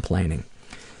be complaining.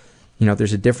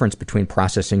 There's a difference between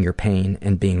processing your pain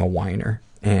and being a whiner,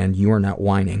 and you are not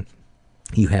whining.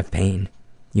 You have pain.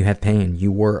 You have pain.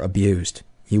 You were abused.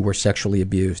 You were sexually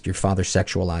abused. Your father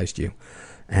sexualized you.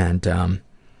 And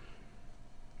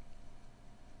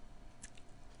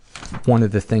one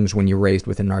of the things when you're raised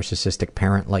with a narcissistic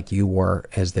parent like you were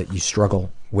is that you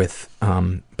struggle with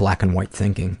black and white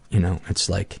thinking. It's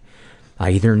like,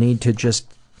 I either need to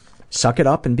just suck it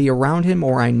up and be around him,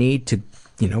 or I need to,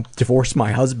 divorce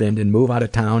my husband and move out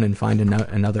of town and find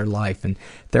another life. And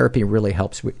therapy really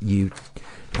helps with you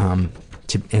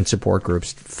and support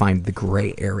groups find the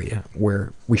gray area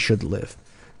where we should live,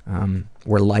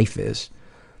 where life is.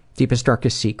 Deepest,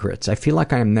 darkest secrets. I feel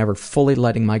like I am never fully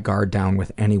letting my guard down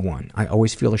with anyone. I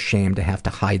always feel ashamed to have to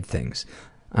hide things.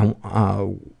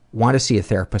 want to see a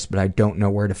therapist, but I don't know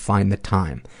where to find the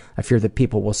time. I fear that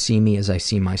people will see me as I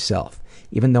see myself.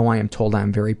 Even though I am told I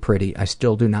am very pretty, I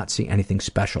still do not see anything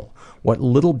special. What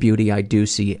little beauty I do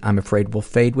see, I'm afraid will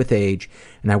fade with age,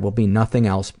 and I will be nothing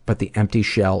else but the empty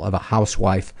shell of a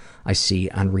housewife I see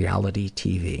on reality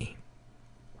TV.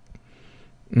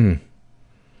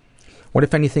 What,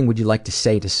 if anything, would you like to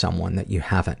say to someone that you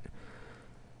haven't?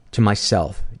 To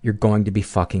myself, you're going to be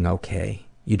fucking okay.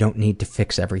 You don't need to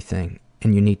fix everything,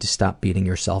 and you need to stop beating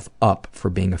yourself up for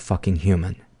being a fucking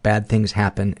human. Bad things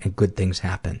happen and good things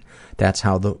happen. That's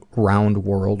how the round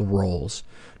world rolls.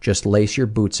 Just lace your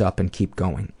boots up and keep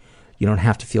going. You don't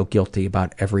have to feel guilty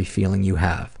about every feeling you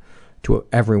have. To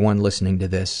everyone listening to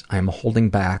this, I am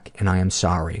holding back and I am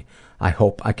sorry. I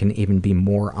hope I can even be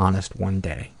more honest one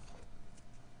day.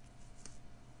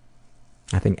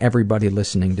 I think everybody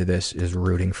listening to this is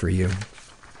rooting for you.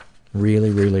 Really,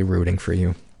 really rooting for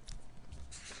you.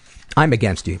 I'm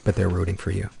against you, but they're rooting for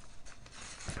you.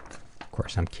 Of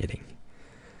course, I'm kidding.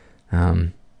 Yeah,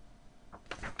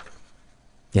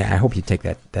 I hope you take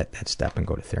that step and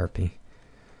go to therapy.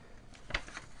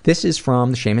 This is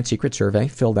from the Shame and Secret survey,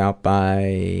 filled out by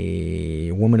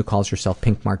a woman who calls herself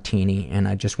Pink Martini, and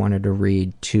I just wanted to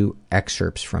read 2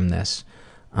 excerpts from this.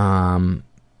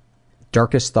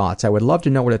 Darkest thoughts. I would love to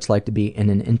know what it's like to be in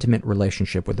an intimate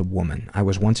relationship with a woman. I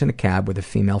was once in a cab with a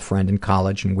female friend in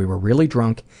college, and we were really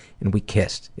drunk, and we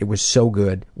kissed. It was so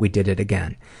good, we did it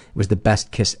again. It was the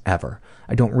best kiss ever.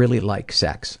 I don't really like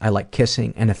sex. I like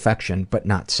kissing and affection, but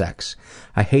not sex.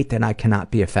 I hate that I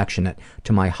cannot be affectionate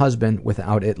to my husband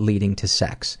without it leading to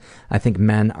sex. I think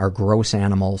men are gross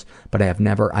animals, but I have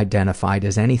never identified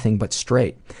as anything but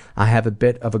straight. I have a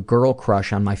bit of a girl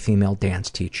crush on my female dance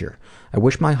teacher. I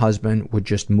wish my husband would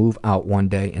just move out one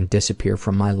day and disappear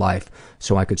from my life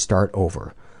so I could start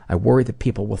over. I worry that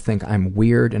people will think I'm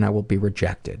weird and I will be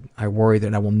rejected. I worry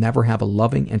that I will never have a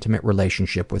loving, intimate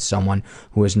relationship with someone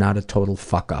who is not a total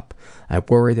fuck-up. I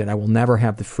worry that I will never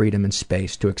have the freedom and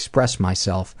space to express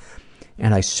myself,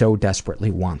 and I so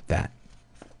desperately want that.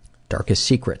 Darkest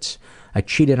secrets. I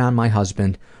cheated on my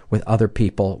husband with other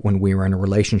people when we were in a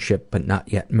relationship but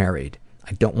not yet married.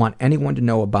 I don't want anyone to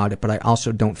know about it, but I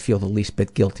also don't feel the least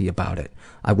bit guilty about it.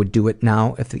 I would do it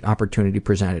now if the opportunity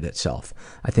presented itself.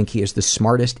 I think he is the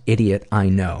smartest idiot I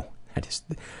know.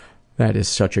 That is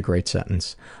such a great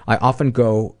sentence. I often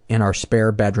go in our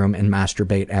spare bedroom and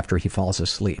masturbate after he falls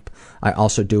asleep. I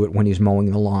also do it when he's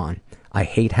mowing the lawn. I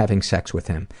hate having sex with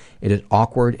him. It is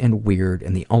awkward and weird,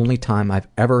 and the only time I've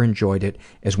ever enjoyed it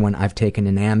is when I've taken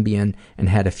an Ambien and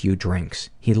had a few drinks.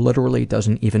 He literally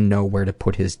doesn't even know where to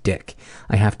put his dick.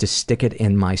 I have to stick it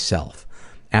in myself.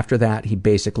 After that, he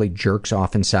basically jerks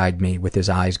off inside me with his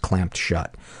eyes clamped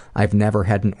shut. I've never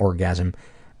had an orgasm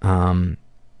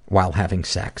while having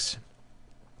sex.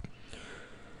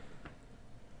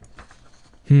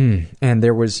 And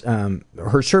there was,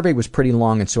 her survey was pretty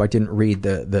long, and so I didn't read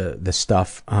the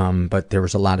stuff, but there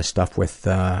was a lot of stuff with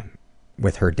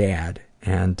her dad.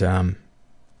 And,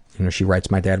 she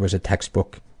writes, my dad was a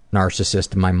textbook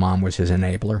narcissist and my mom was his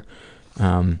enabler.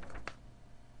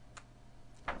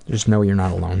 Just know you're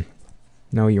not alone.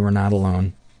 Know you are not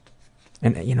alone.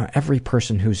 And, every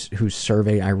person whose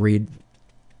survey I read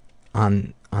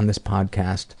on this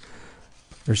podcast,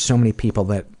 there's so many people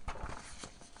that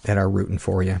are rooting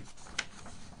for you.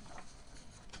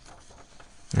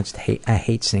 I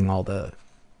hate seeing all the...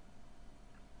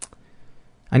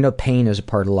 I know pain is a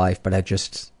part of life, but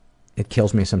it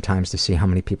kills me sometimes to see how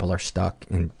many people are stuck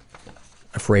and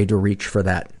afraid to reach for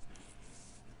that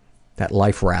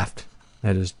life raft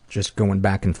that is just going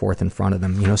back and forth in front of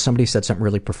them. Somebody said something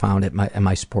really profound at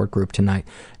my support group tonight.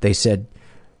 They said,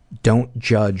 don't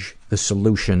judge the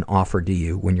solution offered to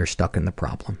you when you're stuck in the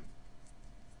problem.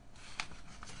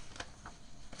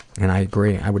 And I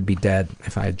agree. I would be dead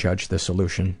if I had judged the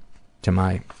solution to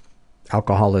my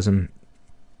alcoholism,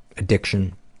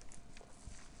 addiction,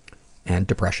 and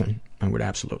depression. I would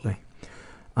absolutely.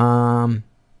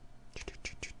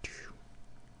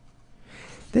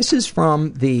 This is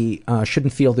from the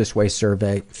Shouldn't Feel This Way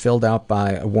survey, filled out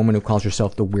by a woman who calls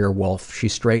herself the Werewolf.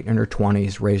 She's straight, in her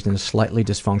 20s, raised in a slightly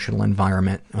dysfunctional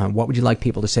environment. What would you like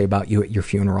people to say about you at your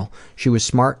funeral? She was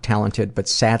smart, talented, but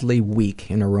sadly weak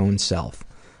in her own self.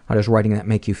 How does writing that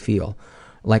make you feel?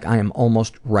 Like I am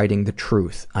almost writing the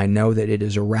truth. I know that it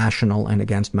is irrational and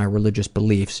against my religious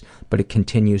beliefs, but it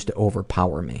continues to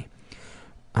overpower me.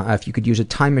 If you could use a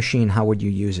time machine, how would you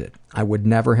use it? I would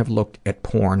never have looked at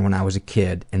porn when I was a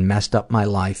kid and messed up my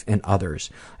life and others.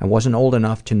 I wasn't old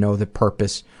enough to know the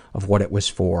purpose of what it was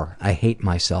for. I hate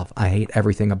myself. I hate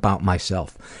everything about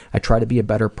myself. I try to be a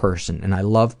better person, and I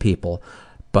love people,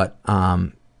 but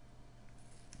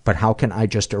but how can I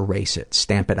just erase it,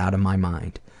 stamp it out of my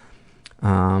mind?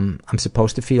 I'm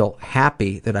supposed to feel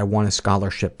happy that I won a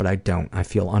scholarship, but I don't. I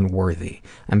feel unworthy.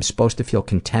 I'm supposed to feel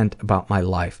content about my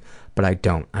life, but I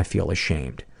don't. I feel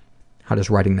ashamed. How does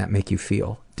writing that make you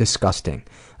feel? Disgusting.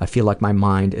 I feel like my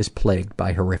mind is plagued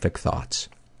by horrific thoughts.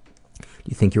 Do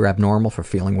you think you're abnormal for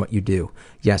feeling what you do?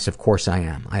 Yes, of course I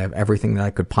am. I have everything that I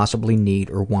could possibly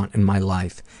need or want in my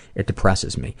life. It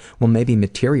depresses me. Well, maybe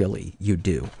materially you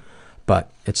do,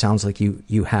 but it sounds like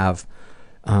you have,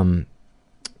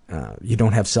 you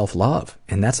don't have self-love,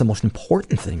 and that's the most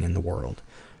important thing in the world.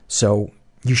 So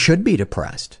you should be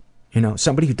depressed. You know,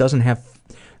 somebody who doesn't have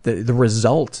the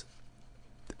result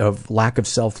of lack of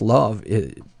self-love,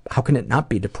 how can it not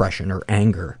be depression or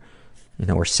anger, you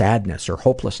know, or sadness or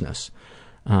hopelessness?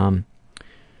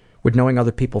 Would knowing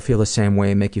other people feel the same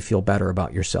way make you feel better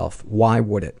about yourself? Why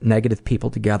would it? Negative people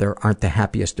together aren't the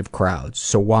happiest of crowds.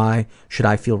 So why should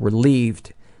I feel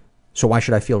relieved?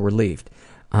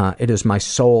 It is my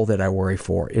soul that I worry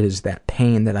for. It is that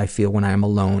pain that I feel when I am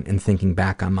alone and thinking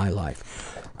back on my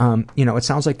life. You know, it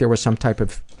sounds like there was some type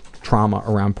of trauma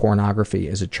around pornography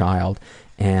as a child,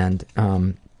 and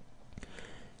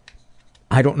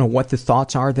I don't know what the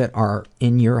thoughts are that are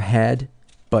in your head,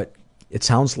 but it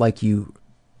sounds like you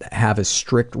have a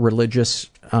strict religious,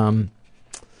 I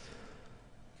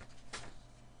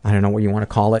don't know what you want to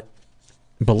call it,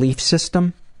 belief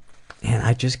system. And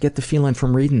I just get the feeling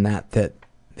from reading that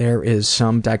there is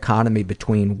some dichotomy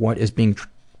between what is being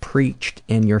preached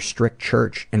in your strict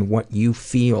church and what you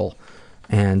feel.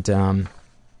 And I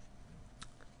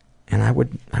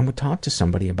would talk to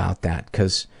somebody about that,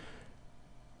 because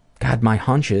God, my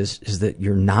hunch is that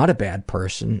you're not a bad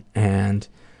person, and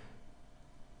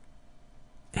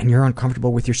you're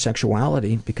uncomfortable with your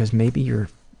sexuality because maybe your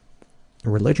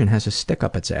religion has a stick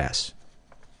up its ass.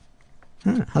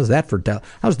 How's that for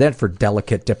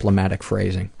delicate diplomatic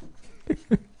phrasing?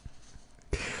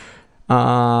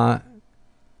 I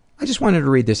just wanted to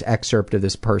read this excerpt of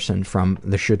this person from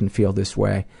the Shouldn't Feel This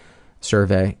Way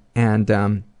survey.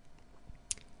 And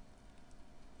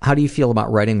how do you feel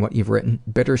about writing what you've written?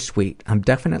 Bittersweet. I'm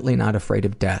definitely not afraid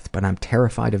of death, but I'm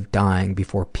terrified of dying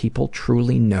before people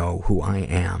truly know who I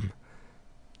am.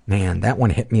 Man, that one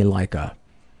hit me like a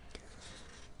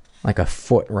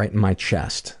foot right in my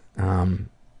chest. That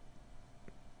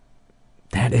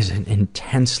is an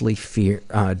intensely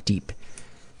deep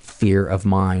fear of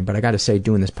mine. But I got to say,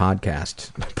 doing this podcast,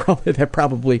 that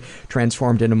probably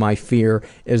transformed into my fear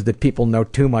is that people know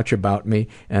too much about me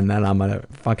and that I'm a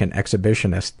fucking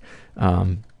exhibitionist.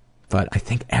 But I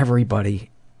think everybody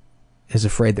is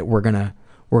afraid that we're gonna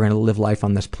live life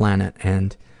on this planet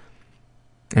and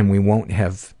we won't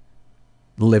have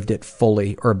lived it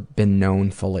fully or been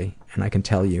known fully. And I can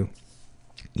tell you,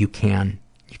 you can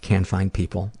find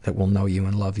people that will know you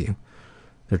and love you.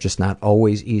 They're just not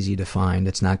always easy to find.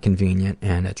 It's not convenient,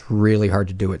 and it's really hard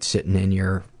to do it sitting in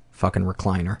your fucking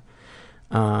recliner.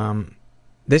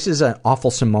 This is an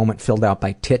awfulsome moment filled out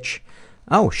by Titch.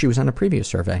 Oh, she was on a previous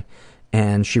survey.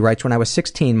 And she writes, when I was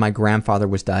 16, my grandfather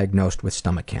was diagnosed with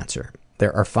stomach cancer.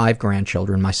 There are 5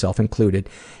 grandchildren, myself included,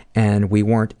 and we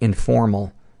weren't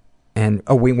informed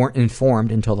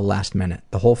until the last minute.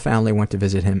 The whole family went to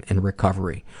visit him in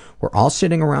recovery. We're all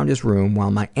sitting around his room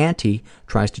while my auntie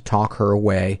tries to talk her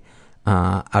away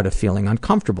out of feeling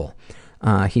uncomfortable.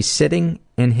 He's sitting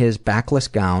in his backless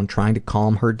gown trying to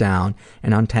calm her down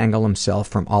and untangle himself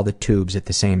from all the tubes at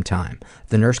the same time.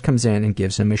 The nurse comes in and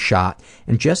gives him a shot,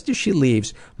 and just as she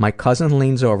leaves, my cousin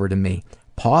leans over to me,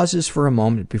 pauses for a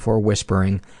moment before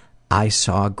whispering, "I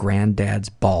saw Granddad's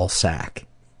ball sack."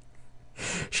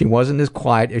 She wasn't as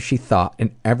quiet as she thought, and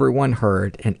everyone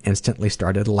heard and instantly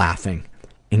started laughing,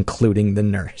 including the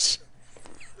nurse.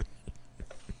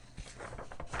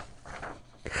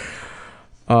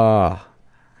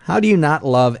 How do you not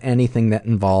love anything that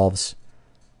involves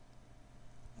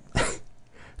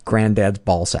Granddad's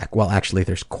ball sack? Well, actually,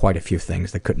 there's quite a few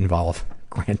things that could involve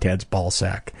Granddad's ball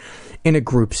sack in a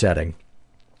group setting.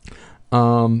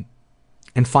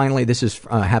 And finally, this is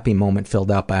a happy moment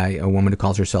filled out by a woman who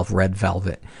calls herself Red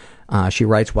Velvet. She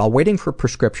writes, while waiting for a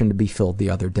prescription to be filled the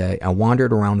other day, I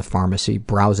wandered around the pharmacy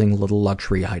browsing little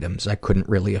luxury items I couldn't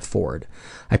really afford.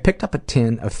 I picked up a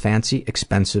tin of fancy,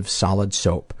 expensive, solid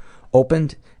soap,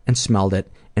 opened and smelled it,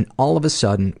 and all of a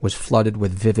sudden was flooded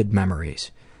with vivid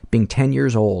memories. Being 10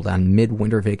 years old on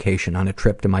midwinter vacation on a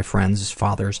trip to my friend's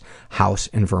father's house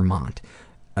in Vermont.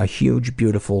 a huge,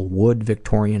 beautiful wood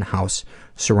Victorian house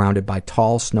surrounded by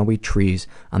tall, snowy trees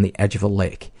on the edge of a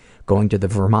lake, going to the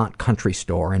Vermont country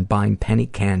store and buying penny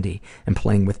candy and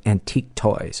playing with antique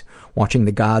toys, watching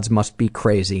The Gods Must Be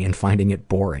Crazy and finding it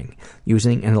boring,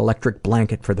 using an electric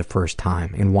blanket for the first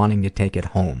time and wanting to take it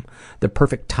home, the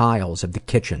perfect tiles of the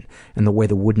kitchen and the way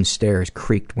the wooden stairs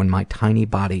creaked when my tiny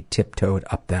body tiptoed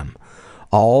up them,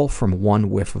 all from one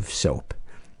whiff of soap.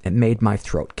 It made my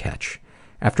throat catch.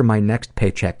 After my next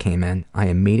paycheck came in, I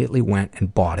immediately went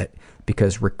and bought it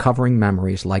because recovering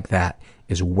memories like that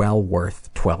is well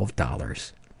worth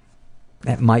 $12.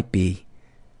 That might be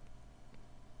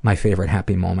my favorite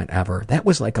happy moment ever. That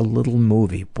was like a little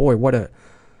movie. Boy, what a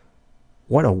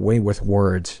way with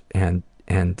words, and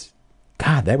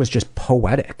God, that was just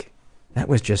poetic. That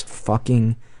was just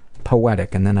fucking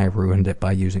poetic, and then I ruined it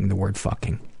by using the word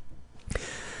fucking.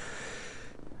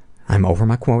 I'm over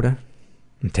my quota.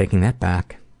 I'm taking that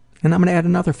back. And I'm going to add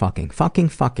another fucking. Fucking.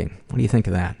 What do you think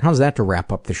of that? How's that to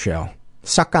wrap up the show?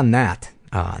 Suck on that.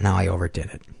 Now I overdid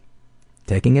it.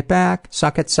 Taking it back.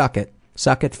 Suck it. Suck it,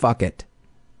 fuck it.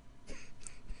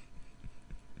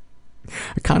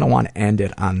 I kind of want to end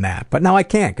it on that. But now I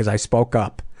can't because I spoke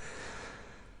up.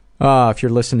 If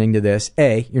you're listening to this,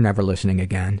 A, you're never listening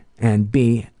again. And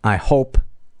B, I hope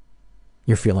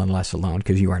you're feeling less alone,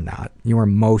 because you are not. You are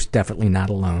most definitely not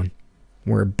alone.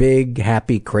 We're a big,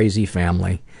 happy, crazy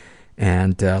family.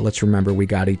 And let's remember we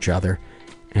got each other.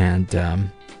 And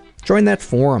join that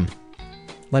forum.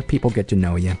 Let people get to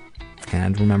know you.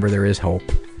 And remember, there is hope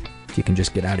if you can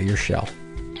just get out of your shell.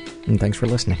 And thanks for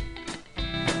listening.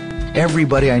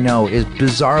 Everybody I know is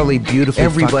bizarrely beautifully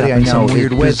Everybody fucked up I know in some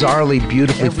weird is way. bizarrely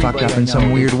beautifully fucked up in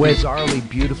some weird way. Bizarrely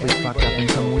beautifully fucked up in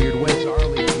some weird way.